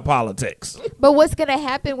shit about politics. But what's going to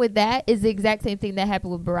happen with that is the exact same thing that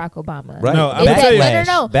happened with Barack Obama. Right. No, I'm Is gonna that, tell you-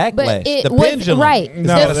 no. But Backlash. it The was, pendulum. right. No, the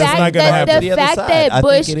that's fact not gonna that happen. the The other fact side. that I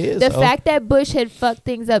Bush, think it is, the though. fact that Bush had fucked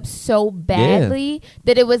things up so badly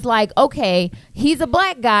that it was like, okay, he's a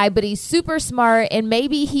black guy, but he's super smart, and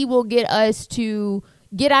maybe he will get us to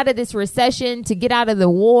get out of this recession, to get out of the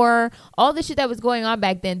war, all the shit that was going on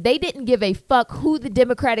back then. They didn't give a fuck who the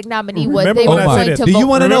Democratic nominee was. Remember They when were I said going this? to Do you vote.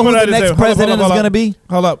 want to know who Remember the what I next said? Hold up, president is hold up. going to be?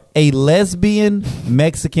 Hold up. A lesbian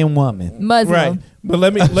Mexican woman. Muslim. Right. But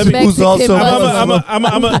let me Mexican Who's also Muslim.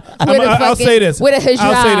 I'll say this. With a hijab.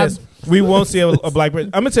 I'll say this. We won't see a black person.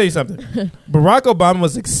 I'm gonna tell you something. Barack Obama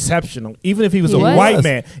was exceptional, even if he was He a was. white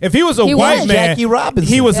man. If he was a He white was. man, Jackie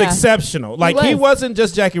Robinson. he was Yeah. exceptional. Like he was. wasn't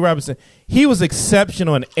just Jackie Robinson. He was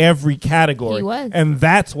exceptional in every category. He was. And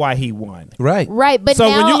that's why he won. Right. Right, but So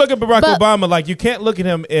now, when you look at Barack but Obama, like you can't look at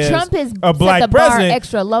him as Trump has a black set the bar president.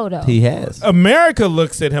 extra low though. He has. America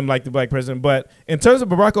looks at him like the black president, but in terms of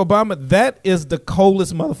Barack Obama, that is the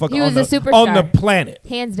coldest motherfucker He was on, a the, superstar. on the planet.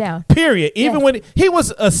 Hands down. Period. Even Yes. when he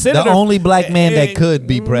was a senator, The only black man that could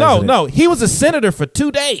be president. No, he was a senator for 2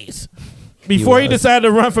 days before he was. decided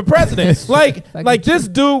to run for president. like this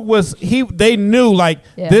dude was They knew like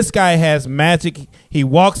Yeah. this guy has magic. He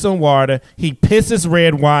walks on water. He pisses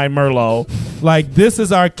red wine Merlot. Like this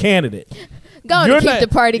is our candidate. Going to keep the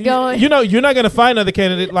party going. You know, you're not going to find another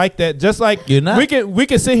candidate like that. Just like You're not. we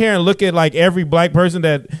can sit here and look at like every black person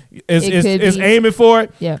that is It could be. aiming for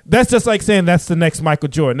it. Yeah. That's just like saying that's the next Michael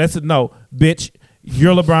Jordan. That's no, bitch.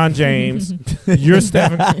 You're LeBron James. you're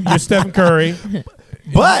Stephen Curry.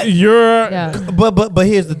 But You're Yeah. but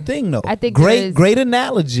here's the thing though. I think there's- great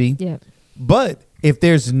analogy. Yeah. But if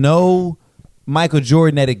there's no Michael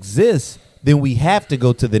Jordan that exists, then we have to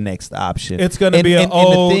go to the next option. It's going to And- be an and the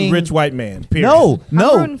old thing- rich white man. Period. No,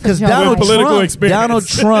 no, rooting for because Joe Donald Biden. Political Trump, experience. Donald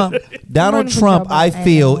rooting for Trump, Joe I Biden.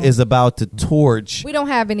 feel is about to torch We don't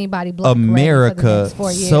have anybody black ready for the America next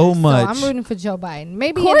 4 years, so much. I'm rooting for Joe Biden.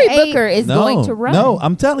 Maybe Cory in 8. Booker is going to run. No,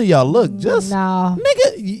 I'm telling y'all, look, just No.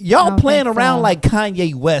 nigga, y'all I don't playing think around so. like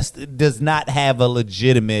Kanye West does not have a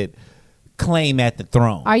legitimate claim at the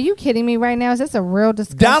throne. Are you kidding me right now? Is this a real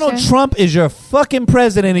discussion? Donald Trump is your fucking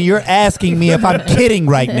president, and you're asking me if I'm kidding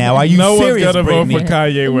right now. Are you no serious, one's going to vote Brittany? for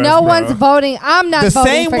Kanye West. No bro. one's voting. I'm not The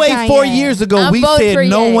voting same for way Kanye. 4 years ago I'm we voting for said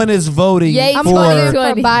no Ye. one is voting Yay I'm for voting for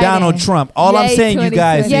 2020. Biden. Donald Trump. All I'm Yay, saying, you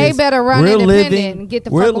guys, 2020. Ye is better run we're independent living, and get the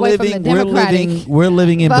we're fuck away from living, the we're Democratic. we're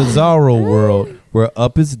living in vote. bizarro world where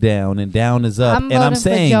up is down and down is up. I'm And voting I'm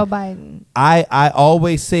saying, for Joe Biden. I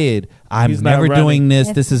always said I'm He's not never running. doing this.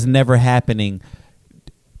 Yes. This is never happening.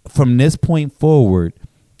 From this point forward,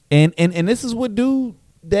 and this is what dude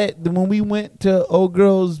that when we went to old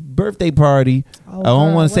girl's birthday party. Oh, I don't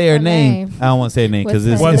girl, want to say what's her name. I don't want to say her name because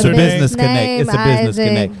What's it's her a name? business connect. Name, It's a business Isaac.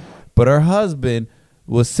 connect. But her husband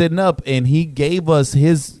was sitting up and he gave us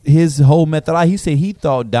his whole method. He said he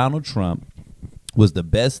thought Donald Trump was the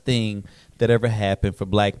best thing that ever happened for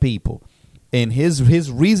black people, and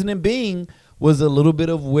his reasoning being was a little bit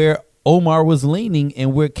of where Omar was leaning,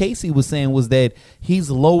 and where Casey was saying was that he's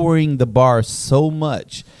lowering the bar so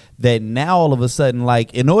much that now all of a sudden,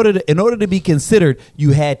 like in order to be considered,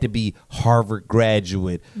 you had to be Harvard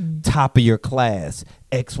graduate, top of your class,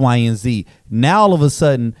 X, Y, and Z. Now all of a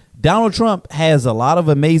sudden, Donald Trump has a lot of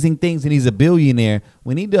amazing things and he's a billionaire.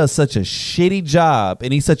 When he does such a shitty job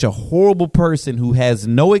and he's such a horrible person who has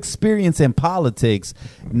no experience in politics,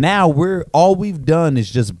 now all we've done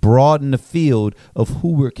is just broaden the field of who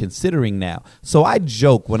we're considering now. So I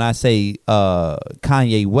joke when I say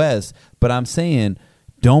Kanye West, but I'm saying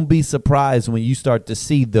don't be surprised when you start to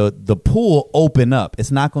see the pool open up.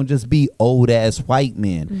 It's not going to just be old ass white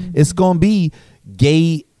men. Mm-hmm. It's going to be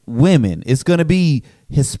gay women. It's going to be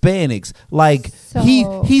Hispanics. Like So,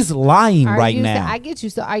 he's lying Are right you now. I get you.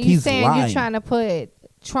 So are you He's saying lying. you're trying to put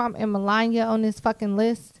Trump and Melania on this fucking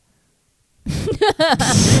list?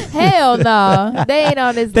 Hell no. They ain't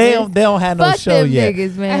on this They list. don't have no Fuck show them yet.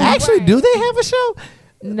 niggas, man. Actually, Right. do they have a show?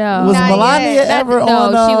 No. Was Not Melania yet. ever no,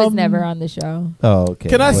 on? she was never on the show. Oh, okay.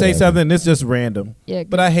 Can I say Whatever. something? This is just random. Yeah,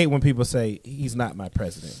 But I hate when people say he's not my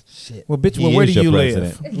president. Shit. Well, bitch, He well, where do is your you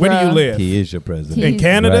president. live? Where do you Bruh. live? He is your president. In He's-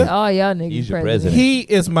 Canada? Oh, y'all niggas. He's your president. president. He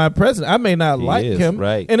is my president. I may not He like is, him,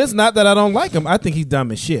 right. and it's not that I don't like him. I think he's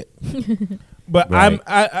dumb as shit. But Right.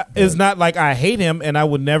 it's not like I hate him, and I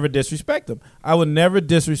would never disrespect him. I would never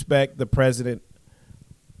disrespect the president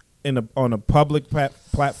on a public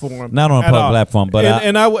platform. Not on a at public all. platform, but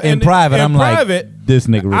in in private, in I'm private, like, this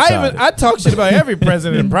nigga retarded. I talk shit about every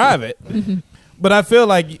president in private, but I feel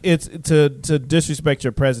like it's to disrespect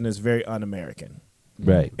your president is very un-American.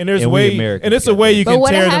 Right. And there's we way, Americans and it's a got way that. you But can what,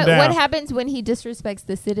 tear them down. what happens when he disrespects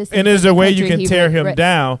the citizens? And there's of a the way you country can he tear him re-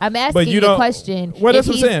 down. I'm asking but you the don't- question. What if else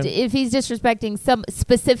I'm he's, saying? if he's disrespecting some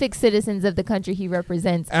specific citizens of the country he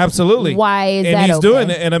represents, Absolutely. why is and that he's okay? doing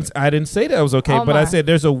it, and I didn't say that was okay, but I Omar. said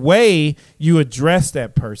there's a way you address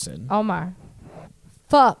that person. Omar,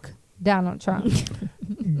 fuck Donald Trump.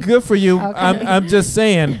 Good for you. Okay. I'm just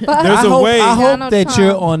saying there's I a hope, way I hope Donald that Trump.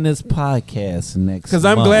 you're on this podcast next. because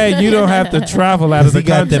I'm month. glad you don't have to travel out of the He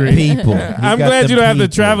got country. the people. He I'm got glad the you don't have to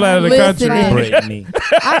people. travel out of the Listen, country. Brittany.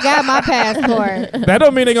 I got my passport. That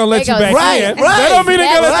don't mean they're gonna let They you go, back Right, in. right. That don't mean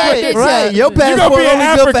they're gonna let you Right, Right, right. Your You gonna passport be in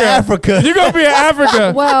only good for Africa. You're gonna be in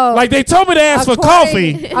Africa. Well, like they told me to ask for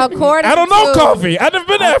coffee. According I don't know to, coffee. I've never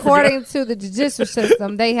been to Africa. According to the judicial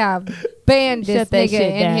system, they have banned this Shut that nigga shit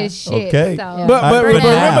and down. his shit. Okay. So. But For remember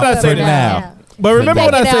now. what I For said. now. But remember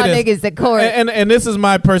what I Taking said out is, niggas to court. and this is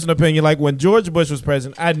my personal opinion. Like when George Bush was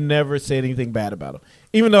president, I never said anything bad about him,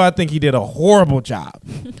 even though I think he did a horrible job.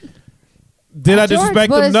 Did I George disrespect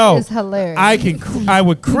Bush him? No. is hilarious. I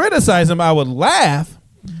would criticize him. I would laugh,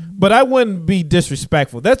 but I wouldn't be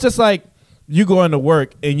disrespectful. That's just like you going to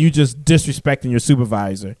work and you just disrespecting your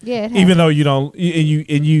supervisor. Yeah, it even though you don't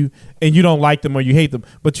and you don't like them or you hate them,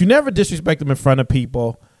 but you never disrespect them in front of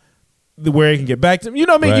people. Where he can get back to them. You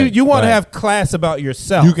know what I mean? Right, You want to right. have class about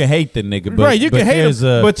yourself. You can hate the nigga, but right, you but can hate there's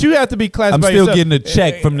him, but you have to be class I'm about still yourself. getting a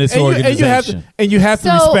check from this and organization. You have to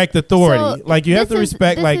So- respect authority. so like you have to this is-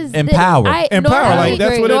 respect this like is Empower. Empower, normally- like,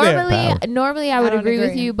 that's what it is. Power. Normally, I would I don't agree with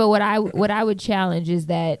agree. you, but what I would challenge is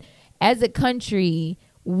that as a country,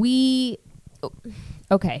 we.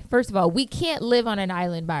 Okay, first of all, we can't live on an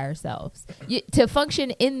island by ourselves. To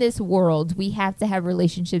function in this world, we have to have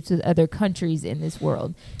relationships with other countries in this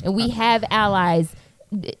world, and we have allies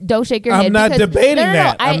don't shake your I'm head. not because, debating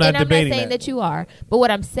that. I'm not not debating saying that you are. But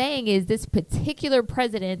what I'm saying is this particular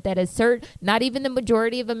president that not even the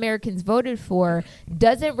majority of Americans voted for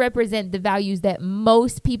doesn't represent the values that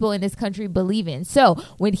most people in this country believe in. So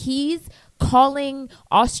when he's calling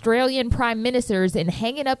Australian prime ministers and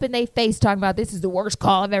hanging up in their face talking about this is the worst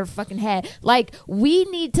call I've ever fucking had. Like, we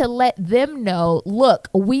need to let them know, look,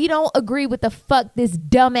 we don't agree with the fuck this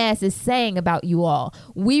dumbass is saying about you all.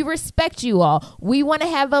 We respect you all. We want to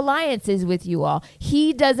have alliances with you all.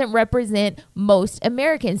 He doesn't represent most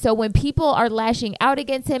Americans. So when people are lashing out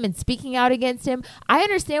against him and speaking out against him, I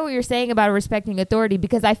understand what you're saying about respecting authority,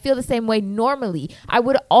 because I feel the same way normally. I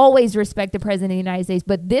would always respect the president of the United States,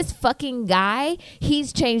 but this fucking guy,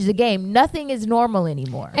 he's changed the game. Nothing is normal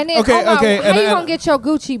anymore. And then, Okay, how okay, you and gonna get your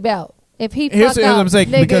Gucci belt if he Here's fuck what up? I'm saying,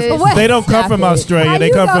 niggas. because What? they don't come Stop from it. Australia. How They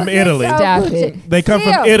you come gonna from get Italy. your Stop Gucci? it. They come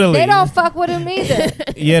from Still, Italy. They don't fuck with him either.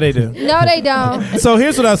 Yeah, they do. No, they don't. So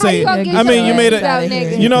here's what I'll How you say. gonna get I mean, your you made Gucci it. belt,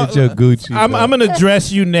 nigga? You know, Get your Gucci. I'm gonna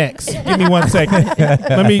address you next. Give me 1 second.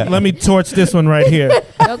 Let me torch this one right here.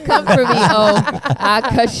 Don't come for me, I'll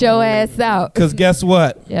cut your ass out. Because guess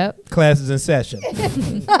what? Yep. Class is in session.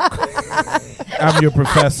 I'm your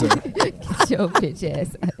professor. Get your bitch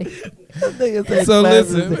ass out of here. So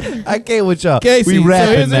listen, I can't with y'all. Casey, We so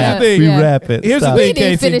rapping here's the now. thing. We Yeah. rapping. Here's the Stop. We thing, didn't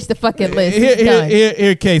even Casey. finish the fucking list. Here, It's done.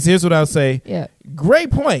 here, Casey. Here's what I'll say. Yeah.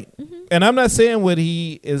 Great point. And I'm not saying what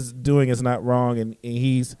he is doing is not wrong, and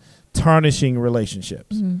he's tarnishing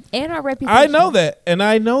relationships. And our reputation. I know that, and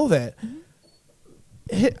I know that.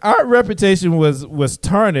 Our reputation was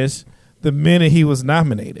tarnished the minute he was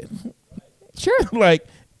nominated. Sure. Like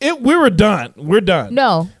we were done. We're done.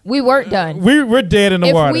 No, we weren't done. We're dead in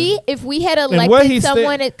the water. If we had what he elected said-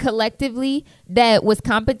 someone collectively that was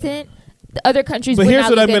competent, the other countries But would here's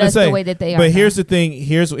not what look I'm at going to us say. the way that they are. But now. here's the thing.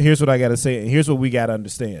 Here's what I got to say. And here's what we got to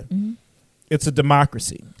understand. It's a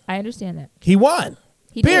democracy. I understand that. He won.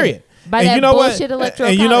 He Period. did. By And that you know bullshit what? electoral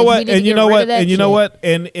And you know college, what? we need And to you get know rid what? of that And you know shit. what?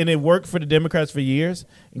 And it worked for the Democrats for years.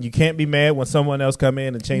 And you can't be mad when someone else come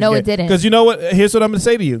in and change. No, it didn't. Because you know what? Here's what I'm going to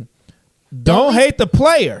say to you. Don't hate the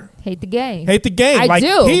player. Hate the game. Hate the game. I like,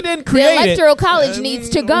 do. He didn't create the electoral college it. needs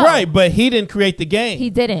to go. Right, but he didn't create the game. He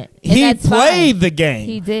didn't. And He that's played fine. the game.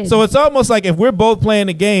 He did. So it's almost like if we're both playing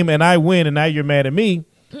the game and I win and now you're mad at me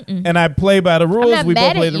and I play by the rules, I'm not we both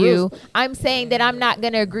mad play at the you. rules. I'm saying that I'm not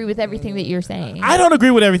going to agree with everything that you're saying. I don't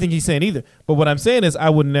agree with everything he's saying either. But what I'm saying is I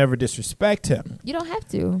would never disrespect him. You don't have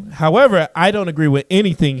to. However, I don't agree with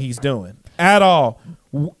anything he's doing at all.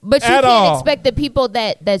 But you At can't all. expect the people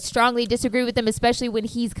that strongly disagree with him, especially when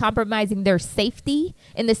he's compromising their safety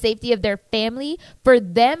and the safety of their family, for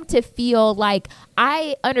them to feel like,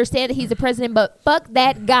 I understand that he's the president, but fuck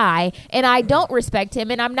that guy, and I don't respect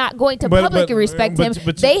him, and I'm not going to But- publicly but- respect but- him.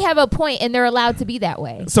 but- They have a point, and they're allowed to be that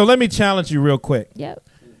way. So let me challenge you real quick. Yep.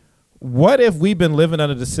 What if we've been living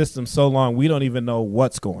under the system so long we don't even know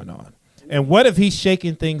what's going on? And what if he's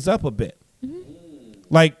shaking things up a bit?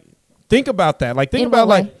 Like, think about that. Like, think In about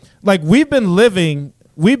what way? like we've been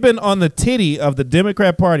on the titty of the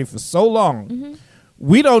Democrat Party for so long.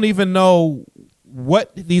 We don't even know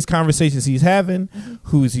what these conversations he's having,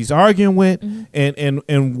 who's he's arguing with,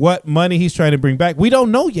 and what money he's trying to bring back. We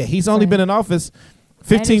don't know yet. He's only Right. been in office I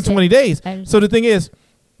 15, understand. 20 days. I understand. So the thing is,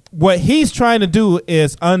 what he's trying to do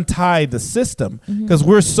is untie the system because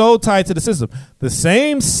we're so tied to the system. The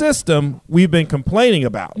same system we've been complaining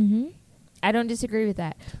about. I don't disagree with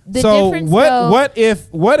that. The So difference, though,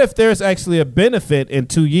 what if there's actually a benefit in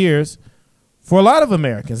 2 years for a lot of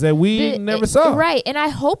Americans that we never saw? Right, and I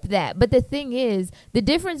hope that. But the thing is, the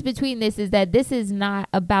difference between this is that this is not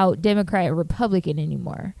about Democrat or Republican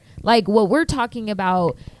anymore. Like, what we're talking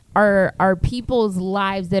about are people's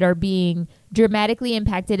lives that are being dramatically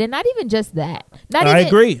impacted, and not even just that. I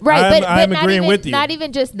agree. Right, I'm not agreeing even, with you. Not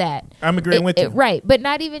even just that. I'm agreeing with you. Right, but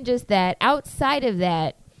not even just that. Outside of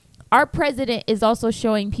that, our president is also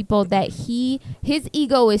showing people that his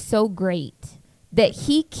ego is so great that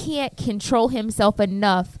he can't control himself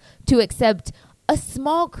enough to accept a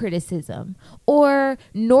small criticism or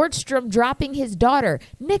Nordstrom dropping his daughter.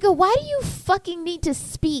 Nigga, why do you fucking need to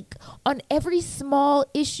speak on every small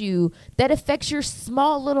issue that affects your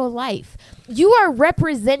small little life? You are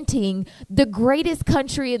representing the greatest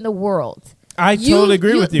country in the world. I totally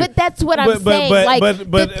agree with you. But that's what I'm But- saying. but- like,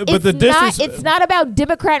 but it's the it's not about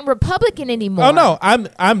Democrat and Republican anymore. Oh no,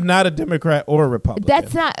 I'm not a Democrat or a Republican.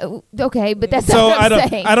 That's not okay. But that's so not what I'm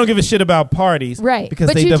saying. I don't give a shit about parties, Right, Because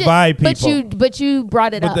but they you divide ju- people. But you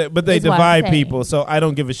brought it up. But they is what I'm divide saying. people, so I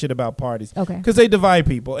don't give a shit about parties. Okay. Because they divide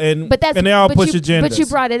people, and But that's and they all but push you, agendas. But you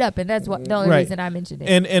brought it up, and that's the only Right. reason I mentioned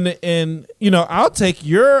it. and you know, I'll take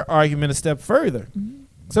your argument a step further.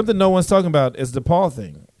 something no one's talking about is the Paul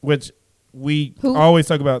thing, which we Who? always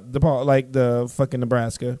talk about. The Paul, like the fucking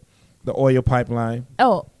Nebraska, the oil pipeline.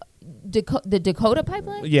 Oh, the Dakota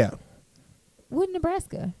pipeline? Yeah, What,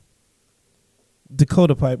 Nebraska?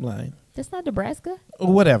 Dakota pipeline. That's not Nebraska.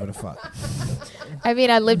 Or whatever the fuck. I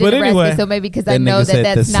mean, I lived But in Nebraska, anyway, so maybe because I That know nigga that said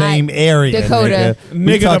that's the not same area, Dakota. nigga. We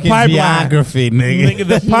Nigga, the talking pipeline. geography, nigga. Nigga,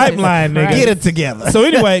 the pipeline, nigga. Get it together. So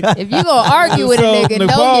anyway, If you gonna argue with a nigga,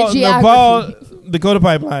 know your geography. Dakota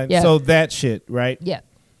pipeline. Yeah. So that shit, right? Yeah.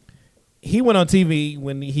 He went on TV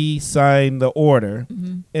when he signed the order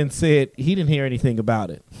Mm-hmm. and said he didn't hear anything about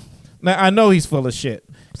it. Now I know he's full of shit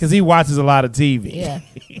because he watches a lot of TV. Yeah.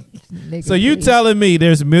 Nigga, So you please. telling me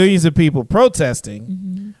there's millions of people protesting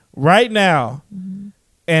Mm-hmm. right now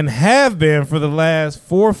and have been for the last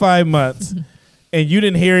 4 or 5 months and you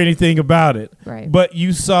didn't hear anything about it, Right. but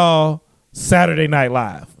you saw Saturday Night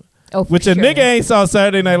Live, Oh, for which sure. a nigga ain't saw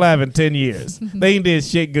Saturday Night Live in 10 years. They ain't did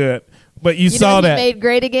shit good, but you You saw know what that. he made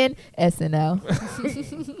great again? SNL.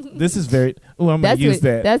 This is very. Oh, I'm gonna That's use what.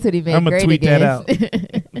 that. That's what he made I'm gonna great tweet again.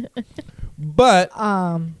 that out. But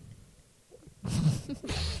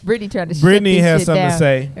Brittany trying to. Brittany shut this has shit something down. to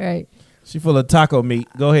say. All right. She full of taco meat.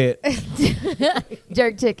 Go ahead.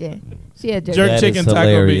 Jerk chicken. She had jerk. Jerk That is chicken taco meat.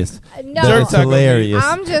 hilarious. No, Jerk That's taco meat. hilarious.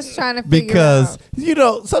 I'm just trying to figure Because out. you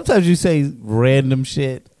know, sometimes you say random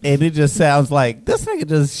shit and it just sounds like this nigga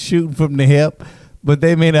just shooting from the hip, but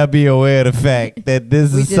they may not be aware of the fact that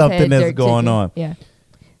this We is just something had that's jerk going chicken. on. Yeah.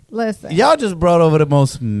 Listen, Y'all just brought over the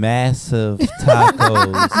most massive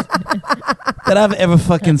tacos that I've ever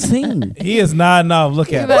fucking seen. He is nodding off.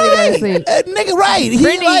 Look You at better him. go to sleep. Nigga, right? He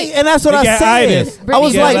Brittany- like, and that's what He I got said. itis. I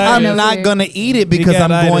was Brittany like, got I'm itis. not gonna eat it because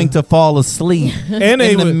got I'm going itis. to fall asleep And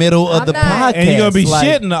they in the would- middle of I'm the not. podcast. And you're gonna be Like,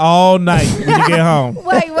 shitting all night when you get home.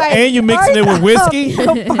 wait. And you mixing it with whiskey. First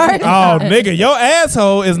Oh, off, nigga, your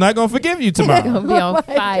asshole is not gonna forgive you tomorrow. Gonna be on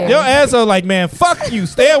fire. Your asshole, like, man, fuck you.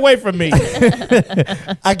 Stay away from me.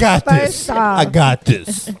 I got this. First off. I got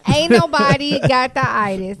this. ain't nobody got the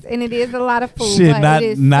itis, and it is a lot of food. Shit, but not- it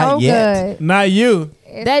is not so yet. good. Not you.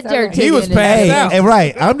 It's That so jerk good. chicken. He was is- passed Hey, out. hey,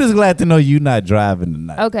 right. I'm just glad to know you're not driving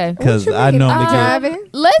tonight. Okay. Because What you I mean? normally I'm get. driving.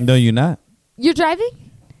 Let's. No, you're not. You're driving?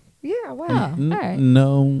 Yeah, wow. N- all right.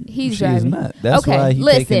 No, He's she's driving. not. That's okay. why he's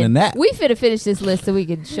Listen, taking a nap. we finna finish this list so we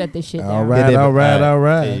can shut this shit down. All right, all right, all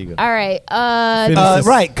right. There you go. All right. Finish this.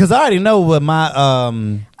 Right, because I already know what my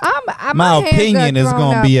I'm My hands opinion are is thrown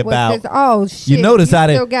gonna up be with about- this. Oh shit! you notice I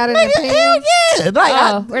still didn't. got an Nigga, opinion. hell yeah! Like,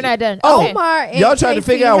 Oh, we're not done. Oh, Okay. Omar and y'all trying to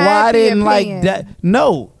Casey figure out why had I the didn't opinion. like that?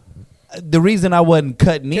 No, the reason I wasn't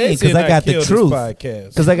cutting in Casey because and I got the killed this truth. podcast.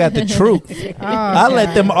 Because I got the truth. Oh, I let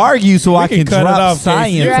God. them argue so I can can cut it drop off, Casey.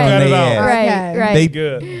 science You on can cut it their off. ass. Right, Okay. right. They-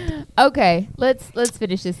 Good. Okay, let's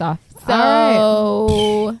finish this off. So,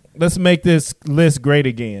 All Let's make this list great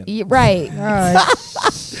again. right. Oh,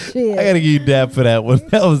 shit. I gotta give you dap for that one.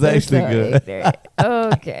 That was actually good.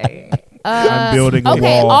 Okay. I'm building a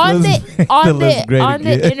okay, wall. on Let's the make on the list the great on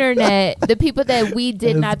the again. internet, the people that we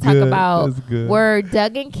did not That's talk good. about That's good. were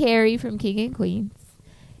Doug and Carrie from King and Queens.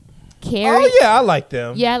 Carrie, Oh yeah, I like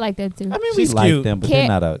them. yeah, I like that too. I mean, She's we like cute. them, but Can't-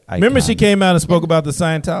 they're not a. Remember she iconic. came out and spoke about the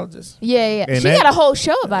Scientologists? yeah. And She that- got a whole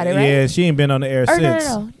show about it, right? Yeah, she ain't been on the air Or since.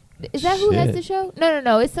 no. Is that who has Shit. the show?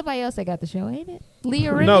 No. It's somebody else that got the show, ain't it?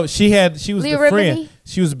 Leah Remini? No, she was Leah the friend. Remini?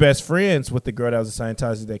 She was best friends with the girl that was a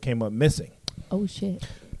Scientologist that came up missing. Oh shit.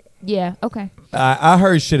 Yeah. Okay. I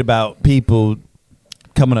heard shit about people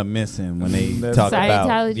coming up missing when they That's- talk about.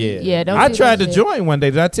 Scientology? Yeah, Yeah, don't I do tried that to shit. join one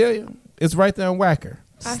day. Did I tell you? It's right there on Whacker.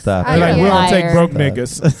 Stop. I They're like, Yeah. we don't take Liar. broke Stop.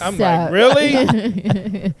 niggas. I'm like, Stop.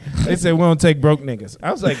 really? They said we don't take broke niggas.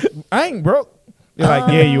 I was like, I ain't broke. They're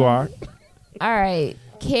like, yeah, you are. All right.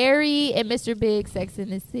 Carrie and Mr. Big, Sex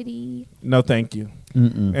in the City. No, thank you.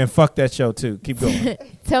 Mm-mm. And fuck that show too. Keep going.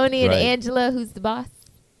 Tony and Right. Angela, who's the boss?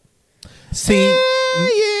 See,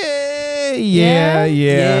 yeah, Yeah?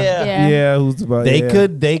 yeah. Yeah. Who's the boss? they Yeah.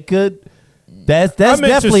 could. That's I'm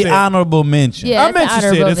definitely interested. honorable mention. Yeah. I'm that's an interested.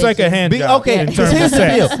 honorable It's like a mention. hand Be- job. okay, in 'cause terms here's of the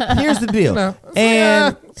sex. deal. Here's the deal. No,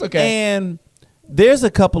 And it's okay. and there's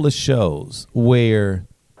a couple of shows where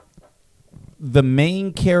the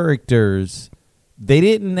main characters they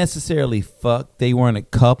didn't necessarily fuck. They weren't a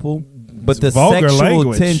couple, but the It's vulgar sexual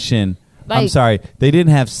language. tension. I'm Like- sorry, they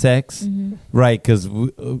didn't have sex, Mhm. right? Because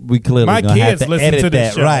we clearly My gonna have kids to listen edit to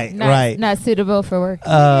this that, show. right? Not, right. Not suitable for work.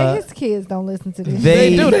 Yeah, his kids don't listen to this.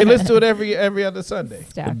 They They do. They listen to it every other Sunday.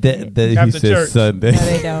 Stop. he After says church. Sunday. No,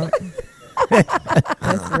 they don't.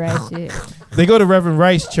 That's ratchet. They go to Reverend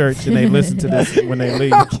Rice Church and they listen to this when they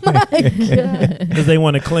leave because they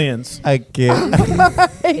want to cleanse. I can't.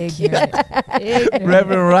 Ignorant. Ignorant.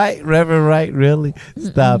 Reverend Wright, really?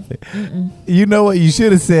 Stop it. You know what? You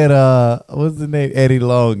should have said, what's the name? Eddie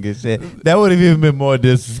Long and shit. That would have even been more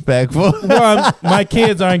disrespectful. Well, my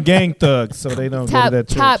kids aren't gang thugs, so they don't go to that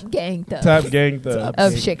church. Top gang thugs Top gang thugs.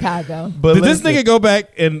 of Chicago. But Did this listen, nigga go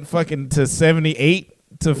back and fucking to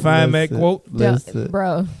 78 to find that listen, quote? listen.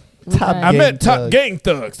 Bro. Top I gang met top thugs. gang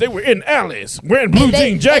thugs. They were in alleys, wearing blue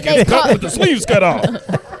they- jean jackets and they cut call- with the sleeves cut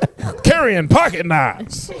off, carrying pocket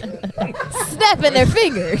knives. Snapping their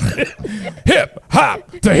fingers. Hip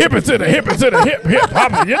hop to hip it to the hip it to the hip hip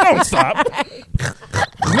hop. You don't stop,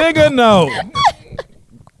 nigga. No,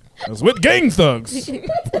 I was with gang thugs.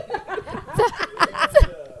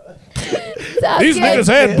 These niggas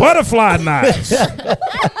had butterfly knives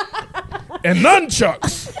and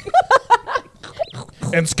nunchucks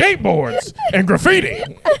and skateboards and graffiti.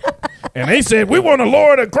 And they said, we want to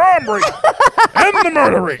lower the crime rate and the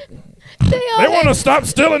murder rate. They want to stop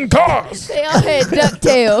stealing cars. They all had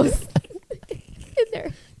DuckTales. In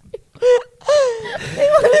their-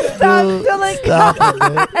 Stop stealing Stop it,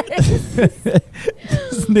 man.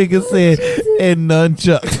 This nigga said, and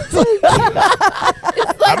nunchucks.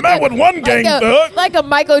 I met with one gang thug. like a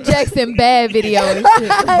Michael Jackson bad video and shit.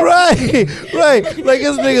 right. Like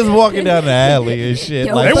this nigga's walking down the alley and shit.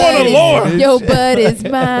 Your Like, They wanna butt is- lower. Your butt is They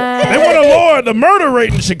mine. want to lower the murder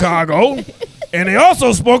rate in Chicago. And they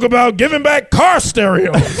also spoke about giving back car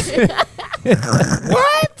stereos.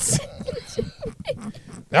 What?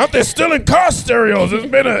 Out there stealing car stereos. There's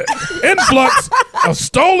been an influx of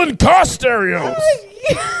stolen car stereos.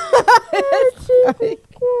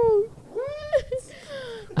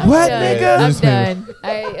 what, Done. nigga? I'm This nigga-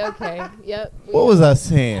 done. Okay. Yep. What was I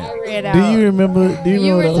saying? I ran Do out. you remember?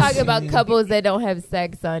 You what I were was talking saying? about couples that don't have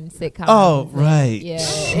sex on sitcoms. Oh, right. Yeah.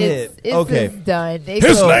 Shit. It's Okay. just done. It's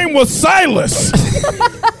His so- name was Silas.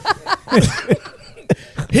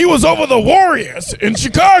 He was over the Warriors in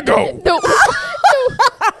Chicago. The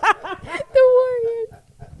Warriors.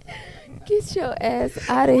 Get your ass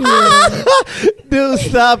out of here. Dude,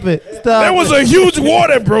 stop it. Stop There was it. a huge war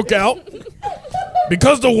that broke out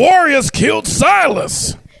because the Warriors killed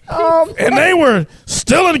Silas. And they were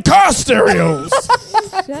stealing car stereos.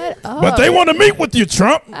 Shut up. But they want to meet with you,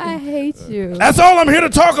 Trump. I hate you. That's all I'm here to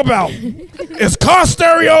talk about. Is car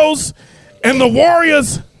stereos and the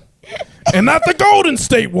Warriors and not the Golden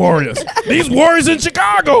State Warriors. These Warriors in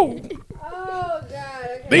Chicago. Oh,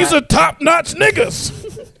 God. These are top-notch niggas.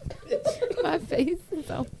 My face is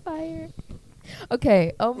on fire.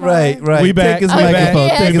 Okay. Oh my. Right. We back. Take his We back. microphone.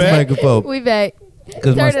 Yes. Take his back. microphone. We back.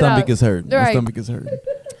 Because my Turn it stomach up. is hurting. My Right. stomach is hurting.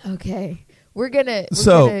 Okay. We're gonna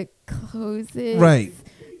So- close it. Right.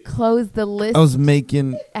 Close the list. I was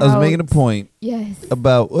making a point Yes.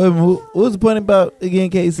 about what was the point about again,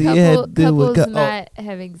 Casey? It had to do with couples not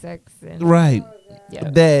having sex. And, right. Yeah.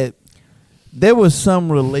 That there were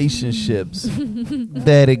some relationships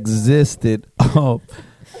that existed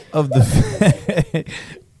of the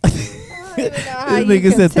this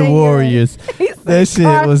nigga said the Warriors. That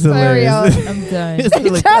shit was hilarious. I'm done. It's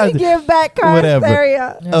He's like, trying to give back car Whatever.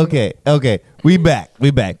 stereo. Okay. We back. We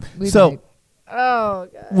So back. Oh,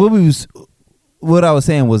 God. what I was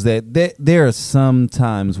saying was that there are some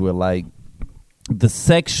times where like the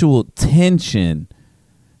sexual tension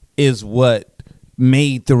is what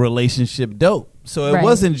made the relationship dope. So it Right.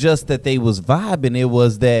 wasn't just that they was vibing, it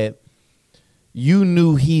was that you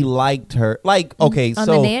knew he liked her. Like, okay, on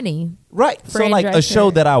so the nanny. right. So Fran like a Drescher.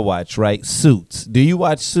 show that I watch, right? Suits. Do you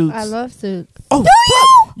watch Suits? I love Suits. Oh,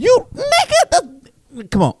 fuck. You nigga.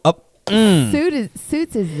 Come on. Up.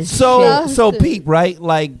 Suits is the So shit. so Pete, right?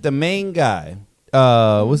 Like the main guy.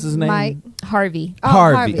 What's his name? Mike. Harvey. Oh,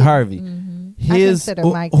 Harvey. His consider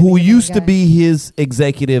Mike to be who the main used to guy. be his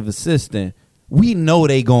executive assistant. We know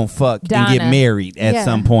they gonna fuck and get Donna. married at Yeah.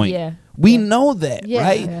 some point. Yeah. We know that, Yeah.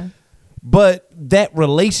 right? Yeah. But that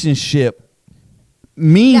relationship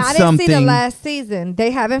means Now, I didn't something. see the last season.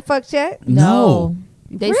 They haven't fucked yet? No.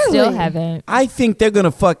 They Really? still haven't. I think they're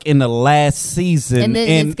gonna fuck in the last season, And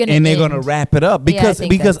then it's gonna they're end. gonna wrap it up Yeah, I because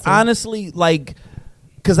think that too. honestly, like,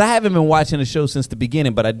 because I haven't been watching the show since the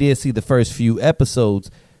beginning, but I did see the first few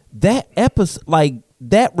episodes. That episode, like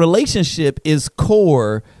that relationship, is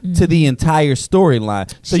core to the entire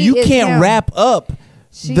storyline. So She you is can't him. wrap up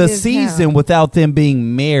She the is season him. without them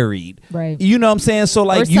being married. Right. You know what I'm saying? So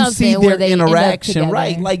like Or you see something where their they end up interaction, together.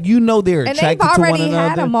 right? Like you know they're And they've attracted to one already another.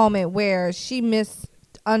 had a moment where she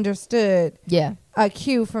misunderstood Yeah. a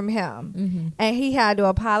cue from him, and he had to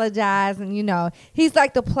apologize. And he's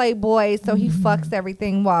like the playboy, so he fucks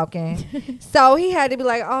everything walking. So he had to be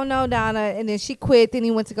like, "Oh no, Donna," and then she quit. Then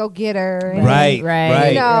he went to go get her. And Right.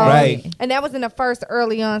 And that was in the first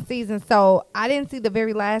early on season. So I didn't see the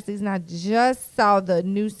very last season. I just saw the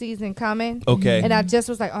new season coming. Okay. And I just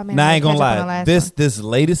was like, "Oh man!" Now I ain't gotta gonna catch up on the lie. last This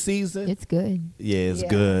latest season, It's good. yeah, it's Yeah.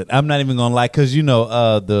 good. I'm not even gonna lie, cause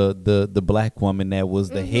the black woman that was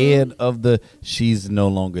the head of she's no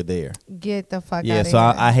longer there. Get the fuck Yeah, out of so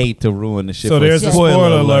here. I hate to ruin the shit. So for there's you. a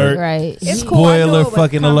spoiler alert. Right. It's cool. I knew it Spoiler was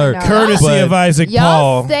fucking coming, alert. though. Courtesy But- of Isaac Y'all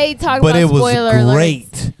Paul. stay talking But about it was spoiler alerts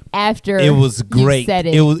great. after It was great. You said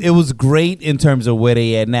it. It was great in terms of where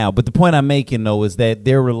they at now. But the point I'm making though is that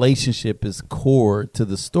their relationship is core to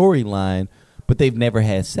the storyline, but they've never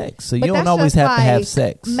had sex. So But you don't that's always just have to have like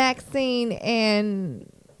sex. Maxine and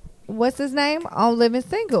what's his name on Living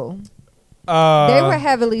Single. They Uh, were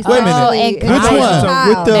heavily Wait a minute. sexually and Which involved. one? Kyle.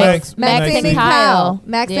 With the- Maxine and Kyle.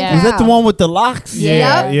 Maxine Yeah. and Is that the Kyle. one with the locks?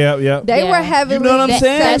 yeah, Yep. yep. They Yeah. were heavily. You know what I'm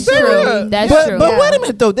saying? That's Yeah. true. That's but, true. But Yeah. wait a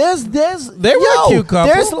minute though. There's They were a cute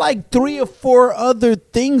couple. There's like 3 or 4 other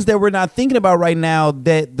things that we're not thinking about right now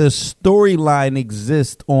that the storyline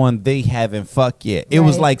exists on. They haven't fucked yet. It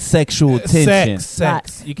was Right. like sexual tension.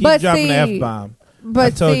 Sex. You keep But dropping the see- F-bomb. I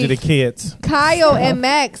But told see, you the kids. Kyle and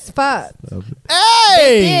Max fucked.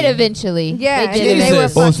 They did eventually. Yeah, they and did. then they were On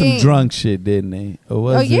some fucking. drunk shit, didn't they? Or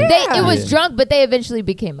was Oh, it? yeah. It was Yeah. drunk, but they eventually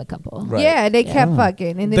became a couple. Right. Yeah, they kept Yeah.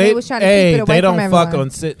 fucking, and then they was trying to keep it away they from don't everyone. fuck on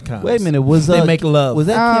sitcoms. Wait a minute. Was They make love. Was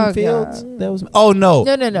that Oh, Kim Fields? God. That was. Oh no.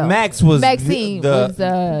 No. Max was Maxine was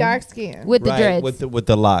Dark skin. with the right, dreads. with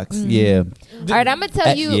the locks. Yeah. All right, I'm gonna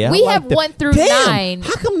tell you. Yeah, I we like have that. 1 through Damn, 9.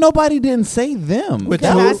 How come nobody didn't say them? Which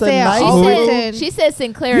That one? was a I said nice She Overton. said, she said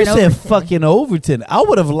Sinclair You and said Overton. fucking Overton. I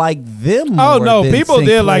would have liked them. Oh more no, than people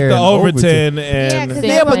did like Sinclair the and Overton Yeah, and 'cause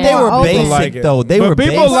Yeah, but they were Overton. basic like it. though. They but were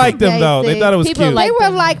people basic. liked them though. They Basic. thought it was People cute. like They were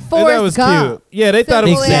them. like They thought it Forrest was Gump. cute. Yeah, they thought it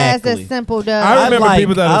was Simple as Exactly. a simple dog. I remember like,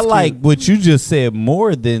 people thought it was like cute. what you just said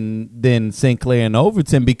more than Sinclair and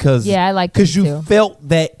Overton because Yeah, I like because them you too. felt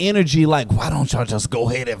that energy. Like, why don't y'all just go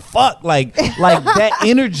ahead and fuck? Like that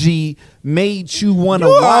energy made you want to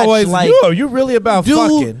You watch. always like, you really about dude,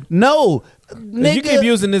 fucking. no, You keep nigga,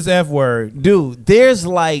 using this F word. dude. There's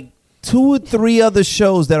like 2 or 3 other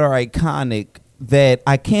shows that are iconic that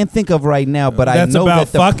I can't think of right now, but I That's know about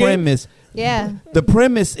that the fucking? premise. Yeah. The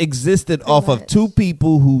premise existed off of much. 2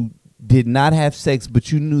 people who did not have sex,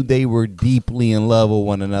 but you knew they were deeply in love with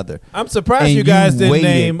one another. I'm surprised And you guys you didn't waited.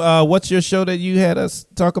 name what's your show that you had us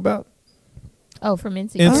talk about? Oh, from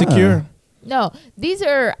Insecure. Insecure. No, these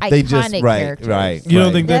are iconic They just characters. right. You don't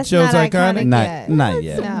right. think that That's show's not iconic? iconic. Not yet. not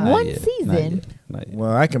yet. No. Not One yet. season. Not yet. Not yet.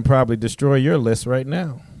 Well, I can probably destroy your list right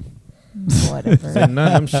now. Whatever. Say none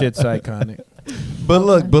of them shit's iconic. But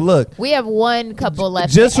look. We have one couple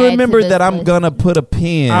left. Just to add to remember this that I'm list. gonna put a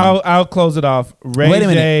pin. I'll close it off. Ray Wait a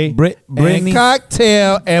minute. J Brittany, and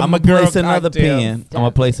Cocktail and I'm my gonna girl place another Cocktail. pin. I'm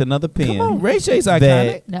gonna place another pin. Come on, Ray J's that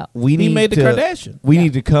iconic. No. we He need made the to, Kardashian. We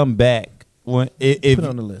need to come back when if Put it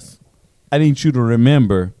on the list. I need you to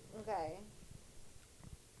remember Okay.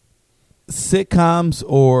 sitcoms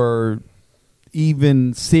or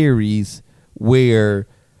even series where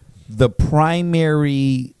the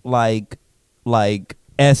primary like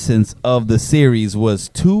essence of the series was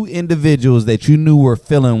 2 individuals that you knew were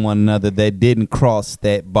feeling one another that didn't cross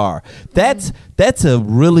that bar. That's a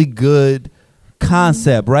really good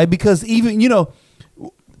concept, right? Because even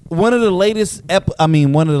one of the latest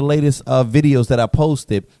videos that I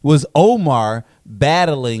posted was Omar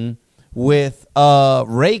battling with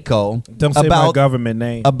Reiko Don't say my about government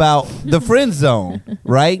name. about the friend zone,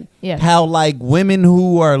 right? Yes. How like women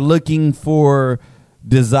who are looking for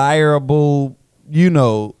desirable,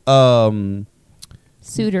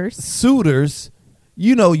 Suitors.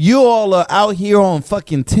 you all are out here on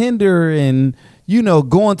fucking Tinder and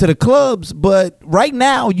going to the clubs, but right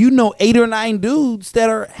now 8 or 9 dudes that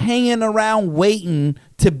are hanging around waiting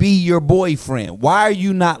to be your boyfriend. Why are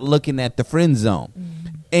you not looking at the friend zone?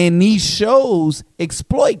 And these shows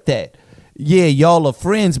exploit that. Yeah, y'all are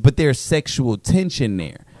friends, but there's sexual tension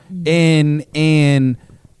there. And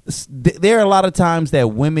there are a lot of times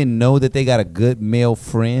that women know that they got a good male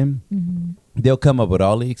friend. They'll come up with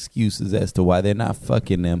all the excuses as to why they're not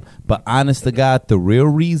fucking them. But honest to God, the real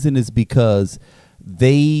reason is because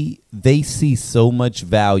they see so much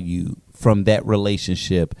value from that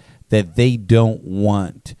relationship that they don't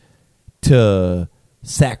want to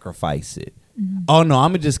sacrifice it. Oh no,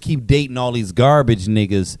 I'm gonna just keep dating all these garbage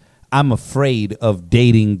niggas. I'm afraid of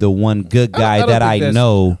dating the one good guy don't that think I that's-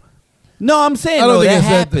 know. No, I'm saying I don't think that it's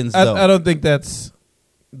happens I though. don't think that's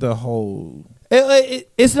the whole.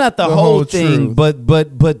 It's not the, The whole whole thing, truth.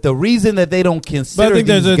 but the reason that they don't consider But I think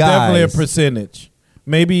there's these definitely a guys, percentage,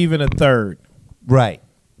 maybe even a third, right,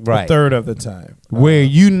 a third of the time, where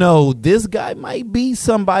this guy might be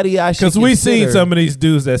somebody I should. because we seen consider. some of these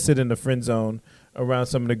dudes that sit in the friend zone around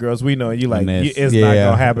some of the girls we know, and you like, And that's- it's not yeah.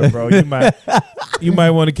 gonna happen, bro. You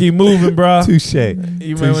might want to keep moving, bro. Touche.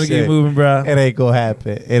 You might want to keep moving, bro. It ain't gonna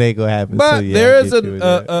happen. It ain't gonna happen. But So, yeah, there I is get you with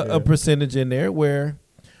that. a percentage in there where,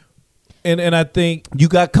 and I think You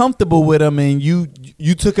got comfortable with him and you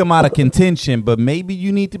took him out of contention, but maybe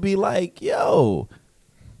you need to be like, yo,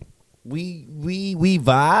 we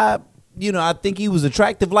vibe. I think he was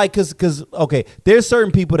attractive, like, cause okay, there's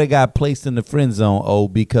certain people that got placed in the friend zone,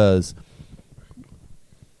 because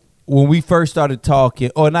when we first started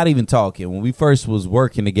talking, or not even talking, when we first was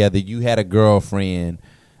working together, you had a girlfriend.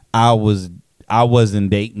 I wasn't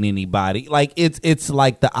dating anybody. Like it's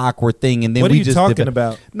like the awkward thing, and then what we are you just talking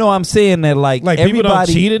about? No, I'm saying that like Like everybody people don't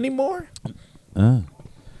cheat anymore.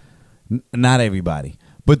 Not everybody.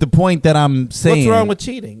 But the point that I'm saying, What's wrong with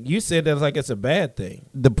cheating? You said that like it's a bad thing.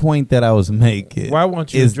 the point that I was making, Why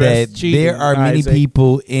won't you is address that cheating, there are many Isaac?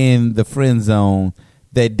 people in the friend zone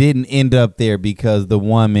that didn't end up there because the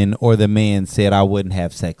woman or the man said I wouldn't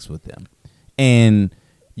have sex with them, and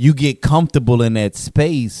you get comfortable in that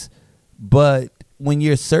space. But when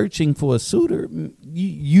you're searching for a suitor,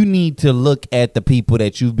 you need to look at the people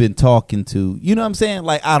that you've been talking to. You know what I'm saying?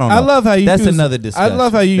 Like, I don't know. I love how you That's use, another discussion. I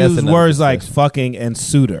love how you That's use another words like discussion. fucking and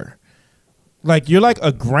suitor. Like you're like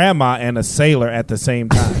a grandma and a sailor at the same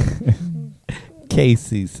time.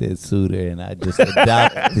 Casey said suitor, and I just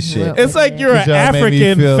adopted the shit. Well, It's like you're an Y'all made me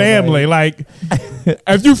African feel family. Like,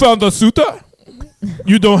 have you found a suitor?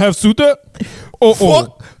 You don't have suitor?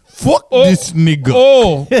 Fuck Oh. this nigga.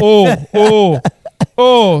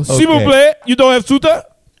 S'il vous Okay. plaît, you don't have suitor?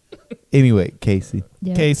 Anyway, Casey.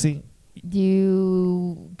 Yeah. Casey. Do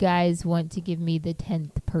you guys want to give me the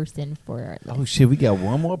 10th person for our list? Oh shit, we got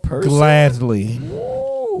one more person. Gladly.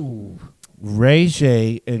 Ray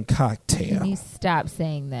J and Can Cocktail. you stop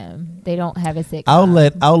saying them? They don't have a sitcom. I'll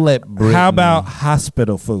let Brittany. How about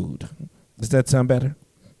hospital food? Does that sound better?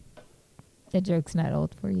 The joke's not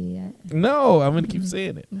old for you yet. No, I'm gonna keep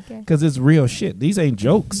saying it Okay. because it's real shit. These ain't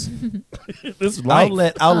jokes. This is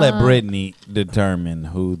life. I'll let Brittany determine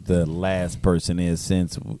who the last person is,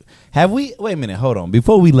 since have we wait a minute, hold on.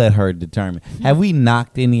 Before we let her determine, have we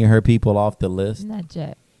knocked any of her people off the list? Not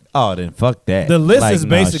yet. Oh, then fuck that. The list is no,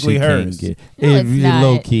 basically she can't hers. get- No, it it's not.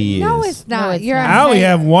 low key No, is. it's not. No, it's You're not. I only unfair.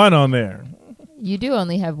 have one on there. You do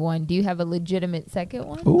only have one. Do you have a legitimate second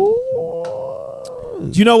one? Ooh.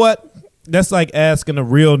 Do you know what? That's like asking a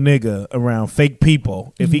real nigga around fake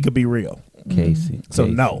people if he could be real. Casey. So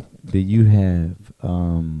Casey, no. Do you have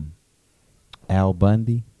Al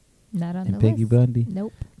Bundy Not on and the Peggy list. Bundy?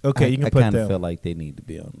 Nope. Okay, you can put kind of them. feel like they need to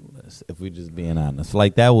be on the list if we're just being honest.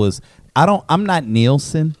 Like that was I'm not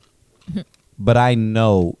Nielsen, but I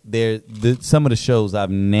know some of the shows I've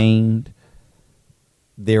named,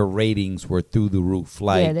 their ratings were through the roof.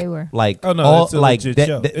 Like Yeah, they were. Like Oh, no, all, it's a like legit that,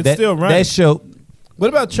 show. that- It's that- still running. That show What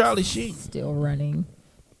about Charlie Sheen? Still running.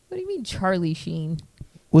 What do you mean Charlie Sheen?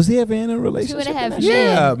 was he ever in a relationship? 2.5 in that years.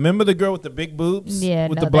 show? Yeah, remember the girl with the big boobs? Yeah,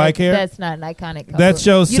 with no, the black hair? That's not an iconic couple. That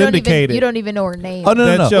show's You don't even- syndicated. You don't even know her name. Oh no,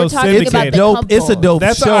 That no, no! show's We're talking It's about a the dope. couple. It's a dope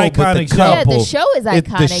That's an show. but iconic the show. Yeah, couple, the show is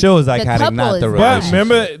iconic. the show is The iconic, couple not the is But relationship.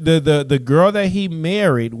 remember the girl that he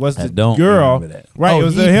married was I the don't girl, remember that. right? Oh, it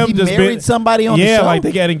was he him just married somebody on the yeah, show? like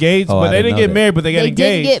they got engaged, Oh, but I they didn't didn't know get that. married, but they got They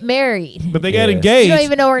engaged. didn't get married. But they Yeah. got engaged. You don't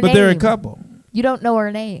even know her but they're a name. couple. You don't know her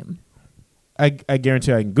name. I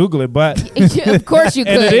guarantee I can Google it, but Of course you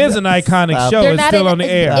could. and it is an iconic Stop. show. They're It's not still an- on the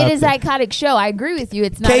air. It is iconic show. I agree with you.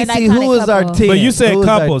 It's not an Casey, iconic who was our couple. 10? But you said Who was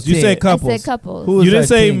our couples. You 10? said I couples. said couples. Who was You our didn't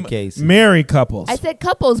say 10, Casey? married couples. I said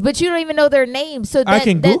couples, but you don't even know their names. So that, I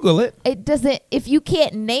can that- Google it. It doesn't. If you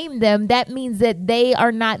can't name them, that means that they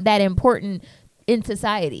are not that important in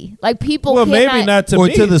society. Like people. Well, cannot, maybe not to Or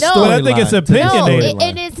me. to the No. But I think it's storyline, to the No, opinionated. storyline.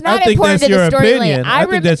 and it's I not think important that's to the your storyline. opinion. I think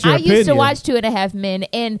remember. that's your I used to opinion. watch 2.5 Men,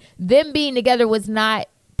 and them being together was not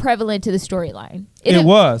prevalent to the storyline. It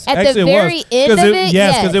was. at Actually, the very it was. end of it. Yes,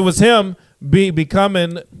 Yes, because it was him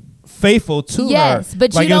becoming faithful to Yes, her.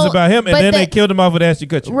 but like you it was don't- about him, and but then they the- killed him off with Ashton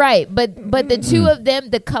Kutcher. right. But the two of them,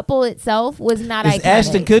 the couple itself, was not Is iconic.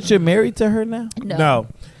 Ashton Kutcher married to her now? No.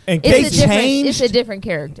 And It's They a different. changed? It's a different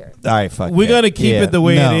character. All right, fuck. We're that. gonna keep it the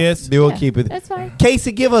way no, it is. They will Yeah, keep it. That's fine.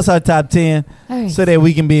 Casey, give us our top 10 All right. so that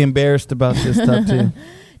we can be embarrassed about this top 10.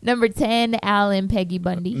 Number 10, Al and Peggy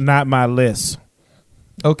Bundy. Not my list.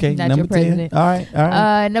 Okay, Not number your 10. president. All right, all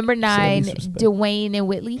right. Number 9, some respect. Dwayne and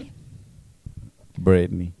Whitley.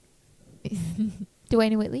 Brittany. Dwayne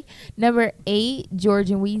and Whitley. Number 8, George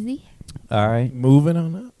and Wheezy. All right. Moving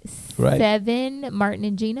on up. Right. 7, Martin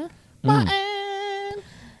and Gina. Mm.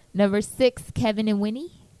 Number 6, Kevin and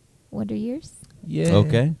Winnie. Wonder Years. Yeah.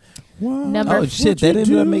 Okay. Number Oh shit! That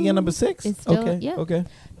ended up making number 6. It's still- okay. yeah. Okay.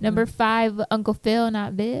 Number 5, Uncle Phil,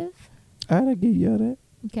 Not Viv. All right, I give you all that.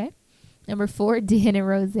 Okay. Number 4, Dan and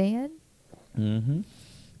Roseanne. Mm-hmm.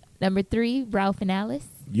 Number 3, Ralph and Alice.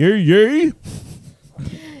 Yeah.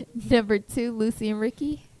 Number 2, Lucy and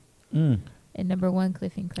Ricky. Mm. And number 1,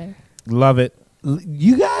 Cliff and Claire. Love it.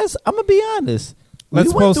 You guys, I'm gonna be honest. Let's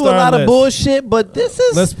we went post through a our lot of list. bullshit, but this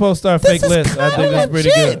is Let's post our this fake is list. I think kinda that's pretty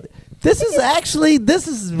legit. good. This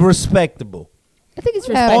is respectable. I think it's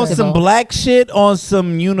Yeah. On respectable. some black shit, on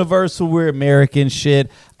some universal, we're American shit.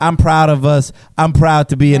 I'm proud of us. I'm proud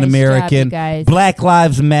to be an Nice job, American. you guys. Black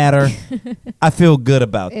Lives Matter. I feel good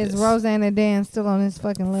about Is this. Roseanne and Dan still on this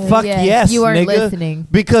fucking list? Fuck yes, You weren't nigga. listening.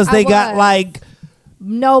 Because they I got was. like,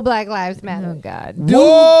 No Black Lives Matter. Oh, God.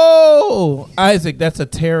 Whoa, Isaac, that's a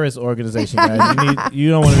terrorist organization, guys. You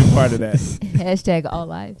don't want to be part of that. Hashtag all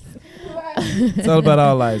lives. It's all about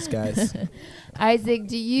all lives, guys. Isaac,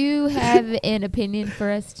 do you have an opinion for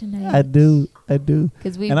us tonight? I do.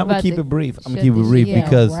 Because we And I'm going to keep it brief. I'm going to shut keep it this brief shit down.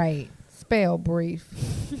 because. Right. Spell brief.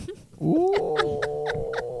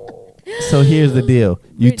 So here's the deal.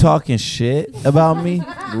 You talking shit about me.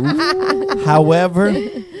 However,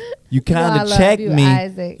 you kind I of love check you, me.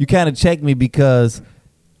 Isaac. You kind of check me because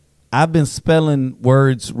I've been spelling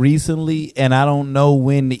words recently, and I don't know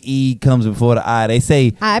when the E comes before the I. They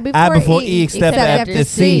say I before E, except after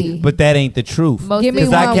C, but that ain't the truth. Most Give me of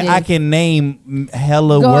Because one. I can name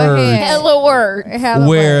hella Go words ahead. hella word. Hella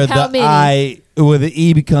where word. How the many? I, where the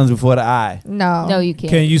E becomes before the I. No. No, you can't.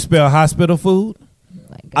 Can you spell hospital food?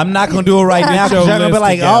 My God. I'm not gonna do it right now Get your because y'all gonna be list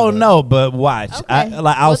like, together. "Oh no!" But watch, Okay.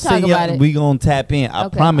 I'll We'll send talk you. about it. We gonna tap in. I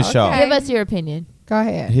Okay. promise y'all. Okay. Give us your opinion. Go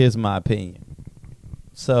ahead. Here's my opinion.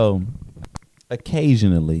 So,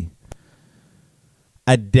 occasionally,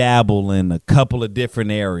 I dabble in a couple of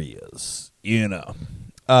different areas,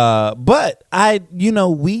 But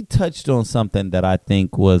we touched on something that I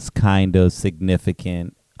think was kind of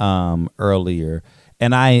significant earlier,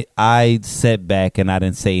 and I sat back and I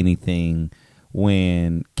didn't say anything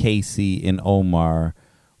when Casey and Omar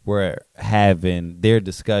were having their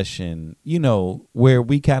discussion, where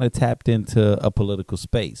we kind of tapped into a political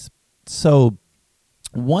space. So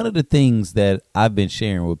one of the things that I've been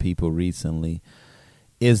sharing with people recently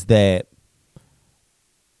is that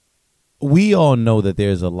we all know that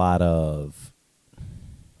there's a lot of,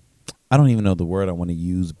 I don't even know the word I want to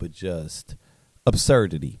use, but just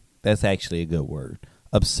absurdity. That's actually a good word.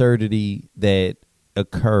 Absurdity that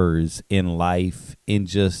occurs in life, in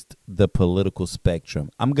just the political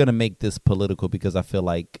spectrum. I'm going to make this political because I feel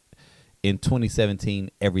like in 2017,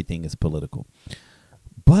 everything is political.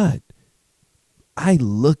 But I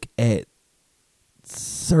look at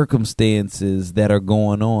circumstances that are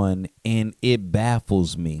going on and it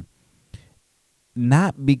baffles me.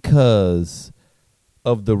 Not because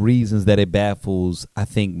of the reasons that it baffles, I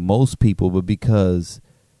think, most people, but because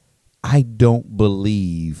I don't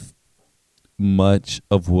believe much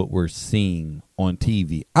of what we're seeing on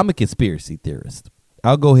TV. I'm a conspiracy theorist.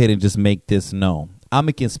 I'll go ahead and just make this known. I'm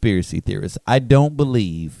a conspiracy theorist. I don't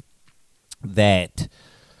believe that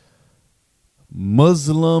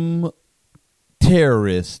Muslim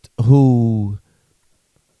terrorists who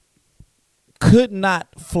could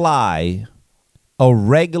not fly a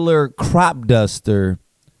regular crop duster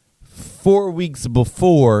 4 weeks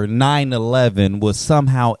before 9/11 was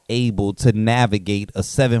somehow able to navigate a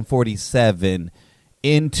 747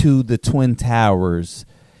 into the Twin Towers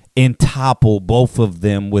and topple both of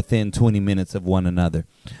them within 20 minutes of one another.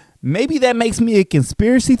 Maybe that makes me a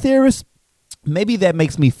conspiracy theorist. Maybe that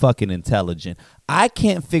makes me fucking intelligent. I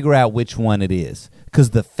can't figure out which one it is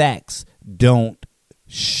because the facts don't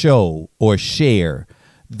show or share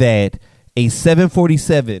that a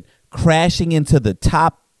 747 crashing into the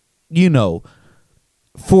top,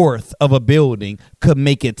 fourth of a building could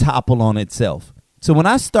make it topple on itself. So when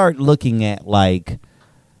I start looking at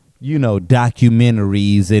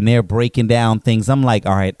documentaries and they're breaking down things, I'm like,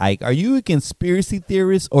 all right, Ike, are you a conspiracy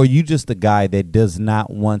theorist or are you just a guy that does not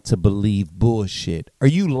want to believe bullshit? Are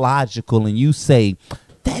you logical and you say,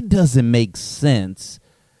 that doesn't make sense?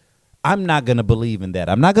 I'm not going to believe in that.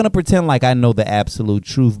 I'm not going to pretend like I know the absolute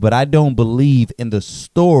truth, but I don't believe in the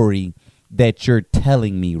story that you're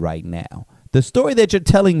telling me right now. The story that you're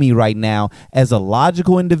telling me right now as a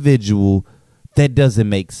logical individual, that doesn't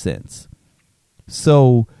make sense.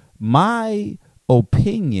 So my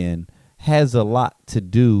opinion has a lot to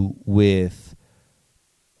do with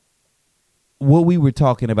what we were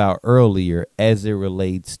talking about earlier as it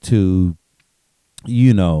relates to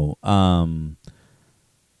you know,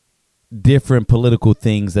 different political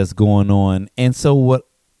things that's going on. And so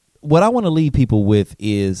what I want to leave people with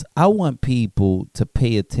is I want people to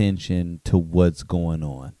pay attention to what's going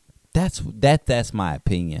on. That's my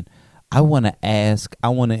opinion. I want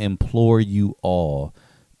to implore you all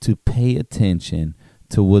to pay attention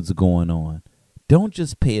to what's going on. Don't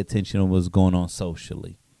just pay attention to what's going on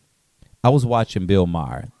socially. I was watching Bill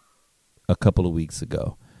Maher a couple of weeks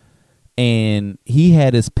ago, and he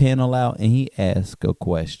had his panel out, and he asked a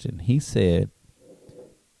question. He said,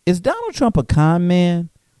 is Donald Trump a con man?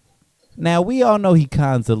 Now, we all know he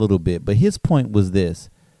cons a little bit, but his point was this.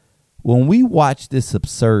 When we watch this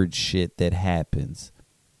absurd shit that happens,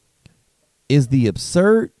 is the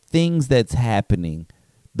absurd things that's happening,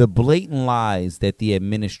 the blatant lies that the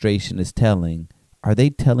administration is telling, are they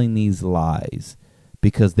telling these lies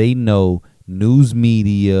because they know news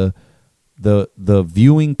media, the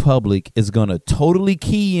viewing public is going to totally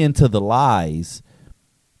key into the lies,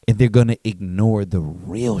 and they're going to ignore the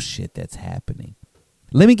real shit that's happening?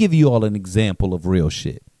 Let me give you all an example of real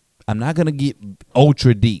shit. I'm not going to get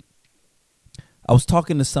ultra deep. I was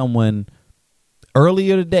talking to someone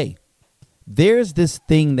earlier today. There's this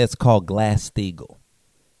thing that's called Glass-Steagall.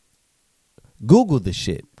 Google the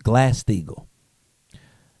shit, Glass-Steagall.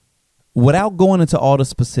 Without going into all the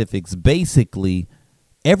specifics, basically,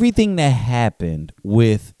 everything that happened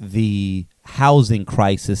with the housing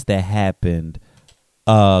crisis that happened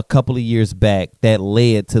a couple of years back that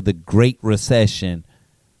led to the Great Recession,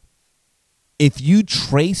 if you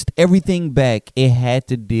traced everything back, it had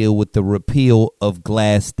to deal with the repeal of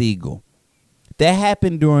Glass-Steagall. That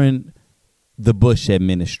happened during the Bush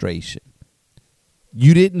administration.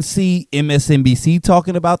 You didn't see MSNBC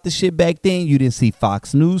talking about the shit back then. You didn't see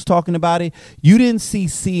Fox News talking about it. You didn't see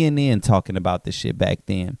CNN talking about the shit back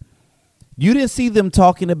then. You didn't see them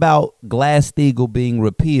talking about Glass-Steagall being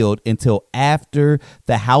repealed until after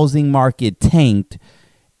the housing market tanked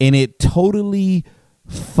and it totally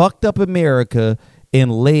fucked up America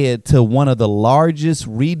and led to one of the largest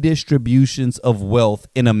redistributions of wealth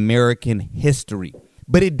in American history.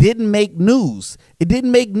 But it didn't make news. It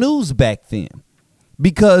didn't make news back then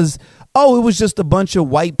because, it was just a bunch of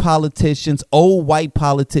white politicians, old white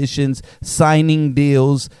politicians signing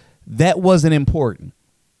deals. That wasn't important.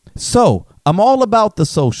 So I'm all about the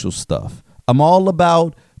social stuff. I'm all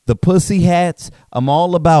about the pussy hats. I'm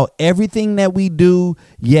all about everything that we do.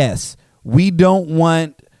 Yes, we don't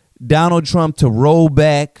want Donald Trump to roll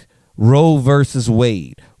back Roe versus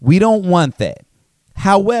Wade. We don't want that.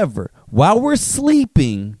 However, while we're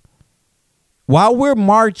sleeping, while we're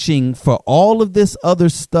marching for all of this other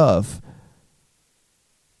stuff,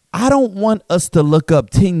 I don't want us to look up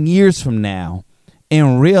 10 years from now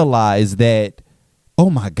and realize that, oh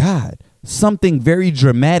my God, something very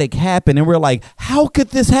dramatic happened. And we're like, how could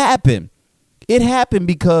this happen? It happened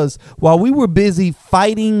because while we were busy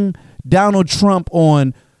fighting Donald Trump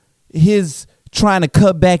on his trying to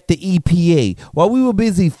cut back the EPA, while we were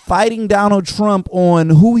busy fighting Donald Trump on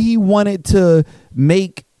who he wanted to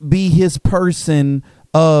make be his person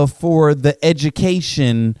for the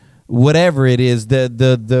education, whatever it is,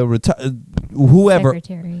 whoever,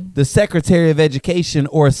 Secretary. The Secretary of Education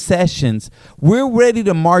or Sessions, we're ready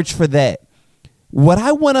to march for that. What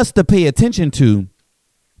I want us to pay attention to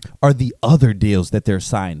are the other deals that they're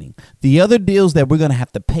signing, the other deals that we're going to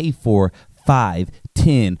have to pay for 5,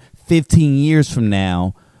 10, 15 years from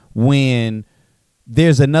now when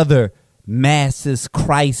there's another massive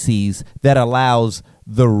crisis that allows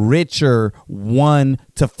the richer 1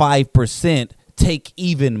 to 5% take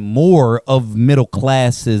even more of middle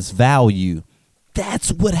class's value.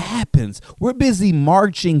 That's what happens. We're busy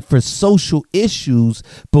marching for social issues,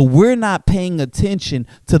 but we're not paying attention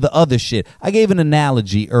to the other shit. I gave an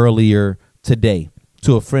analogy earlier today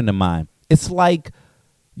to a friend of mine. It's like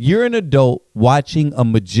you're an adult watching a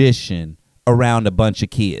magician around a bunch of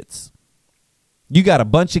kids. You got a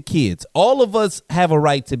bunch of kids. All of us have a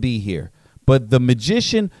right to be here, but the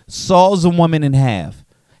magician saws a woman in half.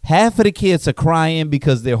 Half of the kids are crying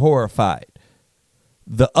because they're horrified.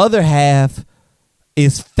 The other half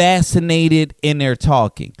is fascinated and they're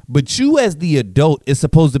talking. But you as the adult is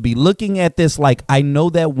supposed to be looking at this like, I know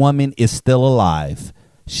that woman is still alive.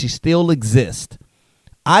 She still exists.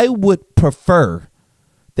 I would prefer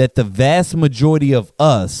that the vast majority of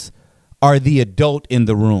us are the adult in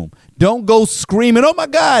the room. Don't go screaming, oh my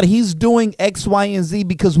God, he's doing X, Y, and Z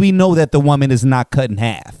because we know that the woman is not cut in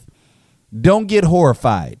half. Don't get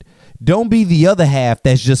horrified. Don't be the other half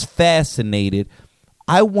that's just fascinated.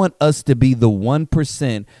 I want us to be the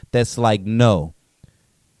 1% that's like, no,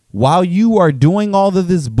 while you are doing all of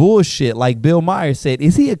this bullshit, like Bill Maher said,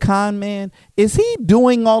 is he a con man? Is he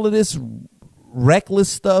doing all of this reckless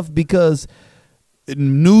stuff because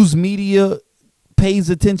news media pays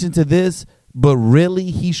attention to this, but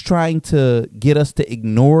really he's trying to get us to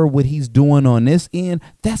ignore what he's doing on this end?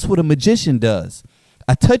 That's what a magician does.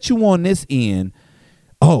 I touch you on this end.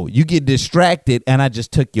 Oh, you get distracted, and I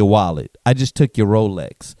just took your wallet. I just took your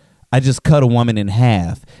Rolex. I just cut a woman in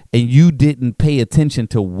half, and you didn't pay attention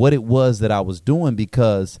to what it was that I was doing,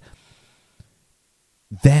 because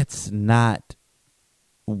that's not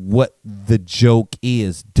what the joke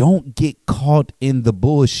is. Don't get caught in the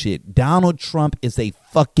bullshit. Donald Trump is a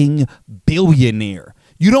fucking billionaire.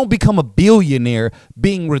 You don't become a billionaire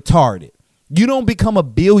being retarded. You don't become a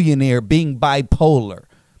billionaire being bipolar.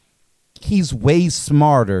 He's way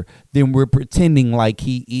smarter than we're pretending like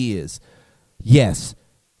he is. Yes,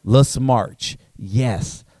 let's march.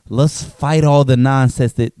 Yes, let's fight all the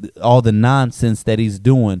nonsense that he's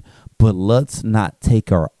doing, but let's not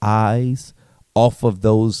take our eyes off of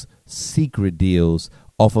those secret deals,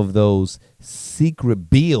 off of those secret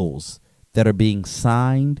bills that are being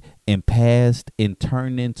signed and passed and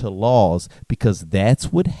turned into laws, because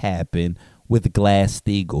that's what happened with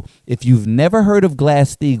Glass-Steagall. If you've never heard of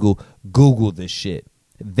Glass-Steagall, Google this shit.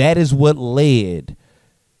 That is what led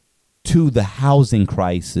to the housing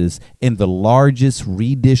crisis and the largest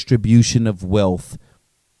redistribution of wealth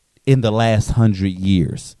in the last 100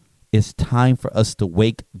 years. It's time for us to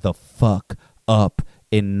wake the fuck up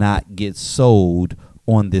and not get sold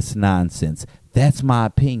on this nonsense. That's my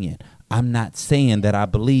opinion. I'm not saying that I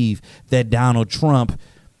believe that Donald Trump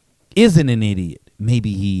isn't an idiot.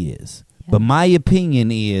 Maybe he is. Yeah. But my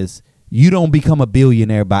opinion is you don't become a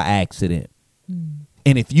billionaire by accident.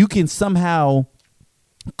 And if you can somehow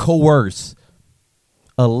coerce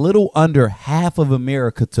a little under half of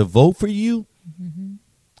America to vote for you,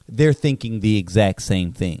 they're thinking the exact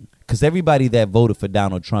same thing. Because everybody that voted for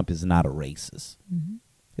Donald Trump is not a racist.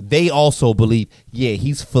 They also believe, yeah,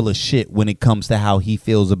 he's full of shit when it comes to how he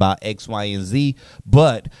feels about X, Y, and Z.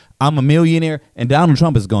 But I'm a millionaire, and Donald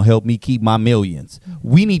Trump is going to help me keep my millions.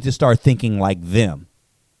 We need to start thinking like them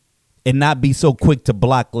and not be so quick to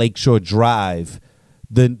block Lakeshore Drive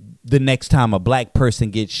the next time a black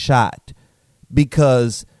person gets shot.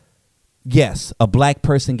 Because, yes, a black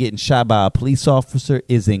person getting shot by a police officer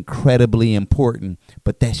is incredibly important,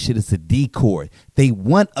 but that shit is a decoy. They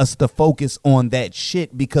want us to focus on that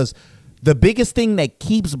shit because the biggest thing that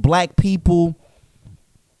keeps black people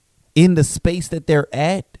in the space that they're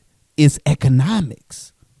at is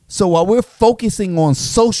economics. So while we're focusing on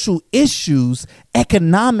social issues,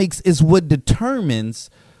 economics is what determines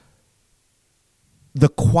the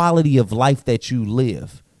quality of life that you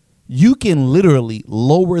live. You can literally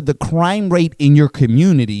lower the crime rate in your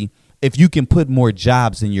community if you can put more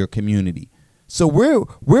jobs in your community. So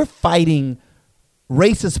we're fighting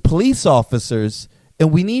racist police officers,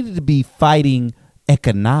 and we needed to be fighting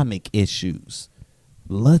economic issues.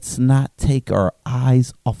 Let's not take our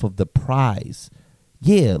eyes off of the prize.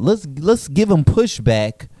 Yeah, let's give him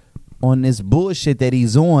pushback on this bullshit that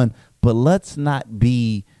he's on, but let's not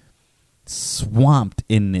be swamped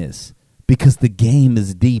in this. Because the game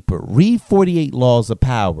is deeper. Read 48 Laws of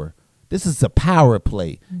Power. This is a power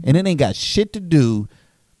play. And it ain't got shit to do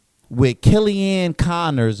with Kellyanne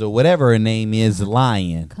Connors or whatever her name is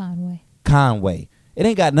lying. Conway. It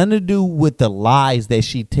ain't got nothing to do with the lies that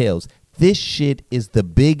she tells. This shit is the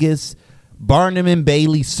biggest Barnum and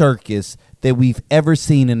Bailey circus that we've ever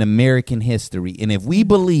seen in American history. And if we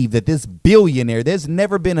believe that this billionaire, there's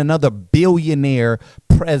never been another billionaire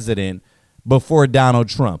president before Donald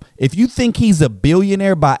Trump. If you think he's a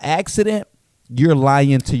billionaire by accident, you're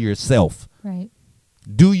lying to yourself. Right.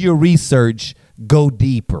 Do your research, go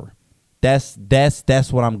deeper. That's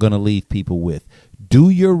what I'm going to leave people with. Do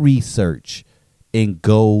your research and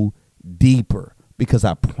go deeper, because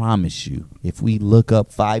I promise you, if we look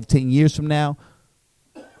up 5-10 years from now,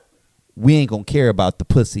 we ain't going to care about the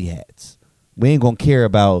pussy hats. We ain't going to care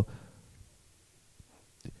about.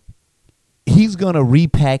 He's going to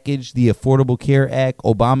repackage the Affordable Care Act.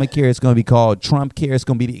 Obamacare is going to be called Trump Care. It's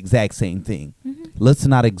going to be the exact same thing. Let's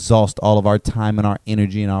not exhaust all of our time and our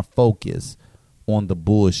energy and our focus on the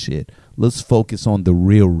bullshit. Let's focus on the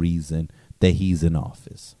real reason that he's in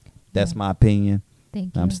office. That's my opinion.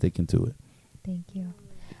 Thank you. I'm sticking to it. Thank you.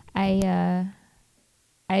 I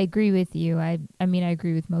agree with you. I mean, I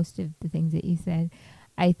agree with most of the things that you said.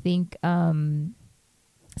 I think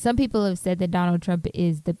some people have said that Donald Trump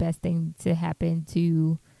is the best thing to happen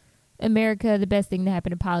to America, the best thing to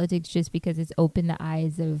happen to politics, just because it's opened the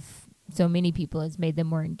eyes of so many people. It's made them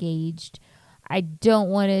more engaged. I don't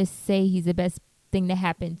want to say he's the best thing to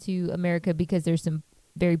happen to America because there's some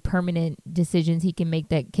very permanent decisions he can make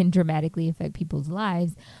that can dramatically affect people's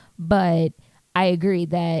lives. But I agree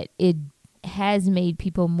that it has made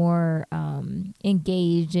people more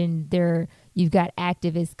engaged, and you've got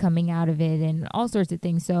activists coming out of it and all sorts of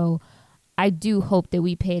things. So I do hope that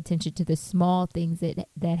we pay attention to the small things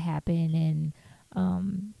that happen,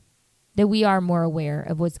 and that we are more aware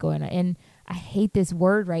of what's going on. And I hate this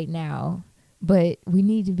word right now, but we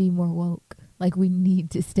need to be more woke. Like, we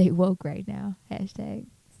need to stay woke right now. Hashtag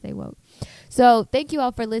stay woke. So thank you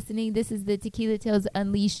all for listening. This is the Tequila Tales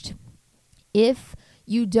Unleashed. If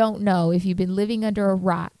you don't know, if you've been living under a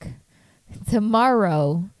rock,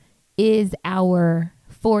 tomorrow is our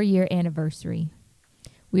 4-year anniversary.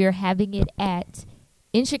 We are having it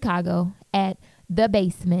in Chicago at The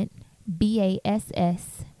Basement,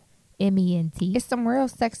 BASSMENT. It's some real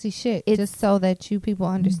sexy shit. Just so that you people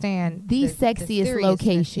understand the sexiest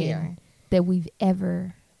location here that we've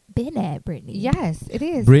ever been at, Brittany. Yes, it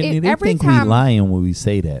is. Brittany, they every think time, we lying when we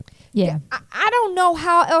say that. Yeah. I don't know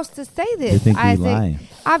how else to say this. They think we Isaac. lying.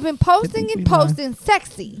 I've been posting and posting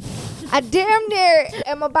sexy. I damn near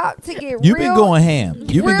am about to get You've real, been going ham.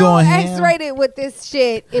 You've been real going ham. X-rated with this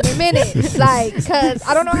shit in a minute. Like, because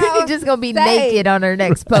I don't know how Brittany else just gonna be to say. naked on her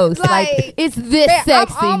next post. like it's this Man,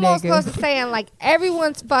 sexy, I'm almost nigga. close to saying, like,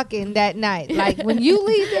 everyone's fucking that night. Like, when you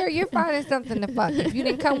leave there, you're finding something to fuck. If you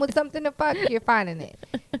didn't come with something to fuck, you're finding it.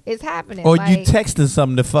 It's happening. Or like, you texting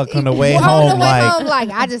something to fuck on the way on home. the way like, home, like,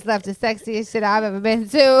 I just left the sexiest shit I've ever been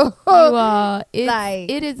to.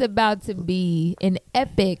 It is about to be an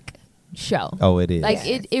epic show. oh, it is. Like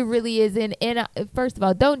it really is. And first of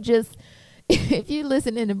all, don't just if you're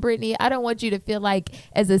listening to Brittany, I don't want you to feel like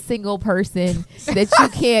as a single person that you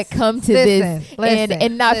can't come to this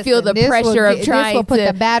and not feel the pressure of trying this will put to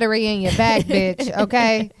the battery in your back, bitch.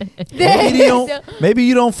 Okay. maybe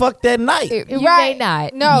you don't fuck that night. You may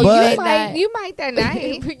not. No, But- you might that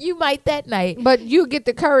night. You might that night. But you get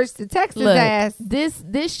the courage to text his Look, ass.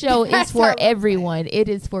 this show is That's for how- everyone. It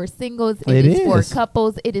is for singles. It is for is.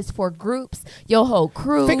 couples. It is for groups. Your whole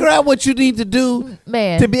crew. Figure out what you need to do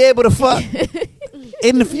Man. to be able to fuck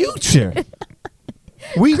in the future.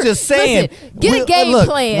 We just saying. Listen, get a game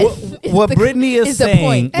plan. What Brittany is the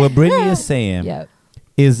saying. point. What Brittany is saying. Yep.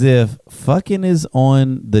 Is if fucking is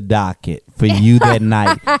on the docket for you that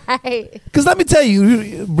night. Because let me tell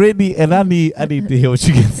you, Brittany, and I need to hear what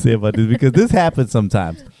you can say about this, because this happens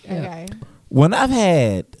sometimes. Okay. When I've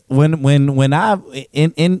had when I've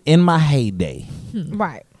in my heyday,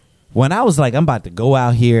 Right. when I was like, I'm about to go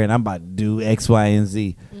out here and I'm about to do X, Y, and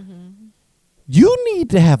Z. You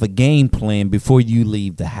need to have a game plan before you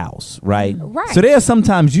leave the house, right? Right. So there's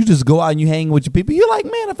sometimes you just go out and you hang with your people. You're like,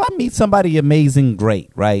 man, if I meet somebody amazing,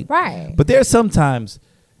 great, right? Right. But there's sometimes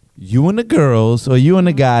you and the girls or you and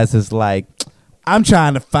the guys is like, I'm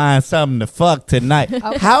trying to find something to fuck tonight.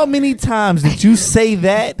 Okay. How many times did you say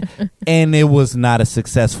that and it was not a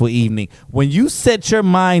successful evening? When you set your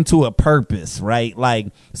mind to a purpose, right?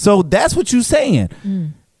 Like, so that's what you're saying.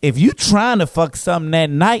 If you trying to fuck something that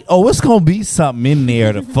night, it's gonna be something in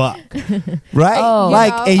there to fuck, right? Oh.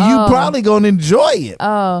 Like, and you Oh. probably gonna enjoy it.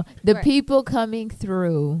 Oh, the Right. people coming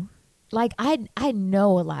through. Like I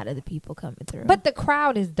know a lot of the people coming through. But the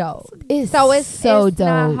crowd is dope. It's So it's so not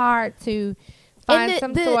dope. hard to find And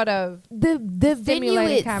some sort of the venue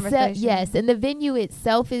stimulating itself, conversation. yes, and the venue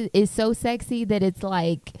itself is so sexy that it's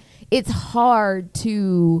like it's hard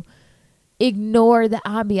to ignore the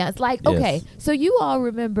ambiance. Like, Yes. okay, so you all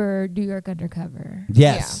remember New York Undercover?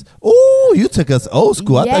 Yes. Oh, you took us old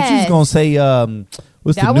school. I thought you was Yes. gonna say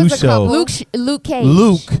what's That the new was a show? couple. Luke Cage.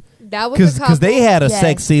 Luke. that was Because they had a Yes.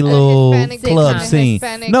 sexy little Hispanic club sitcom. scene.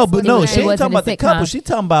 Hispanic No, but no, sitcom. she It ain't wasn't talking a about the sitcom. couple. She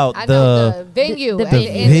talking about I know the venue. the at the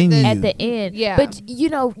end of venue. at the end. Yeah. But you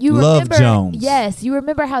know, you Love remember Jones. Yes, you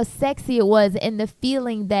remember how sexy it was and the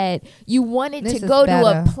feeling that you wanted This to is go to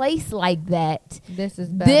better. a place like that. This is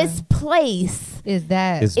better. This place is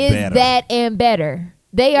that. It's is better. that and better.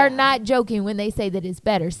 They are Yeah. not joking when they say that it's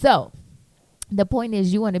better. So the point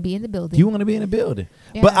is you want to be in the building. You want to be in the building.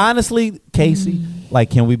 Yeah. But honestly, Casey, like,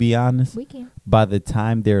 can we be honest? we can. By the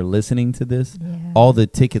time they're listening to this, Yeah. all the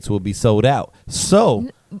tickets will be sold out. So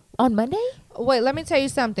On Monday? Wait, let me tell you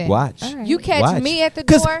something. watch. All right. You catch Watch. me at the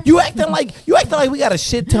 'Cause door. you acting like we got a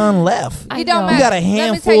shit ton left. I It don't know. matter. We got a Let me tell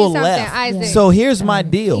you handful something, left. Isaac. So here's my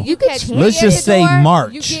deal. You catch me Let's at just the say door,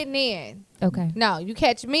 March. You getting in? Okay. No, you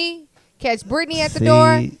catch me. Catch Brittany at the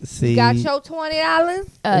door. See, You got your $20. $30.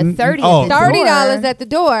 Oh. at the $30 door. at the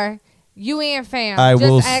door. You in, fam. I Just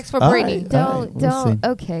will ask for all Brittany. right, all right, we'll see.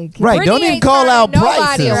 Okay. Right, Brittany don't even ain't call turning out nobody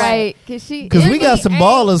prices. away. Right, because she 'Cause we got Brittany some ain't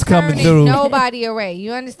ballers coming turning through. Nobody away.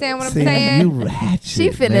 You understand what I'm See, saying? you ratchet, She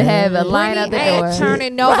finna man. have a line out the Brittany door. ain't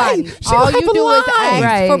turning nobody. Right. She All gonna you have a do is line. ask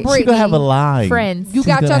Right. for She Brittany. She gonna have a line. Friends. You She's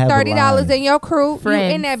got gonna your have a $30 line. in your crew. Friends.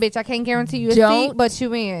 You in that bitch. I can't guarantee you a Don't- seat, but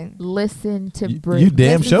you in. Listen to You Brittany.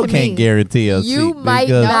 damn Listen sure to can't me. guarantee a You seat might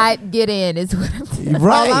because- not get in, is what I'm saying.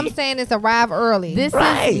 Right. All I'm saying is arrive early. This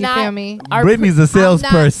Right. is You not feel me? our Brittany's a I'm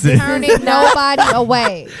salesperson. not turning nobody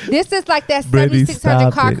away. This is like that Brittany,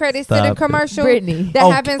 7,600 car stop it. credit Stop center it. commercial Brittany.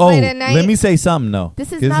 that happens late at night. Let me say something though.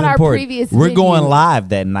 This is This not our important. previous We're going venue. live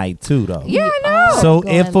that night too, though. Yeah, I We know. are So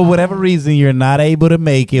going if for whatever live. reason you're not able to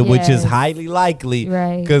make it, which is Yes. highly likely,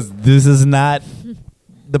 Right. because this is not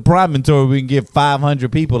the promontory, we can get 500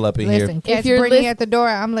 people up in Listen, here. catch you're Brittany lis- at the door.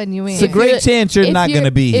 I'm letting you in. It's a great chance you're not going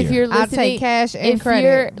to be If here. you're I'll listening, take cash and if credit.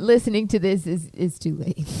 you're listening to this, it's too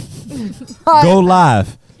late. Go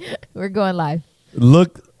live. We're going live.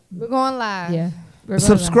 Look, We're going live. Yeah. We're going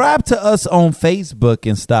subscribe to us on Facebook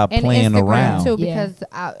and stop And playing Instagram around. too, Yeah. because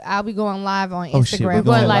I'll be going live on Oh, shit, Instagram. we're We're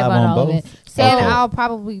going going live live on on all of both? it. So And Okay. I'll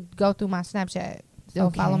probably go through my Snapchat. So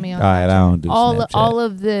Okay. follow me on All right, I don't do all Snapchat.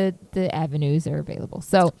 of the avenues are available.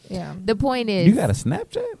 So Yeah. the point is, You got a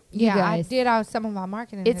Snapchat? you Yeah, guys, I did some of my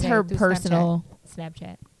marketing. it's today her through personal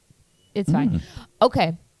Snapchat. It's fine. Mm.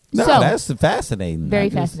 Okay. No, so that's fascinating. very I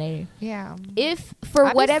just- fascinating. Snapchat. Yeah. If for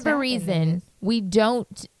I be whatever snapping reason this. we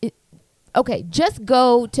don't okay, just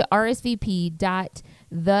go to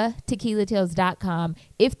rsvp.thetequilatales.com.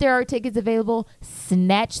 If there are tickets available,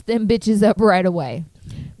 snatch them bitches up right away.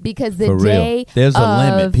 Because the For day real. There's a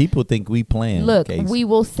limit. of- People think we playing. Look, Casey. we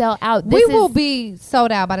will sell out. We This will is- be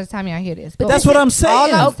sold out by the time y'all hear this. But That's this what is- I'm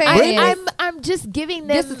saying. all I'm saying Brittany, is- I'm just giving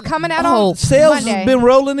them This is coming out hope. on sales Monday. has been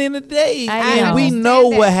rolling in today, I and know. we understand know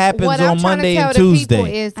that. what happens What I'm on trying to Monday tell and the people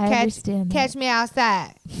Tuesday. is I understand that. catch me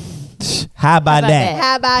outside. How about about that? that?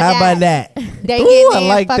 How about How that? about that? They Ooh, getting I in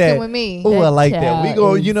like fucking that. with me. Oh, I That like that. We child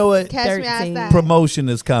go. is You know what? Catch me 13. outside. Promotion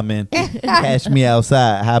is coming. Cash me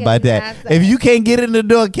outside. How about me that? outside. If you can't get in the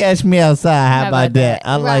door, cash me outside. How about that?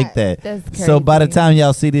 I like Right. that. That's So by the crazy. time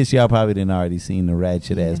y'all see this, y'all probably didn't already seen the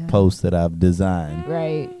ratchet ass Yeah. post that I've designed.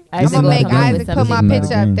 Right. I'm This gonna is make not a game. Isaac put my This is not a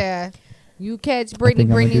picture up game. there. You catch Brittany, think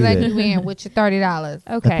I'ma Brittany do let that. you in with your $30.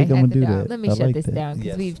 Okay. I think I'm at gonna the do door. that. Let me I shut like this that. down because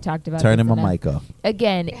Yes. we've talked about Turning this my enough. mic off.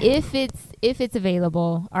 Again, if it's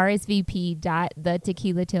available,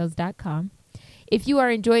 rsvp.thetequilatales.com. If you are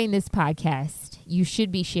enjoying this podcast, you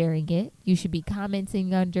should be sharing it. You should be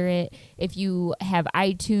commenting under it. If you have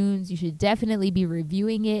iTunes, you should definitely be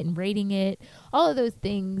reviewing it and rating it. All of those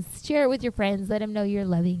things. Share it with your friends. Let them know you're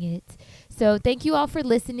loving it. So thank you all for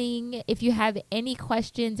listening. If you have any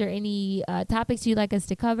questions or any topics you'd like us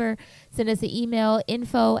to cover, send us an email,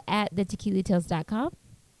 info@thetequilatales.com.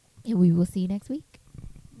 And we will see you next week.